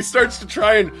away!" And he starts to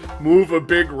try and move a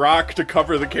big rock to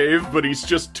cover the cave, but he's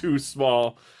just too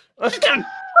small.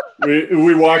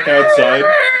 We walk outside.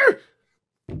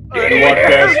 We walk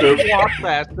past him. Walk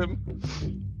past him.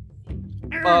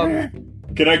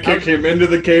 Can I kick him into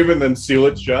the cave and then seal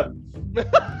it shut?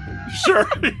 Sure.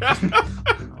 Yeah.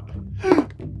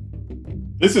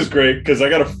 This is great because I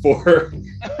got a 4.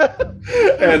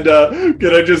 And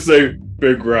can I just say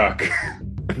big rock?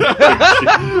 No.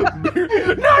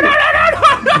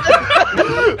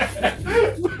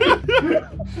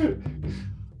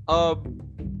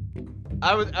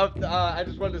 I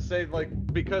just wanted to say,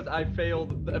 because I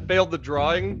failed the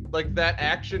drawing, that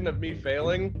action of me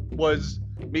failing was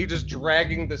me just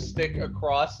dragging the stick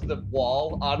across the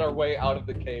wall on our way out of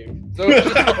the cave. So it's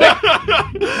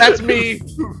just that's me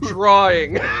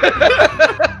drawing.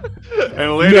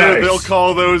 And later Nice. they'll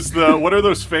call those what are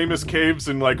those famous caves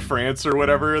in France or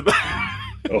whatever?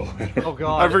 Oh Oh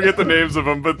God! I forget the names of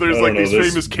them, but there's I don't know, these this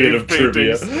famous bit cave of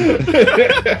trivia.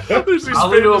 paintings. There's these I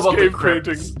only know famous about the cave crypts.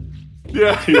 paintings.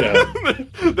 Yeah. Yeah.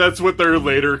 That's what they're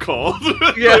later called.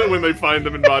 Yeah. When they find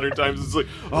them in modern times, it's like,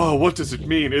 oh, what does it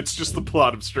mean? It's just the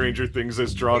plot of Stranger Things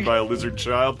as drawn by a lizard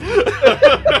child. No,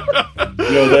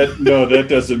 that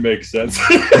doesn't make sense.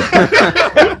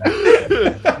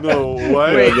 No,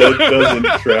 what? Wait. That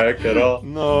doesn't track at all.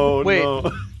 No, Wait.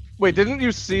 no. Wait, didn't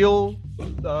you seal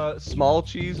Small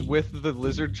Cheese with the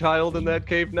lizard child in that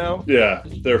cave now? Yeah,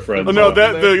 they're friends. Oh, no,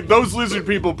 those lizard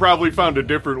people probably found a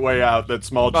different way out that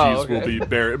Small Cheese Oh, okay. will be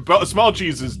buried. But Small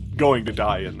Cheese is going to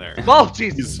die in there. Small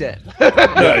Cheese is dead.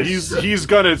 Yeah, he's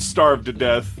gonna starve to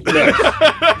death.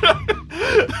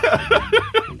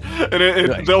 And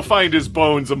Nice. they'll find his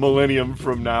bones a millennium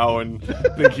from now and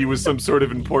think he was some sort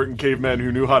of important caveman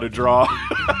who knew how to draw.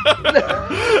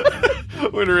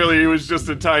 When really he was just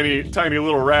a tiny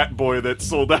little rat boy that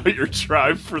sold out your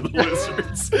tribe for the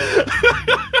lizards.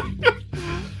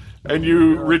 And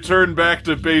you return back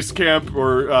to base camp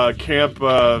or camp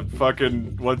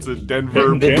fucking what's it,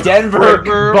 Denver? The Camp? Denver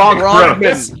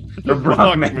Broncos. The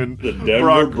Broncman. The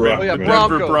Denver Broncos. Oh, yeah,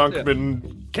 Denver Bronco,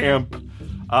 Bronkman camp.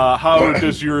 How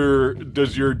does your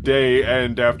day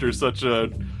end after such a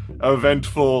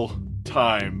eventful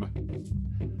time?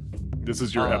 This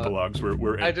is your epilogues.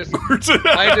 We're I just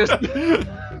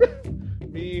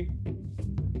me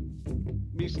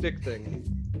stick thing.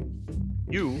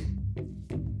 You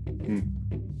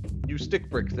stick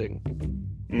brick thing.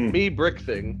 Mm. Me brick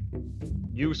thing.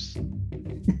 You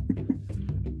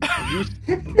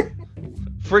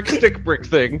frick stick brick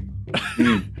thing.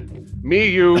 Mm. Me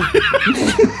you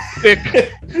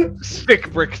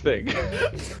stick brick thing.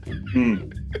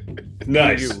 Mm.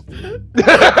 Nice.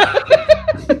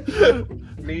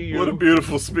 Me you. What a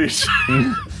beautiful speech.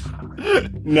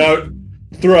 Now,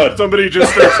 Thrud. Somebody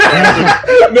just starts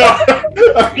No,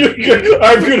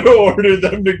 I'm gonna order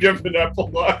them to give an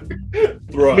epilogue.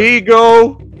 Thrud. Me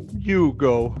go, you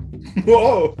go.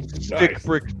 Whoa. Stick Nice.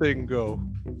 brick thing go.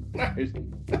 Nice.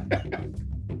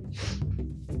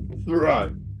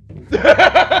 Thrud.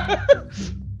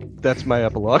 That's my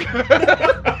epilogue.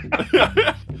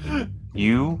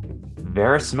 You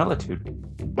verisimilitude.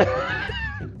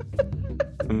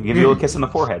 I'm give you a little kiss on the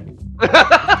forehead.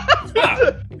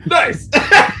 Nice.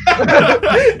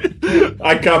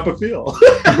 I cop a feel.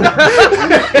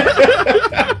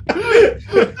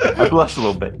 I blushed a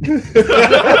little bit.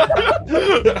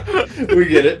 We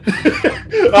get it.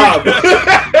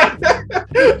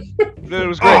 It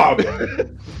was great.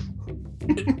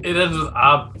 It ends with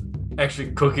Ob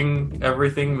actually cooking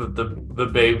everything that the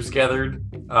babes gathered.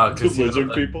 The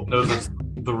lizard people? knows it's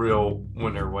the real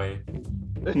winter way.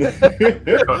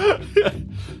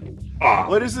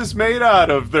 What is this made out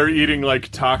of? They're eating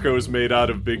like tacos made out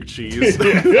of big cheese.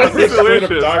 Straight up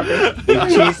Delicious. tacos. Big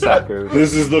cheese tacos.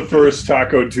 This is the first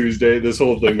Taco Tuesday. This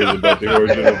whole thing was about the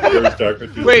origin of the first Taco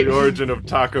Tuesday. Wait. The origin of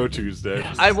Taco Tuesday.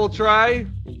 I will try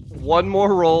one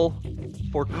more roll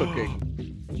for cooking.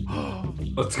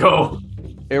 Let's go.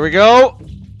 Here we go.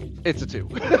 It's a 2.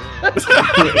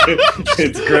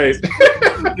 It's great.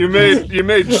 You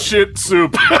made shit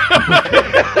soup.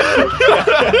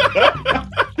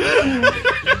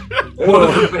 One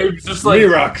of the babes just like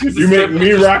Mirak. You make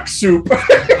Mirak soup.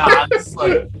 nods,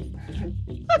 like,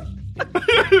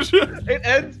 It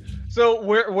ends. So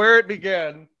where it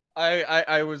began,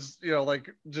 I was like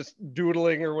just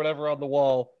doodling or whatever on the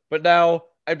wall, but now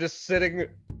I'm just sitting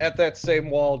at that same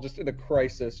wall, just in a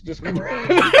crisis, just. You've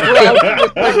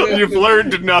You've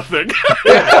learned nothing.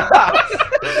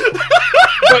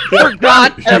 but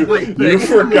forgot everything. You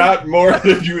forgot more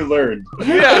than you learned.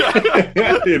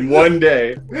 Yeah. In one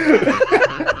day.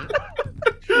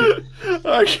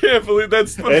 I can't believe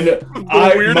that's the, And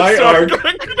the weirdest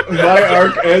my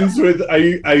arc ends with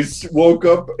I woke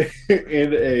up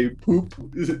in a poop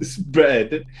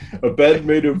bed, a bed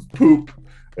made of poop,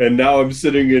 and now I'm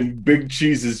sitting in Big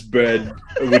Cheese's bed,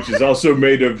 which is also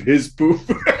made of his poop.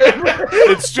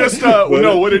 It's just no.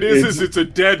 What it is it's a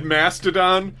dead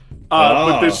mastodon.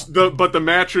 But the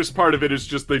mattress part of it is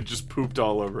just they just pooped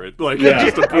all over it. Like Yeah,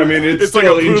 it's just a poop, I mean it's like a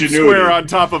still poop ingenuity. square on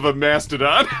top of a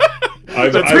mastodon.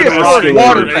 I've That's Prehistoric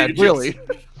escalated. waterbed, really.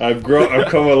 I've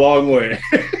come a long way.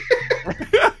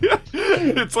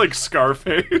 It's like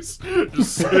Scarface,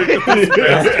 just sitting in this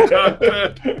mastodon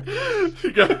bed.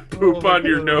 You got poop on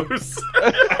your nose.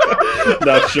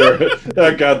 Not sure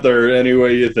that got there any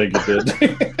way you think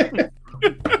it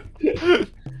did.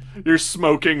 You're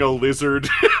smoking a lizard.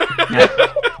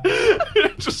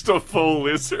 Just a full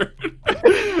lizard.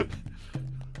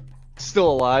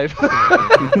 Still alive.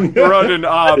 Run and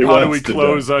Ob, It how do wants we to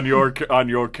close on your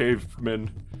caveman?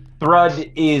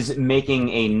 Thrud is making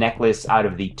a necklace out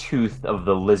of the tooth of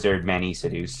the lizard man he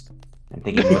seduced and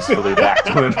thinking wistfully back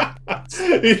to him.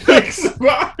 He thinks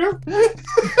about him.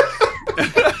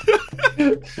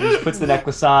 He just puts the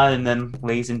necklace on and then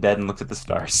lays in bed and looks at the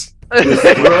stars.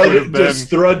 Does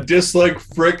Thrud dislike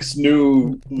Frick's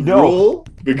new rule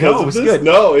because it of was this? good.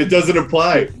 No, it doesn't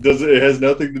apply. It has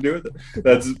nothing to do with it.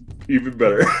 That's even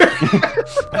better.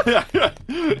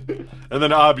 And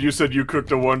then Ob, you said you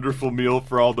cooked a wonderful meal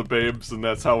for all the babes, and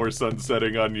that's how we're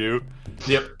sunsetting on you.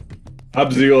 yep. I'm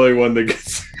the only one that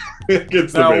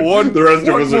gets Now, the rest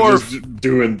of one us more- are just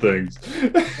doing things.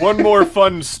 One more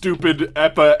fun, stupid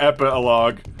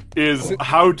epilogue is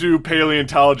how do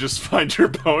paleontologists find your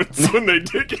bones when they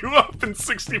dig you up in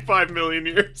 65 million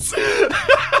years?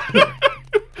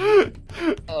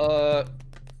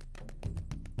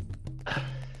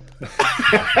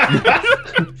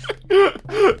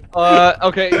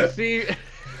 Okay, you see,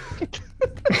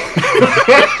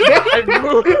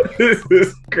 This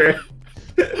is great.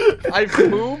 I've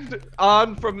moved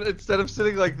on from, instead of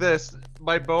sitting like this,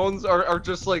 my bones are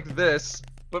just like this,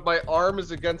 but my arm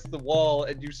is against the wall,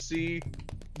 and you see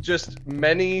just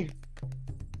many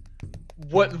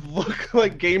what look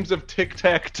like games of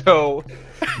tic-tac-toe,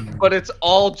 but it's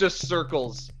all just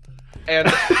circles. And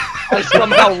I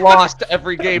somehow lost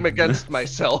every game against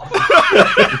myself.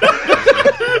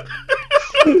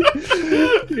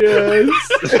 Yes.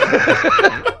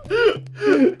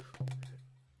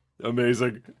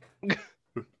 Amazing.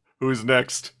 Who's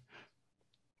next?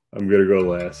 I'm gonna go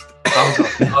last.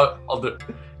 I'll do it.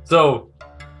 So,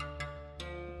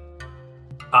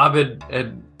 Abed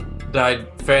had died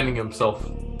fanning himself,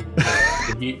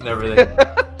 the heat and everything,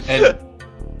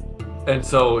 and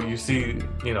so you see,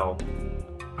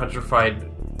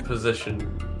 petrified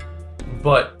position,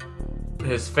 but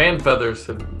his fan feathers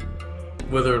had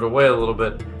withered away a little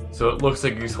bit, so it looks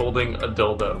like he's holding a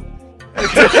dildo.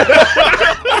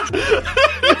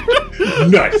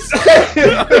 Nice.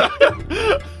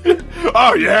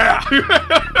 Oh yeah.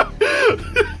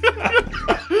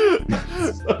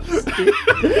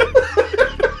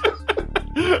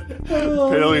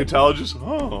 Paleontologist.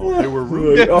 Oh, they were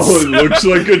rude. Oh, it looks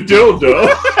like a dildo.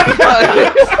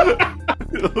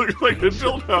 It looks like a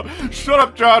dildo. Shut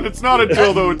up, John. It's not a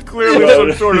dildo. It's clearly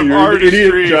some sort of You're artistry.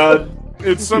 an idiot, John.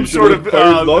 It's some You should sort have of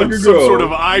fired long some ago. sort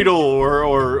of idol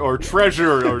or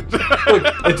treasure or. Look,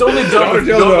 it's only dumb if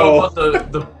you Dildo. don't know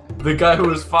about the guy who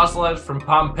was fossilized from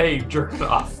Pompeii jerking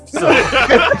off. So.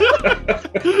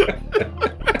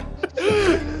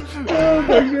 Oh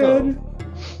my god.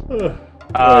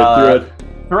 Alright,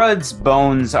 Thread's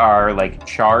bones are like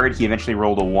charred. He eventually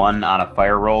rolled a 1 on a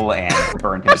fire roll and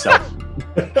burned himself.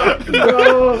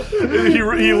 No.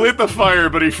 He lit the fire,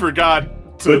 but he forgot.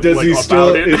 But does like, he still?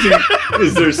 about it.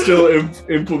 Is there still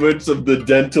implements of the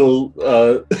dental?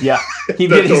 Yeah, his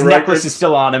Dental necklace records? is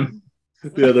still on him.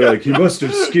 Yeah, they're like he must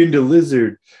have skinned a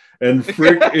lizard. And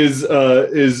Frick is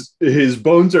his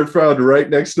bones are found right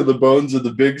next to the bones of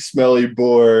the big smelly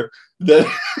boar. That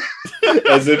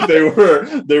as if they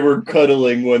were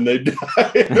cuddling when they died.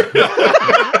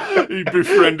 He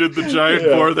befriended the giant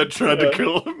boar that tried to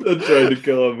kill him. That tried to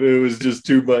kill him. It was just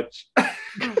too much.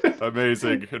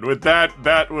 Amazing. And with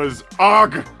that was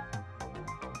Og.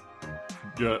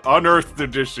 Yeah, Unearthed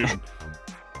edition.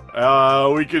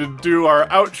 We can do our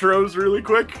outros really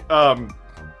quick.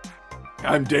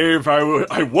 I'm Dave. I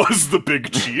was the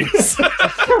big cheese.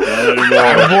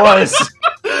 I was.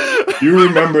 You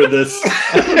remember this.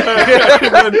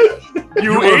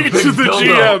 You ate the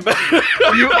GM.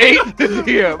 You ate the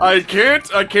DM.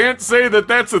 I can't say that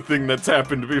that's a thing that's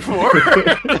happened before.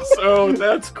 So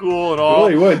that's cool and all. Well,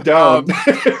 he went down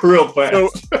real fast. So,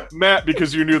 Matt,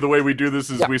 because you knew the way we do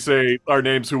this is we say our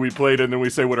names, who we played, and then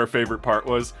we say what our favorite part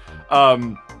was.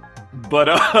 But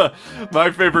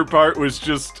my favorite part was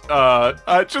just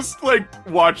like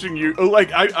watching you.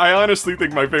 Like I honestly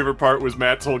think my favorite part was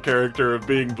Matt's whole character of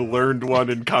being the learned one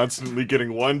and constantly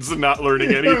getting ones and not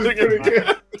learning anything.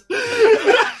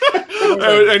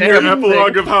 And your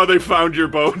epilogue of how they found your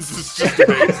bones is just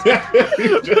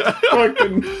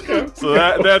amazing. So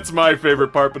that's my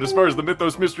favorite part. But as far as the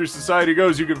Mythos Mystery Society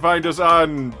goes, you can find us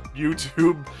on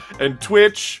YouTube and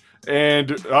Twitch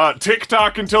and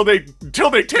TikTok until they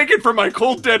take it from my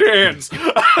cold dead hands.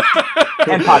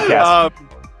 And podcast.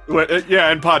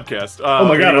 And podcast. Oh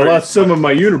my god, I lost some of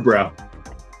my unibrow.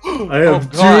 I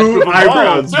have God, two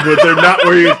eyebrows, but they're not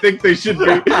where you think they should be.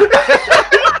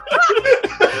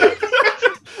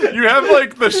 You have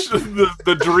like the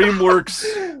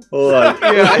DreamWorks. Hold on.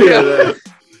 Yeah.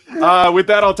 With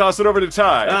that, I'll toss it over to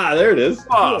Ty. Ah, there it is.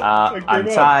 I'm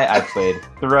Ty. I played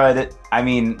Thread. I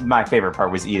mean, my favorite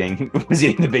part was eating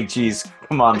the big cheese.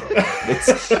 Come on,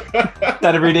 it's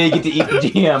not every day you get to eat the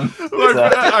GM. Look,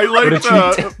 I liked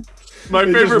my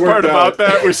favorite part about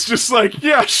that was just like,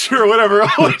 yeah, sure, whatever.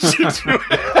 I'll let you do it.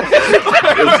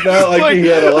 It's not like he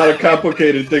had a lot of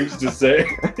complicated things to say.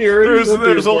 There's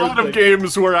a lot of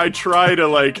games where I try to,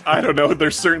 like, I don't know,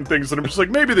 there's certain things that I'm just like,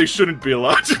 maybe they shouldn't be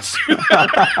allowed to do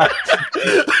that.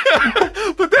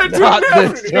 But that didn't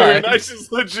happen here, and I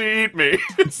just let you eat me.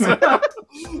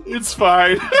 It's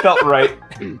fine. Felt right.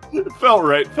 It felt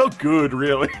right. Felt good,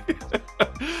 really.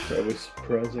 That was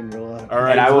surprisingly a lot. All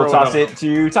right, And I will toss it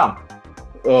to Tom.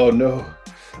 Oh no.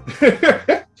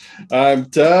 I'm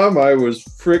Tom. I was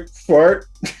Frick Fart,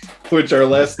 which our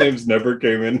last names never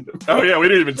came in. Oh yeah, we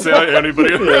didn't even say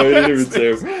anybody. Yeah, we didn't even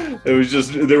say them. It was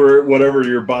just they were whatever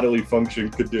your bodily function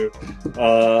could do.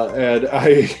 And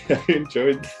I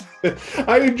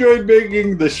enjoyed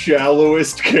making the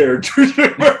shallowest characters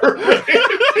we've ever made.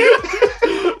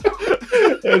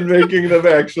 And making them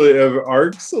actually have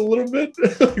arcs a little bit.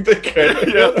 Like they can.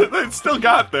 Yeah, they still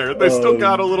got there. They still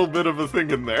got a little bit of a thing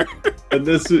in there. And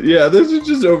this is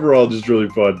just overall just really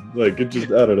fun. Like it just,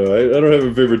 I don't know. I don't have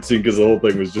a favorite scene because the whole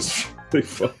thing was just really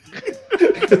fun.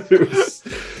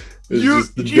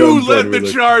 You led the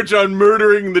charge on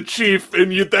murdering the chief,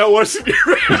 and that wasn't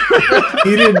your.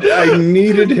 I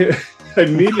needed him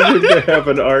to have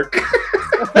an arc.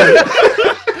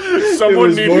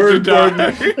 Someone needed to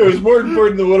die. It was more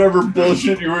important than whatever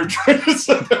bullshit you were trying to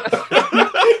say.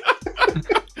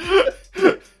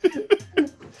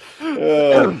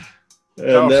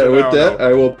 With that,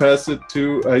 I will pass it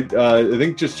to I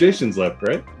think just Jason's left,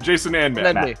 right? Jason and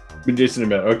Matt. Jason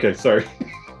and Matt. Okay, sorry.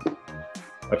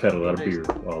 I've had a lot of beer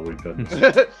while we've done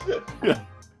this.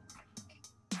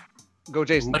 Go,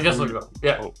 Jason. I guess I'll go.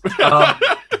 Yeah.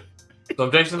 So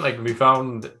Jason, I can be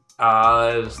found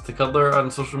It's the Cuddler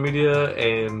on social media,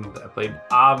 and I played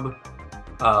Ob.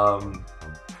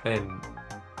 And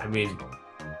I mean,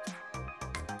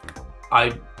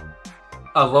 I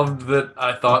loved that.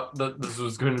 I thought that this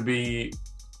was going to be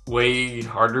way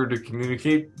harder to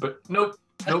communicate, but nope,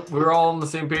 we're all on the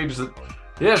same page. That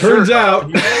yeah, Turns sure.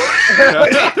 out.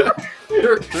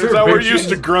 Turns out we're used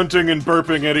to grunting and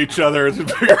burping at each other. Sure.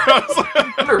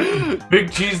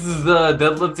 Big Cheese is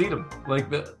dead. Let's eat him. Like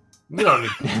that. You don't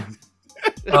need.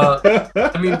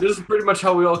 I mean, this is pretty much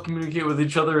how we all communicate with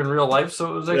each other in real life.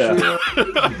 So it was actually.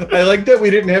 I like that we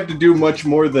didn't have to do much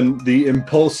more than the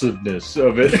impulsiveness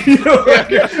of it. You know,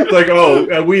 like,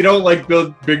 oh, we don't like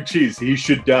Big Cheese. He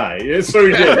should die. Yeah, so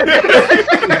he did.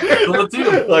 Let's eat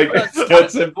him. Like,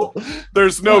 that's simple.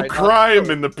 There's no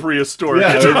crime in the prehistoric.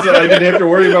 Yeah, I didn't have to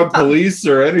worry about police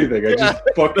or anything. I just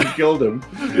fucking killed him.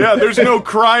 Yeah, there's no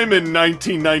crime in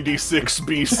 1996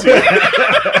 BC.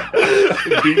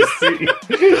 BC.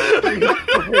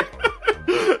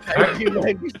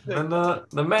 And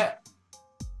the Matt.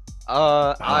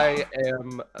 I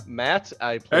am Matt.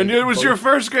 I played And it was your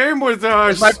first game with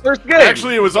us. my first game.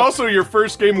 Actually, it was also your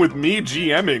first game with me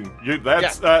GMing.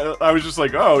 I was just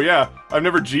like, oh yeah, I've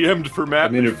never GM'd for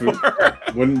Matt. I mean, if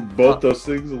wouldn't both those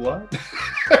things a lot?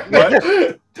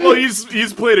 What? Well,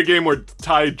 he's played a game where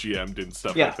Ty GM'd and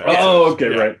stuff like that. Oh, okay,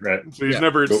 Yeah. right. So he's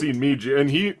never seen me and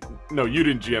you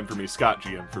didn't GM for me. Scott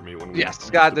GM for me when we. Yes,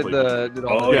 Scott did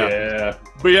all Oh the yeah.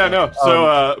 But yeah, no. So,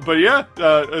 I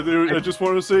just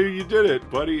wanted to say you did it,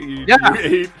 buddy. You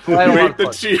ate the chief. I ate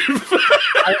the chief.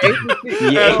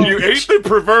 And you ate the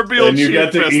proverbial And you chief.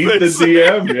 got to as eat they the say.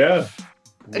 DM, yeah.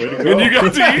 Way to go. And you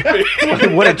got to eat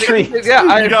me. What a treat.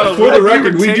 Yeah, You got a For the little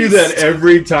record, bit we of do taste. that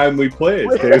every time we play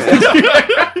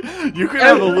it. You can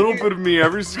have a little bit of me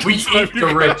every single We time. eat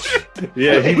the rich.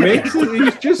 Yeah, he makes it.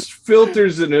 He just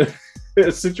filters in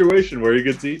a situation where he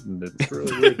gets eaten. It's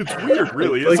really weird. It's weird,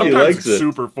 really. Like he Sometimes likes it's it.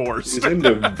 super forced. He's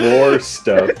into vor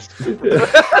stuff. It's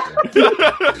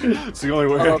the only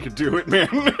way I could do it, man.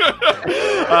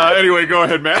 Anyway, go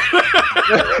ahead, Matt.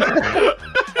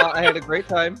 I had a great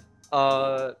time.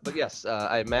 But yes,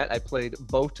 I'm Matt. I played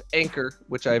Boat Anchor,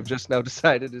 which I've just now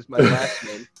decided is my last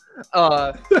name.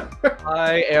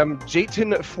 I am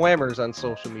Jayton Flammers on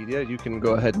social media. You can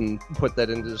go ahead and put that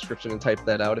in the description and type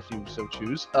that out if you so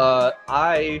choose.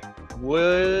 I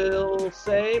will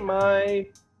say my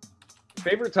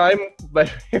favorite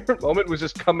moment was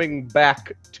just coming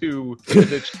back to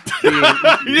the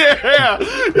Yeah.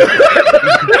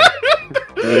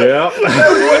 Yeah.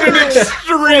 What an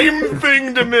extreme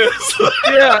thing to miss.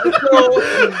 Yeah, so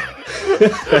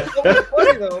it's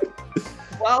funny though.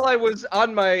 While I was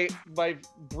on my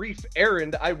brief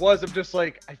errand, I was just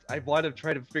like I want to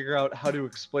try to figure out how to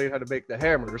explain how to make the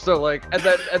hammer. So so I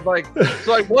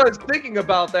was thinking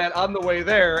about that on the way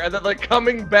there, and then like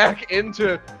coming back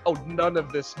into none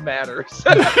of this matters.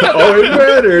 Oh, it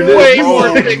mattered. Way more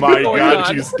Oh things my going god,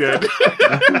 on. she's dead.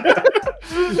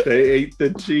 They ate the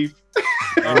chief.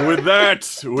 And with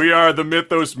that, we are the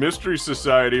Mythos Mystery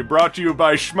Society, brought to you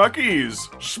by Schmuckies.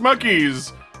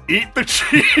 Schmuckies, eat the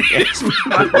cheese. Eat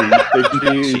the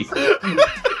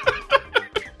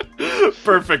cheese.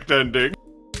 Perfect ending.